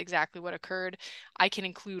to us exactly what occurred, I can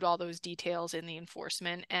include all those details in the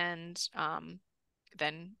enforcement, and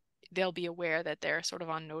then they'll be aware that they're sort of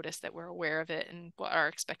on notice that we're aware of it and what our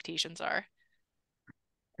expectations are.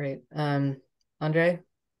 Great. Andre?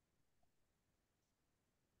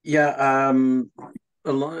 Yeah,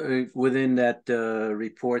 within that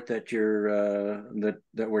report that you're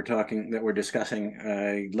that we're discussing,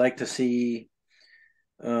 I'd like to see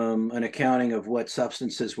an accounting of what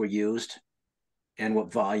substances were used and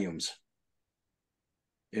what volumes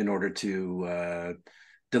in order to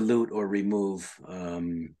dilute or remove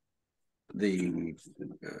the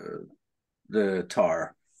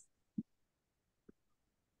tar.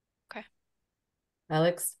 Okay.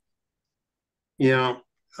 Alex? Yeah,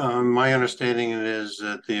 my understanding is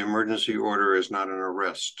that the emergency order is not an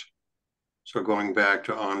arrest. So going back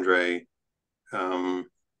to Andre,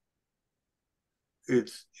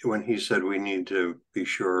 it's when he said we need to be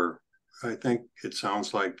sure, I think it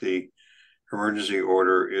sounds like the emergency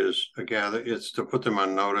order is it's to put them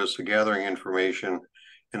on notice, gathering information.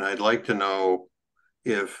 And I'd like to know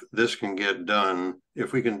if this can get done,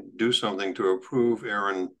 if we can do something to approve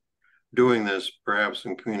Aaron doing this, perhaps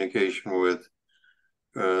in communication with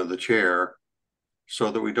the chair,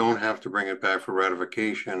 so that we don't have to bring it back for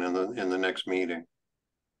ratification in the next meeting.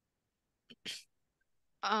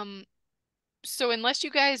 So unless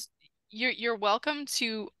you guys, you're welcome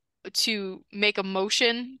to make a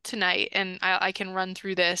motion tonight, and I can run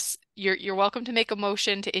through this. You're welcome to make a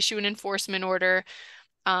motion to issue an enforcement order,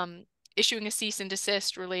 issuing a cease and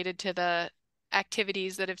desist related to the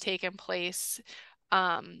activities that have taken place,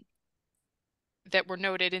 that were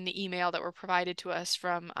noted in the email that were provided to us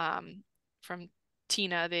from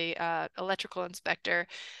Tina, the electrical inspector.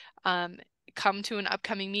 Come to an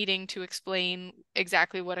upcoming meeting to explain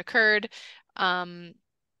exactly what occurred.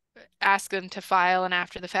 Ask them to file an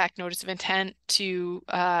after the fact notice of intent to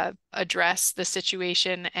address the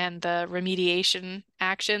situation and the remediation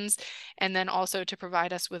actions, and then also to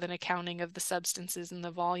provide us with an accounting of the substances and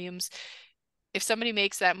the volumes. If somebody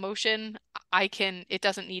makes that motion, it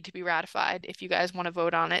doesn't need to be ratified if you guys want to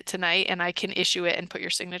vote on it tonight, and I can issue it and put your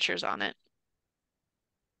signatures on it.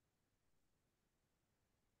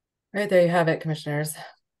 All right, there you have it, commissioners.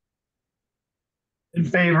 In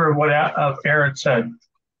favor of what Aaron said.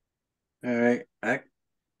 All right, I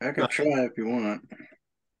could try if you want.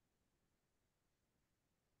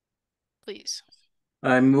 Please.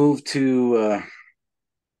 I move to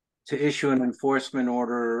issue an enforcement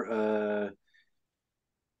order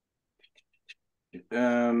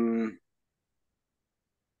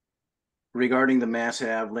regarding the Mass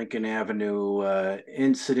Ave Lincoln Avenue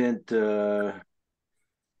incident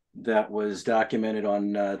that was documented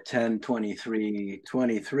on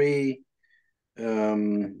 10/23/23.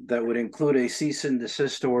 That would include a cease and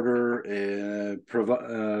desist order,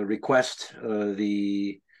 request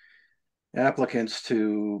the applicants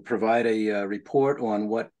to provide a report on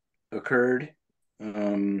what occurred,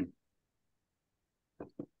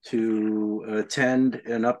 to attend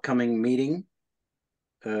an upcoming meeting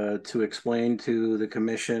to explain to the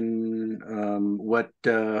commission what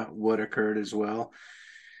occurred as well,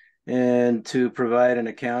 and to provide an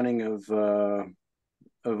accounting of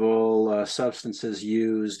all substances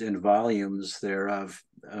used and volumes thereof,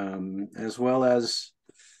 as well as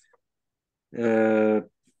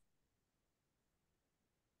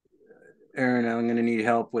Aaron, I'm going to need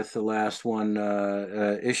help with the last one,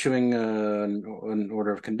 issuing an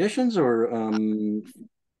order of conditions, or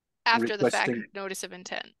after the fact notice of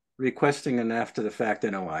intent. Requesting an after the fact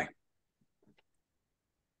NOI.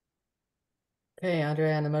 Okay,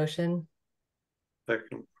 Andre on the motion.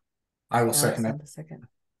 Second. I will Alex second on it. the second.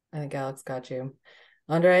 I think Alex got you.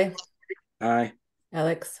 Andre? Aye.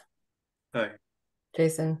 Alex? Aye.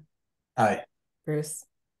 Jason? Aye. Bruce?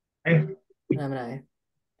 Aye. And I'm an aye.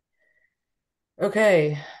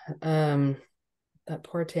 Okay. That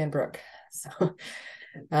poor Tanbrook. So,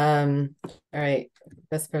 all right.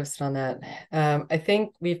 Best post on that. I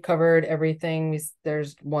think we've covered everything.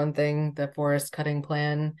 There's one thing, the forest cutting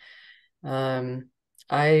plan. Am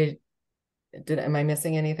I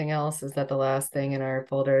missing anything else? Is that the last thing in our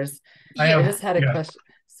folders? I Yeah. I have, just had a yeah. question.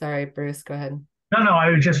 Sorry, Bruce, go ahead. No, I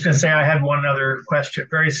was just going to say I had one other question.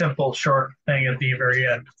 Very simple, short thing at the very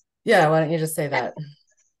end. Yeah, why don't you just say that?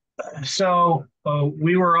 So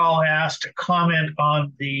we were all asked to comment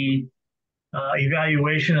on the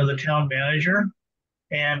evaluation of the town manager.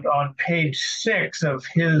 And on page 6 of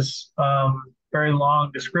his very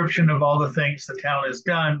long description of all the things the town has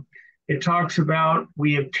done, it talks about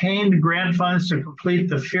we obtained grant funds to complete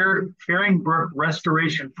the Fearing Brook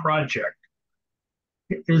restoration project.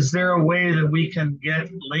 Is there a way that we can get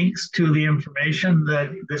links to the information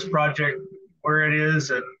that this project, where it is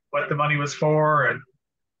and what the money was for? And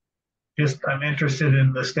just, I'm interested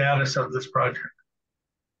in the status of this project.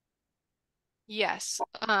 Yes.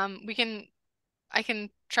 I can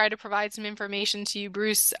try to provide some information to you,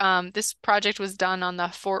 Bruce. This project was done on the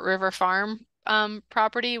Fort River Farm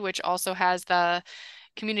property, which also has the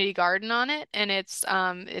community garden on it, and it's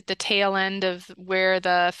at the tail end of where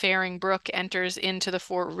the Fearing Brook enters into the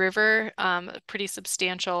Fort River, a pretty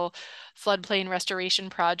substantial floodplain restoration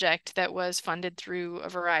project that was funded through a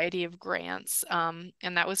variety of grants, and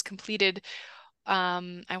that was completed.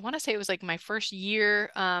 I want to say it was like my first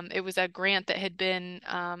year. It was a grant that had been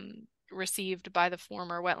received by the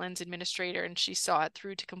former wetlands administrator, and she saw it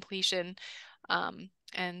through to completion.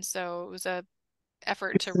 And so it was a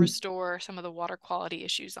effort to restore some of the water quality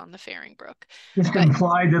issues on the Fearing Brook. Just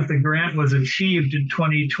implied that the grant was achieved in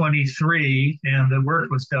 2023 and the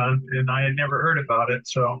work was done, and I had never heard about it.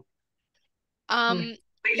 So we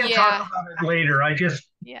can talk about it later. I just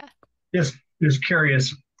was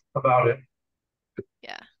curious about it.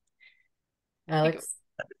 Yeah. Alex.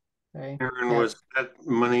 Sorry. Aaron, was that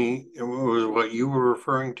money, was what you were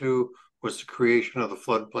referring to, was the creation of the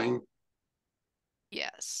floodplain?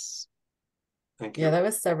 Yes. Thank you. Yeah, that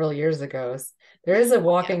was several years ago. There is a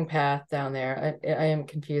walking path down there. I am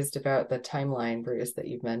confused about the timeline, Bruce, that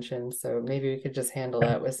you've mentioned. So maybe we could just handle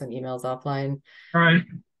that with some emails offline. All right.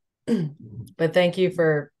 But thank you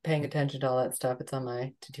for paying attention to all that stuff. It's on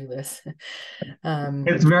my to-do list.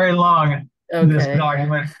 It's very long, this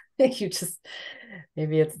document. You just,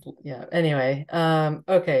 maybe it's, yeah, anyway.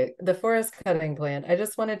 Okay, the forest cutting plan. I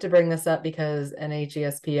just wanted to bring this up because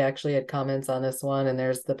NHESP actually had comments on this one, and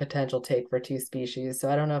there's the potential take for 2 species.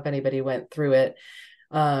 So I don't know if anybody went through it.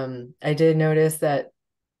 I did notice that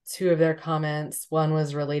 2 of their comments, one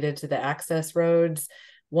was related to the access roads.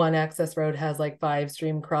 One access road has like 5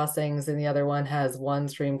 stream crossings and the other one has 1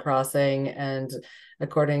 stream crossing. And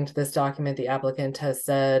according to this document, the applicant has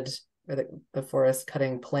said, or the forest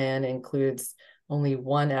cutting plan includes only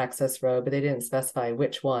 1 access road, but they didn't specify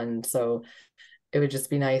which one. So it would just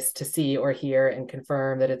be nice to see or hear and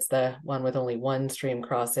confirm that it's the one with only 1 stream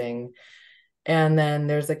crossing. And then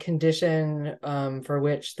there's a condition for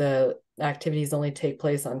which the activities only take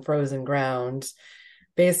place on frozen ground.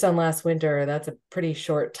 Based on last winter, that's a pretty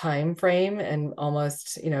short time frame and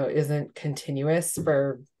almost, isn't continuous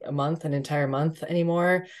for a month, an entire month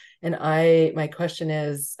anymore. And my question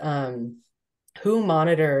is, who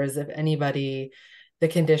monitors, if anybody, the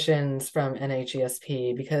conditions from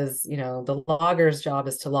NHESP? Because, the logger's job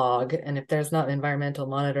is to log. And if there's not an environmental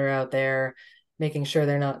monitor out there making sure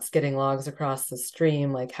they're not skidding logs across the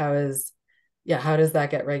stream, like how does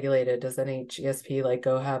that get regulated? Does NHESP like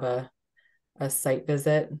go have a site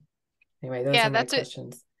visit? Anyway, those are my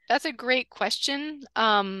questions. That's a great question.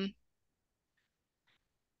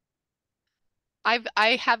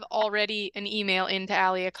 I have already an email into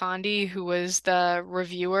Ali Akandi, who was the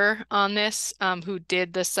reviewer on this, who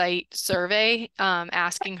did the site survey,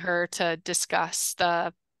 asking her to discuss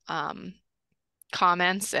the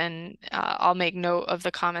comments, and I'll make note of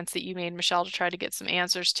the comments that you made, Michelle, to try to get some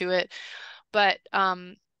answers to it. But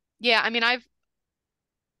yeah, I mean, I've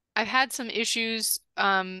had some issues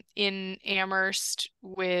in Amherst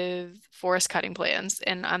with forest cutting plans,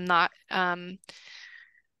 and I'm not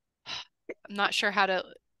sure how to,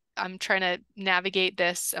 I'm trying to navigate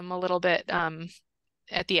this. I'm a little bit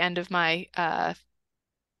at the end of my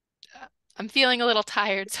I'm feeling a little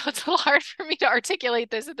tired, so it's a little hard for me to articulate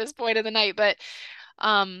this at this point of the night, but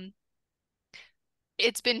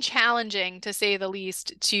it's been challenging, to say the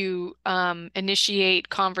least, to initiate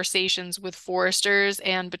conversations with foresters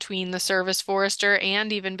and between the service forester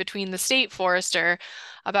and even between the state forester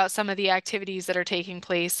about some of the activities that are taking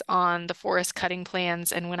place on the forest cutting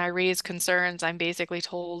plans. And when I raise concerns, I'm basically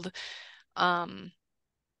told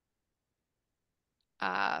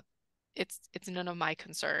it's none of my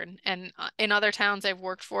concern. And in other towns I've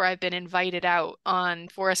worked for, I've been invited out on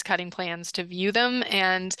forest cutting plans to view them,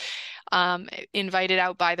 and invited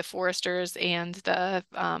out by the foresters and the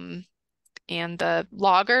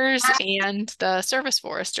loggers and the service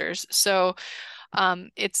foresters. So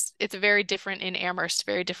it's a very different in Amherst,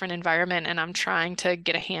 very different environment, and I'm trying to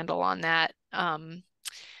get a handle on that.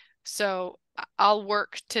 So I'll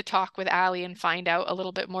work to talk with Allie and find out a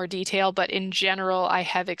little bit more detail, but in general, I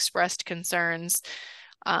have expressed concerns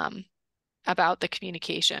about the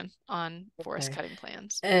communication on forest cutting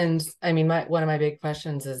plans. And I mean, one of my big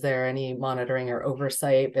questions, is there any monitoring or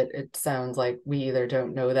oversight? But it sounds like we either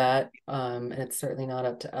don't know that, and it's certainly not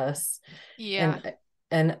up to us. Yeah.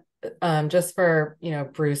 And just for,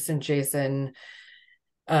 Bruce and Jason,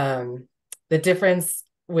 the difference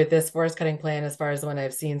with this forest cutting plan, as far as the one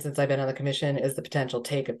I've seen since I've been on the commission, is the potential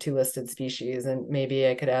take of 2 listed species. And maybe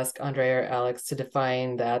I could ask Andre or Alex to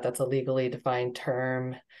define that. That's a legally defined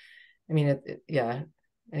term. I mean, yeah.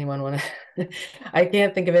 Anyone want to? I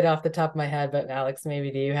can't think of it off the top of my head, but Alex,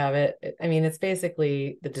 maybe do you have it? I mean, it's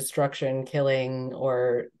basically the destruction, killing,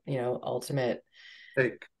 or, ultimate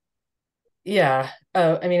Take. Yeah.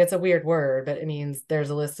 I mean, it's a weird word, but it means there's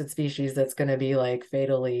a listed species that's going to be like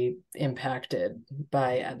fatally impacted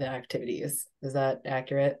by the activities. Is that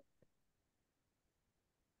accurate?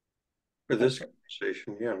 For this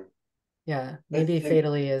conversation, yeah. Yeah. Maybe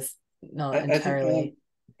fatally is not entirely.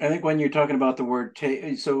 I think when you're talking about the word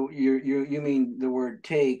take, so you mean the word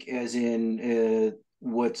take as in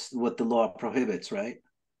what the law prohibits, right?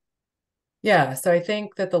 Yeah, so I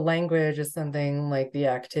think that the language is something like the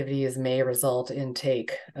activities may result in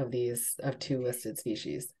take of 2 listed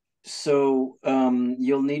species. So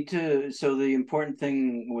you'll need to, so the important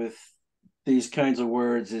thing with these kinds of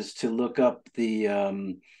words is to look up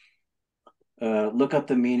the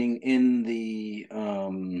meaning in the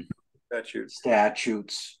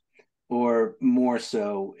statutes, or more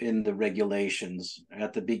so in the regulations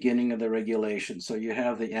at the beginning of the regulation. So you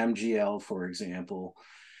have the MGL, for example,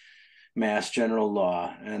 Mass General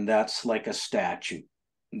Law, and that's like a statute.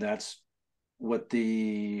 That's what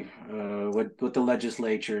the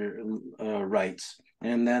legislature writes,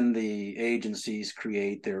 and then the agencies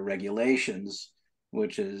create their regulations,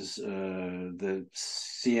 which is the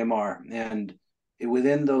CMR. And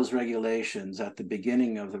within those regulations, at the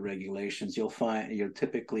beginning of the regulations, you'll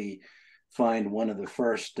typically find one of the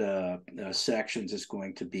first sections is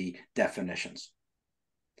going to be definitions.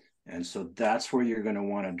 And so that's where you're going to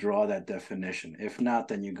want to draw that definition. If not,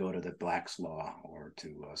 then you go to the Black's Law or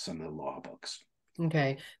to some of the law books.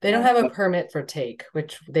 Okay. They don't have a permit for take,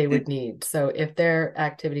 which they would need. So if their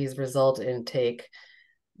activities result in take,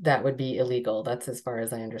 that would be illegal. That's as far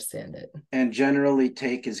as I understand it. And generally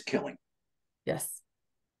take is killing. Yes.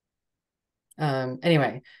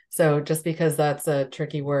 Anyway, so just because that's a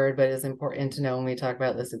tricky word, but is important to know when we talk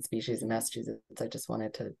about listed species in Massachusetts, I just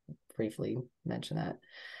wanted to briefly mention that.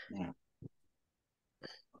 Yeah.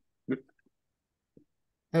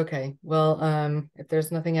 Okay, well, if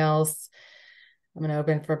there's nothing else, I'm going to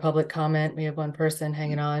open for public comment. We have one person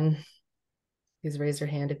hanging on. Please raise your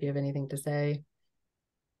hand if you have anything to say.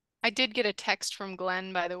 I did get a text from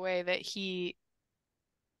Glenn, by the way, that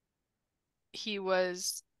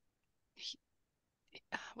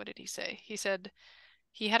what did he say? He said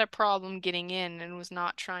he had a problem getting in and was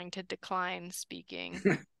not trying to decline speaking.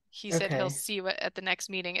 He said he'll see what at the next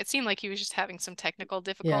meeting. It seemed like he was just having some technical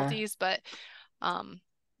difficulties, but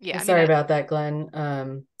yeah. Sorry about that, Glenn.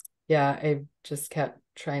 Yeah, I just kept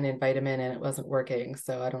trying to invite him in and it wasn't working,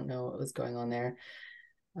 so I don't know what was going on there.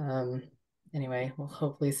 Anyway, we'll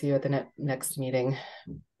hopefully see you at the next meeting.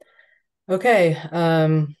 Okay,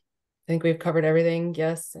 I think we've covered everything.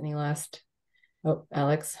 Yes, any last? Oh,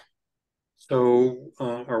 Alex. So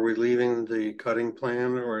are we leaving the cutting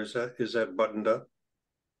plan, or is that buttoned up?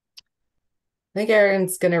 I think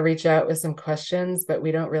Aaron's going to reach out with some questions, but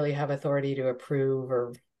we don't really have authority to approve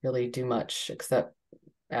or really do much except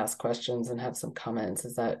ask questions and have some comments.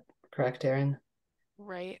 Is that correct, Aaron?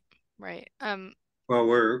 Right.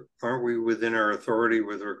 Well, aren't we within our authority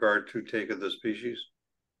with regard to take of the species?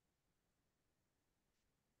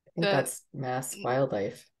 I think that's Mass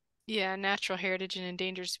Wildlife. Yeah, Natural Heritage and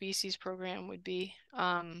Endangered Species Program would be.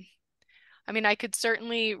 I mean, I could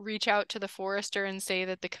certainly reach out to the forester and say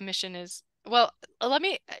that the commission is, well,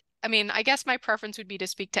 I guess my preference would be to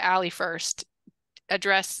speak to Allie first,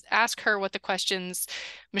 ask her what the questions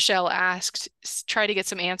Michelle asked, try to get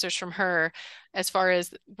some answers from her as far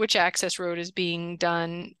as which access road is being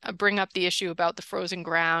done, bring up the issue about the frozen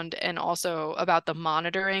ground and also about the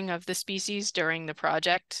monitoring of the species during the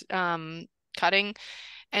project cutting.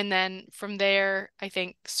 And then from there, I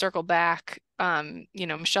think circle back. You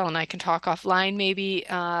know, Michelle and I can talk offline maybe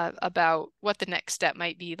about what the next step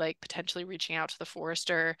might be, like potentially reaching out to the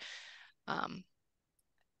forester.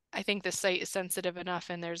 I think the site is sensitive enough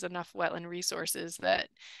and there's enough wetland resources that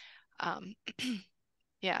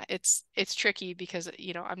yeah, it's tricky because,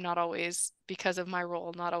 you know, I'm not always, because of my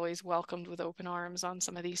role, not always welcomed with open arms on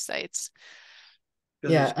some of these sites.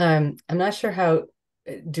 Yeah, I'm not sure how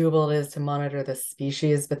doable it is to monitor the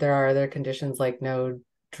species, but there are other conditions like no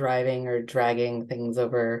driving or dragging things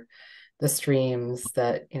over the streams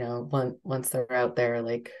that, you know, once they're out there,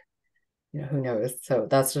 like, you know, who knows? So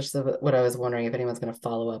that's just what I was wondering, if anyone's going to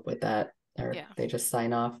follow up with that, or Yeah. they just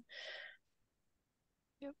sign off.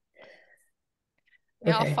 Yep.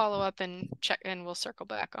 Yeah, Okay. I'll follow up and check and we'll circle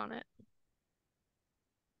back on it.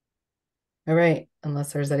 All right.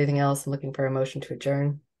 Unless there's anything else, I'm looking for a motion to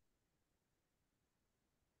adjourn.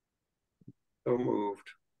 So moved.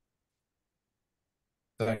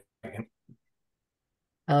 Second.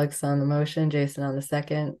 Alex on the motion, Jason on the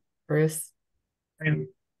second. Bruce? And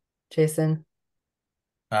Jason?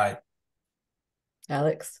 Aye.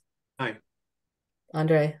 Alex? Aye.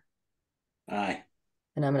 Andre? Aye.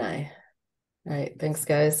 And I'm an aye. All right. Thanks,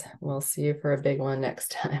 guys. We'll see you for a big one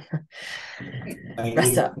next time.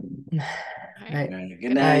 Rest up. All right.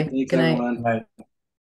 Good night. Bye. Thanks, Good night. everyone. Aye.